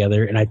work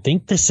together. And I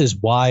think this is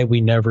why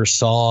we never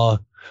saw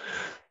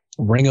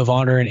Ring of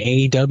Honor and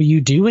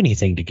AEW do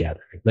anything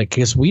together. Like,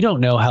 because we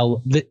don't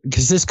know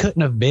because this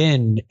couldn't have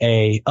been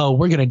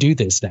we're going to do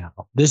this now.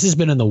 This has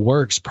been in the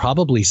works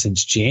probably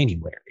since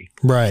January.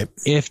 Right.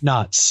 If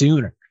not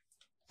sooner,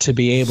 to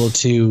be able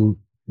to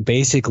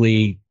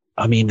basically,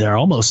 I mean, there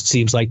almost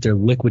seems like they're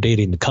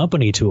liquidating the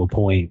company to a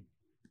point.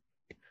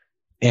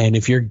 And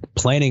if you're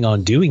planning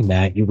on doing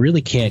that, you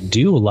really can't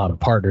do a lot of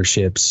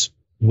partnerships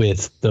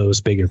with those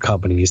bigger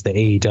companies, the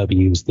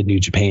AEWs, the New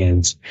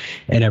Japans,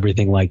 and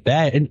everything like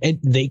that. And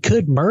they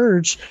could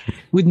merge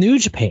with New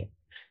Japan.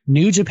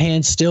 New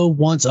Japan still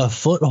wants a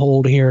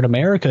foothold here in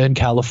America and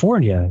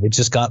California. It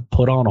just got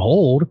put on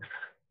hold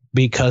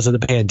because of the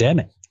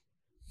pandemic.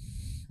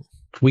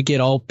 If we get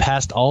all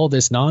past all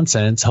this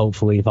nonsense,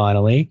 hopefully,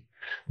 finally,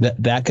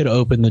 that could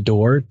open the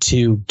door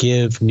to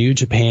give New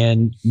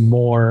Japan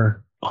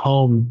more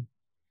homegrown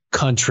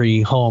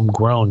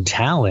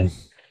talent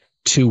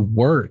to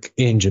work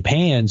in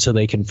Japan, so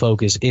they can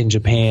focus in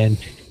Japan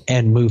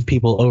and move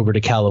people over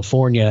to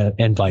California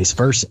and vice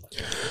versa.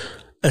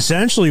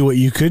 Essentially, what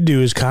you could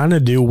do is kind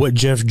of do what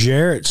Jeff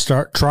Jarrett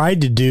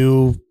tried to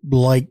do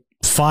like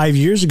 5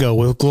 years ago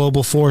with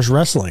Global Force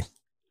Wrestling,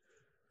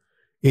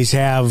 is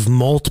have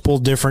multiple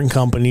different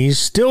companies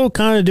still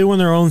kind of doing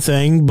their own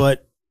thing,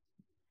 but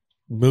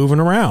moving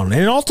around.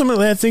 And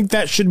ultimately, I think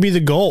that should be the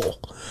goal,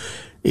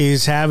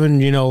 is having,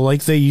 you know,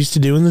 like they used to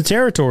do in the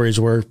territories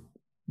where,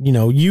 you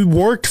know, you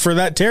worked for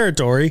that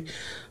territory,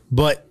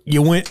 but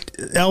you went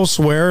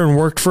elsewhere and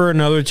worked for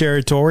another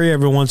territory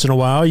every once in a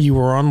while. You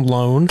were on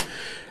loan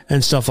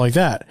and stuff like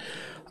that.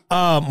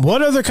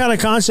 What other kind of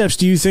concepts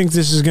do you think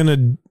this is going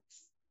to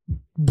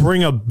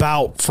bring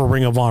about for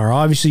Ring of Honor?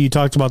 Obviously, you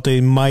talked about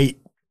they might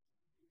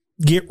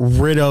get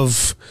rid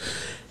of,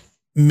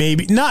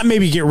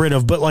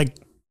 but like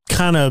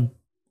kind of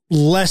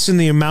lessen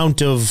the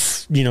amount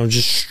of, you know,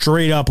 just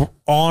straight up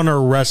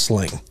honor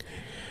wrestling.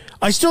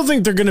 I still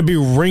think they're going to be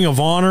Ring of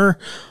Honor,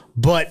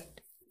 but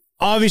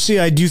obviously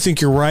I do think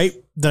you're right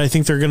that I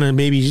think they're going to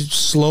maybe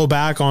slow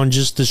back on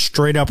just the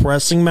straight up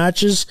wrestling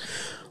matches.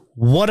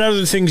 What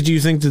other things do you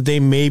think that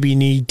they maybe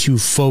need to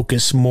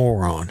focus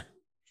more on?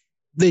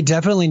 They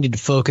definitely need to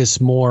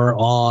focus more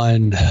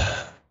on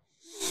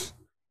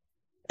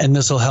and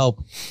this will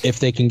help if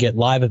they can get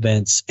live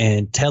events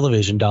and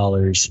television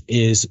dollars,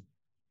 is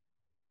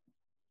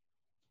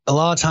a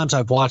lot of times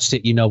I've watched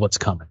it, you know what's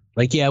coming.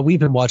 Like, yeah, we've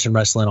been watching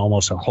wrestling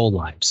almost our whole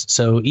lives.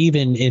 So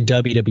even in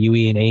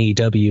WWE and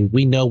AEW,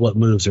 we know what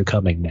moves are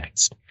coming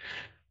next.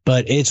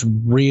 But it's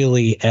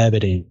really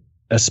evident,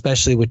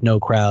 especially with no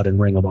crowd and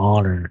Ring of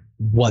Honor,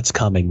 what's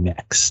coming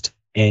next.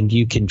 And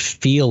you can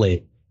feel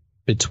it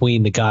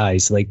between the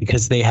guys, like,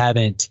 because they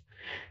haven't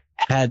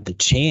had the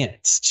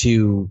chance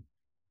to.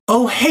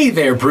 Oh, hey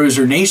there,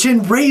 Bruiser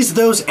Nation. Raise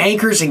those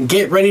anchors and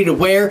get ready to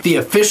wear the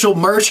official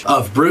merch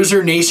of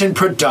Bruiser Nation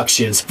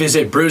Productions.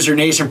 Visit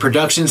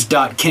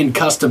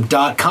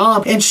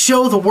bruisernationproductions.kincustom.com and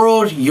show the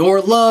world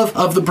your love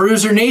of the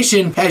Bruiser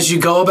Nation as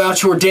you go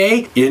about your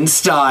day in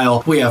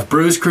style. We have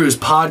Bruise Cruise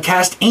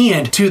podcast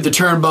and To the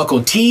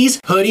Turnbuckle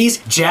tees,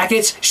 hoodies,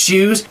 jackets,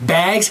 shoes,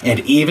 bags, and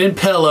even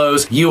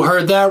pillows. You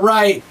heard that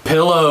right,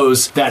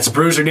 pillows. That's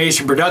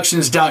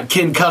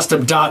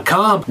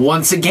bruisernationproductions.kincustom.com.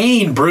 Once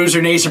again,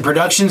 Bruiser Nation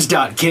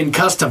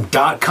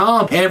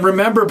Productions.kincustom.com. And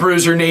remember,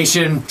 Bruiser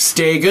Nation,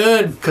 stay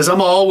good, because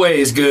I'm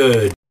always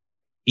good.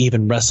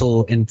 Even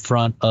wrestle in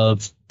front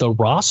of the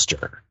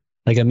roster.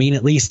 Like, I mean,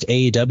 at least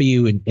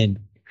AEW and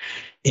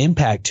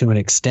Impact, to an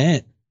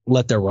extent,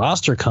 let their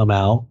roster come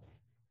out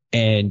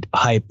and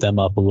hype them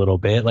up a little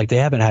bit. Like, they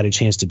haven't had a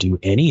chance to do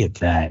any of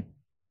that.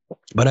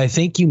 But I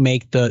think you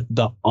make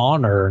the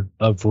honor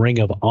of Ring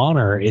of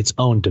Honor its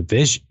own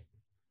division.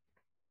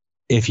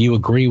 If you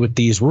agree with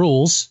these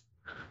rules,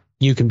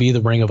 you can be the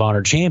Ring of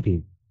Honor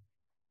champion.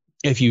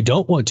 If you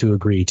don't want to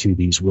agree to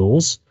these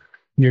rules,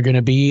 you're going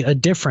to be a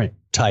different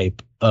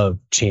type of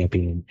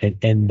champion.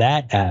 And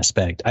that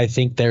aspect, I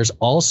think there's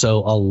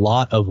also a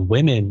lot of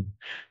women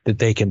that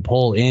they can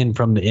pull in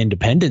from the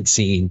independent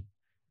scene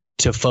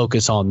to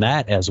focus on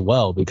that as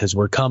well, because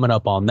we're coming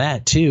up on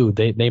that too.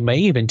 They may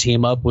even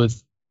team up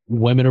with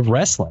Women of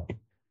Wrestling.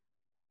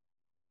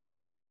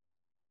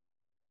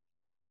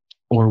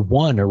 Or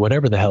One, or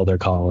whatever the hell they're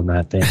calling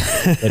that thing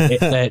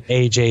that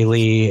AJ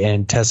Lee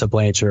and Tessa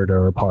Blanchard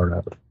are a part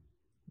of.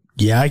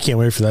 Yeah, I can't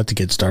wait for that to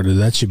get started.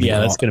 That should be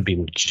that's going to be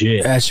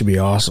legit. That should be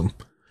awesome.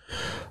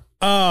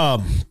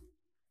 How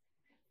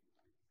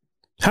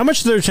much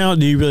of their talent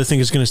do you really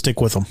think is going to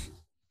stick with them?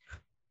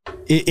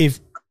 If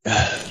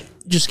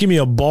just give me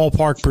a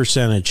ballpark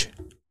percentage.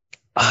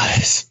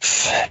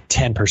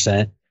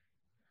 10%.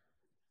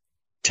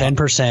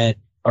 10%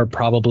 are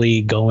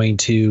probably going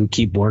to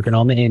keep working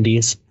on the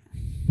indies,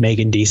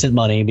 making decent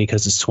money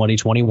because it's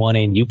 2021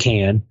 and you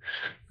can.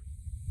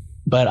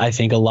 But I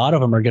think a lot of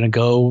them are going to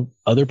go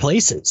other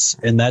places,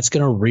 and that's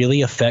going to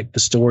really affect the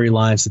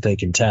storylines that they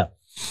can tell.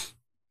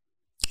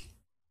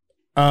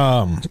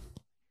 I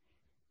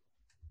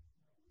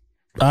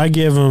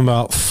give them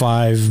about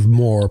 5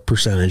 more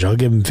percentage. I'll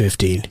give them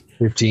 15.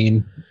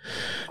 15.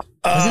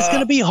 Because it's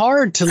going to be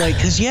hard to, like,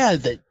 because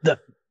the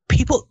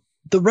people,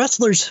 the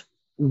wrestlers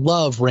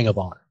love Ring of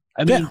Honor.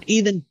 I mean,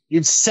 even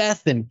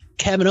Seth and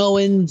Kevin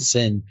Owens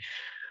and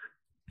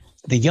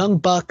the Young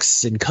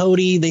Bucks and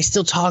Cody, they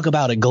still talk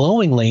about it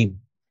glowingly.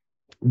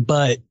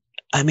 But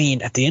I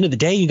mean, at the end of the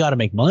day, you got to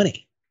make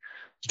money.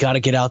 You got to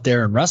get out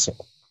there and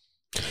wrestle.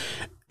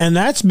 And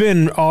that's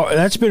been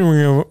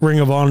Ring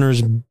of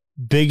Honor's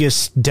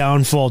biggest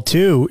downfall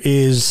too,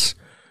 is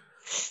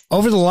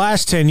over the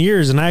last 10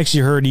 years. And I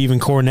actually heard even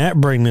Cornette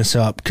bring this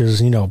up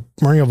because, you know,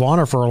 Ring of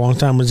Honor for a long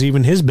time was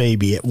even his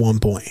baby at one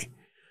point.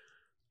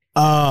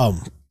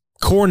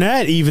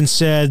 Cornette even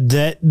said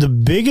that the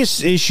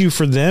biggest issue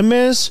for them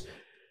is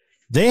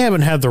they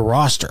haven't had the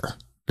roster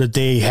that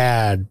they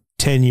had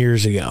 10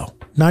 years ago.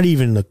 Not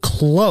even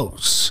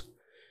close.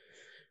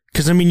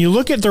 Because, I mean, you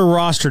look at their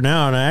roster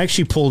now, and I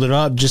actually pulled it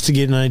up just to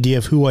get an idea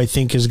of who I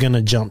think is going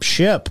to jump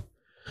ship.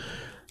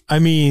 I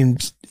mean,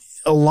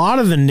 a lot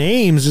of the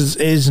names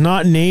is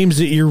not names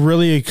that you're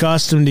really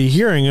accustomed to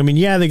hearing. I mean,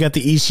 yeah, they got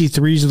the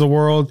EC3s of the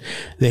world.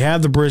 They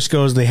have the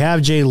Briscoes. They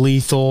have Jay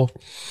Lethal.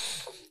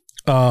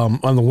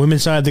 On the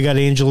women's side, they got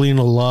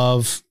Angelina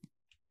Love.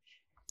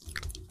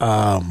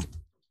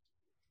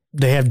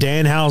 They have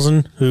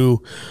Danhausen,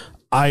 who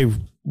I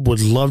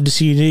would love to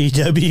see in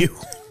AEW.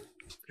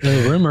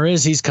 The rumor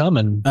is he's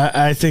coming.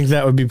 I think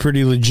that would be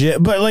pretty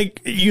legit. But,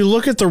 like, you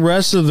look at the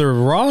rest of their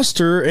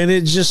roster, and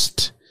it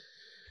just...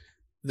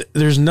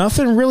 there's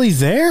nothing really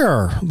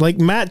there. Like,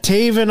 Matt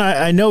Taven,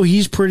 I know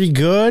he's pretty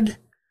good.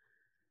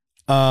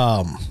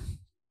 But,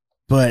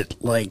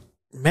 like,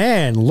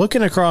 man,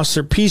 looking across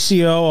their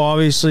PCO,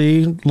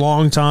 obviously,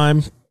 long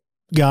time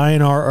guy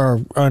in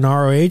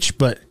ROH,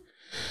 but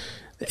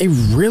they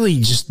really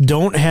just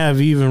don't have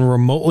even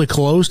remotely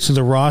close to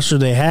the roster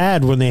they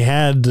had when they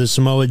had the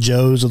Samoa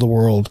Joes of the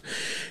world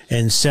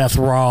and Seth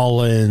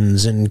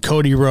Rollins and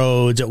Cody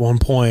Rhodes at one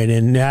point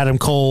and Adam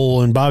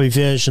Cole and Bobby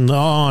Fish and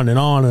on and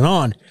on and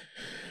on.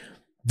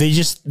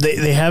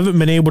 They haven't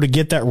been able to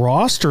get that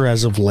roster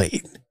as of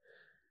late.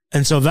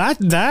 And so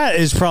that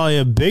is probably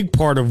a big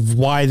part of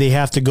why they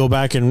have to go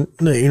back and,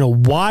 you know,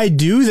 why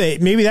do they,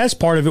 maybe that's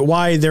part of it,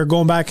 why they're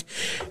going back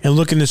and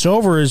looking this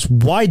over is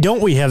why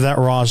don't we have that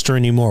roster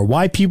anymore?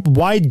 Why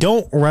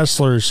don't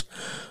wrestlers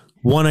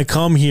want to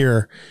come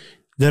here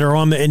that are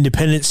on the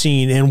independent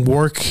scene and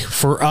work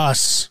for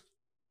us,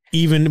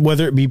 even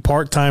whether it be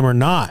part-time or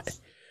not.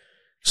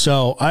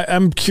 So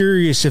I'm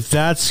curious if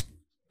that's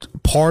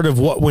part of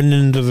what went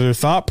into their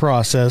thought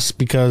process,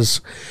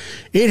 because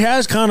it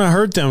has kind of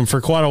hurt them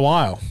for quite a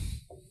while.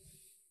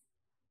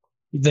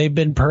 They've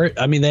been they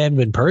haven't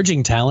been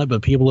purging talent,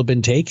 but people have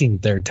been taking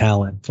their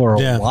talent for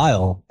a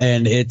while.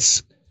 And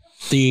it's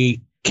the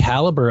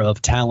caliber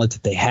of talent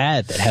that they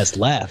had that has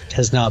left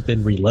has not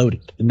been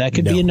reloaded. And that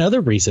could be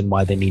another reason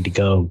why they need to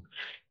go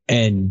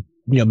and,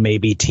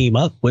 maybe team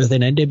up with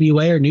an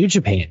NWA or New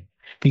Japan,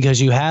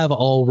 because you have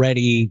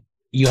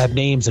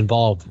names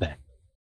involved then.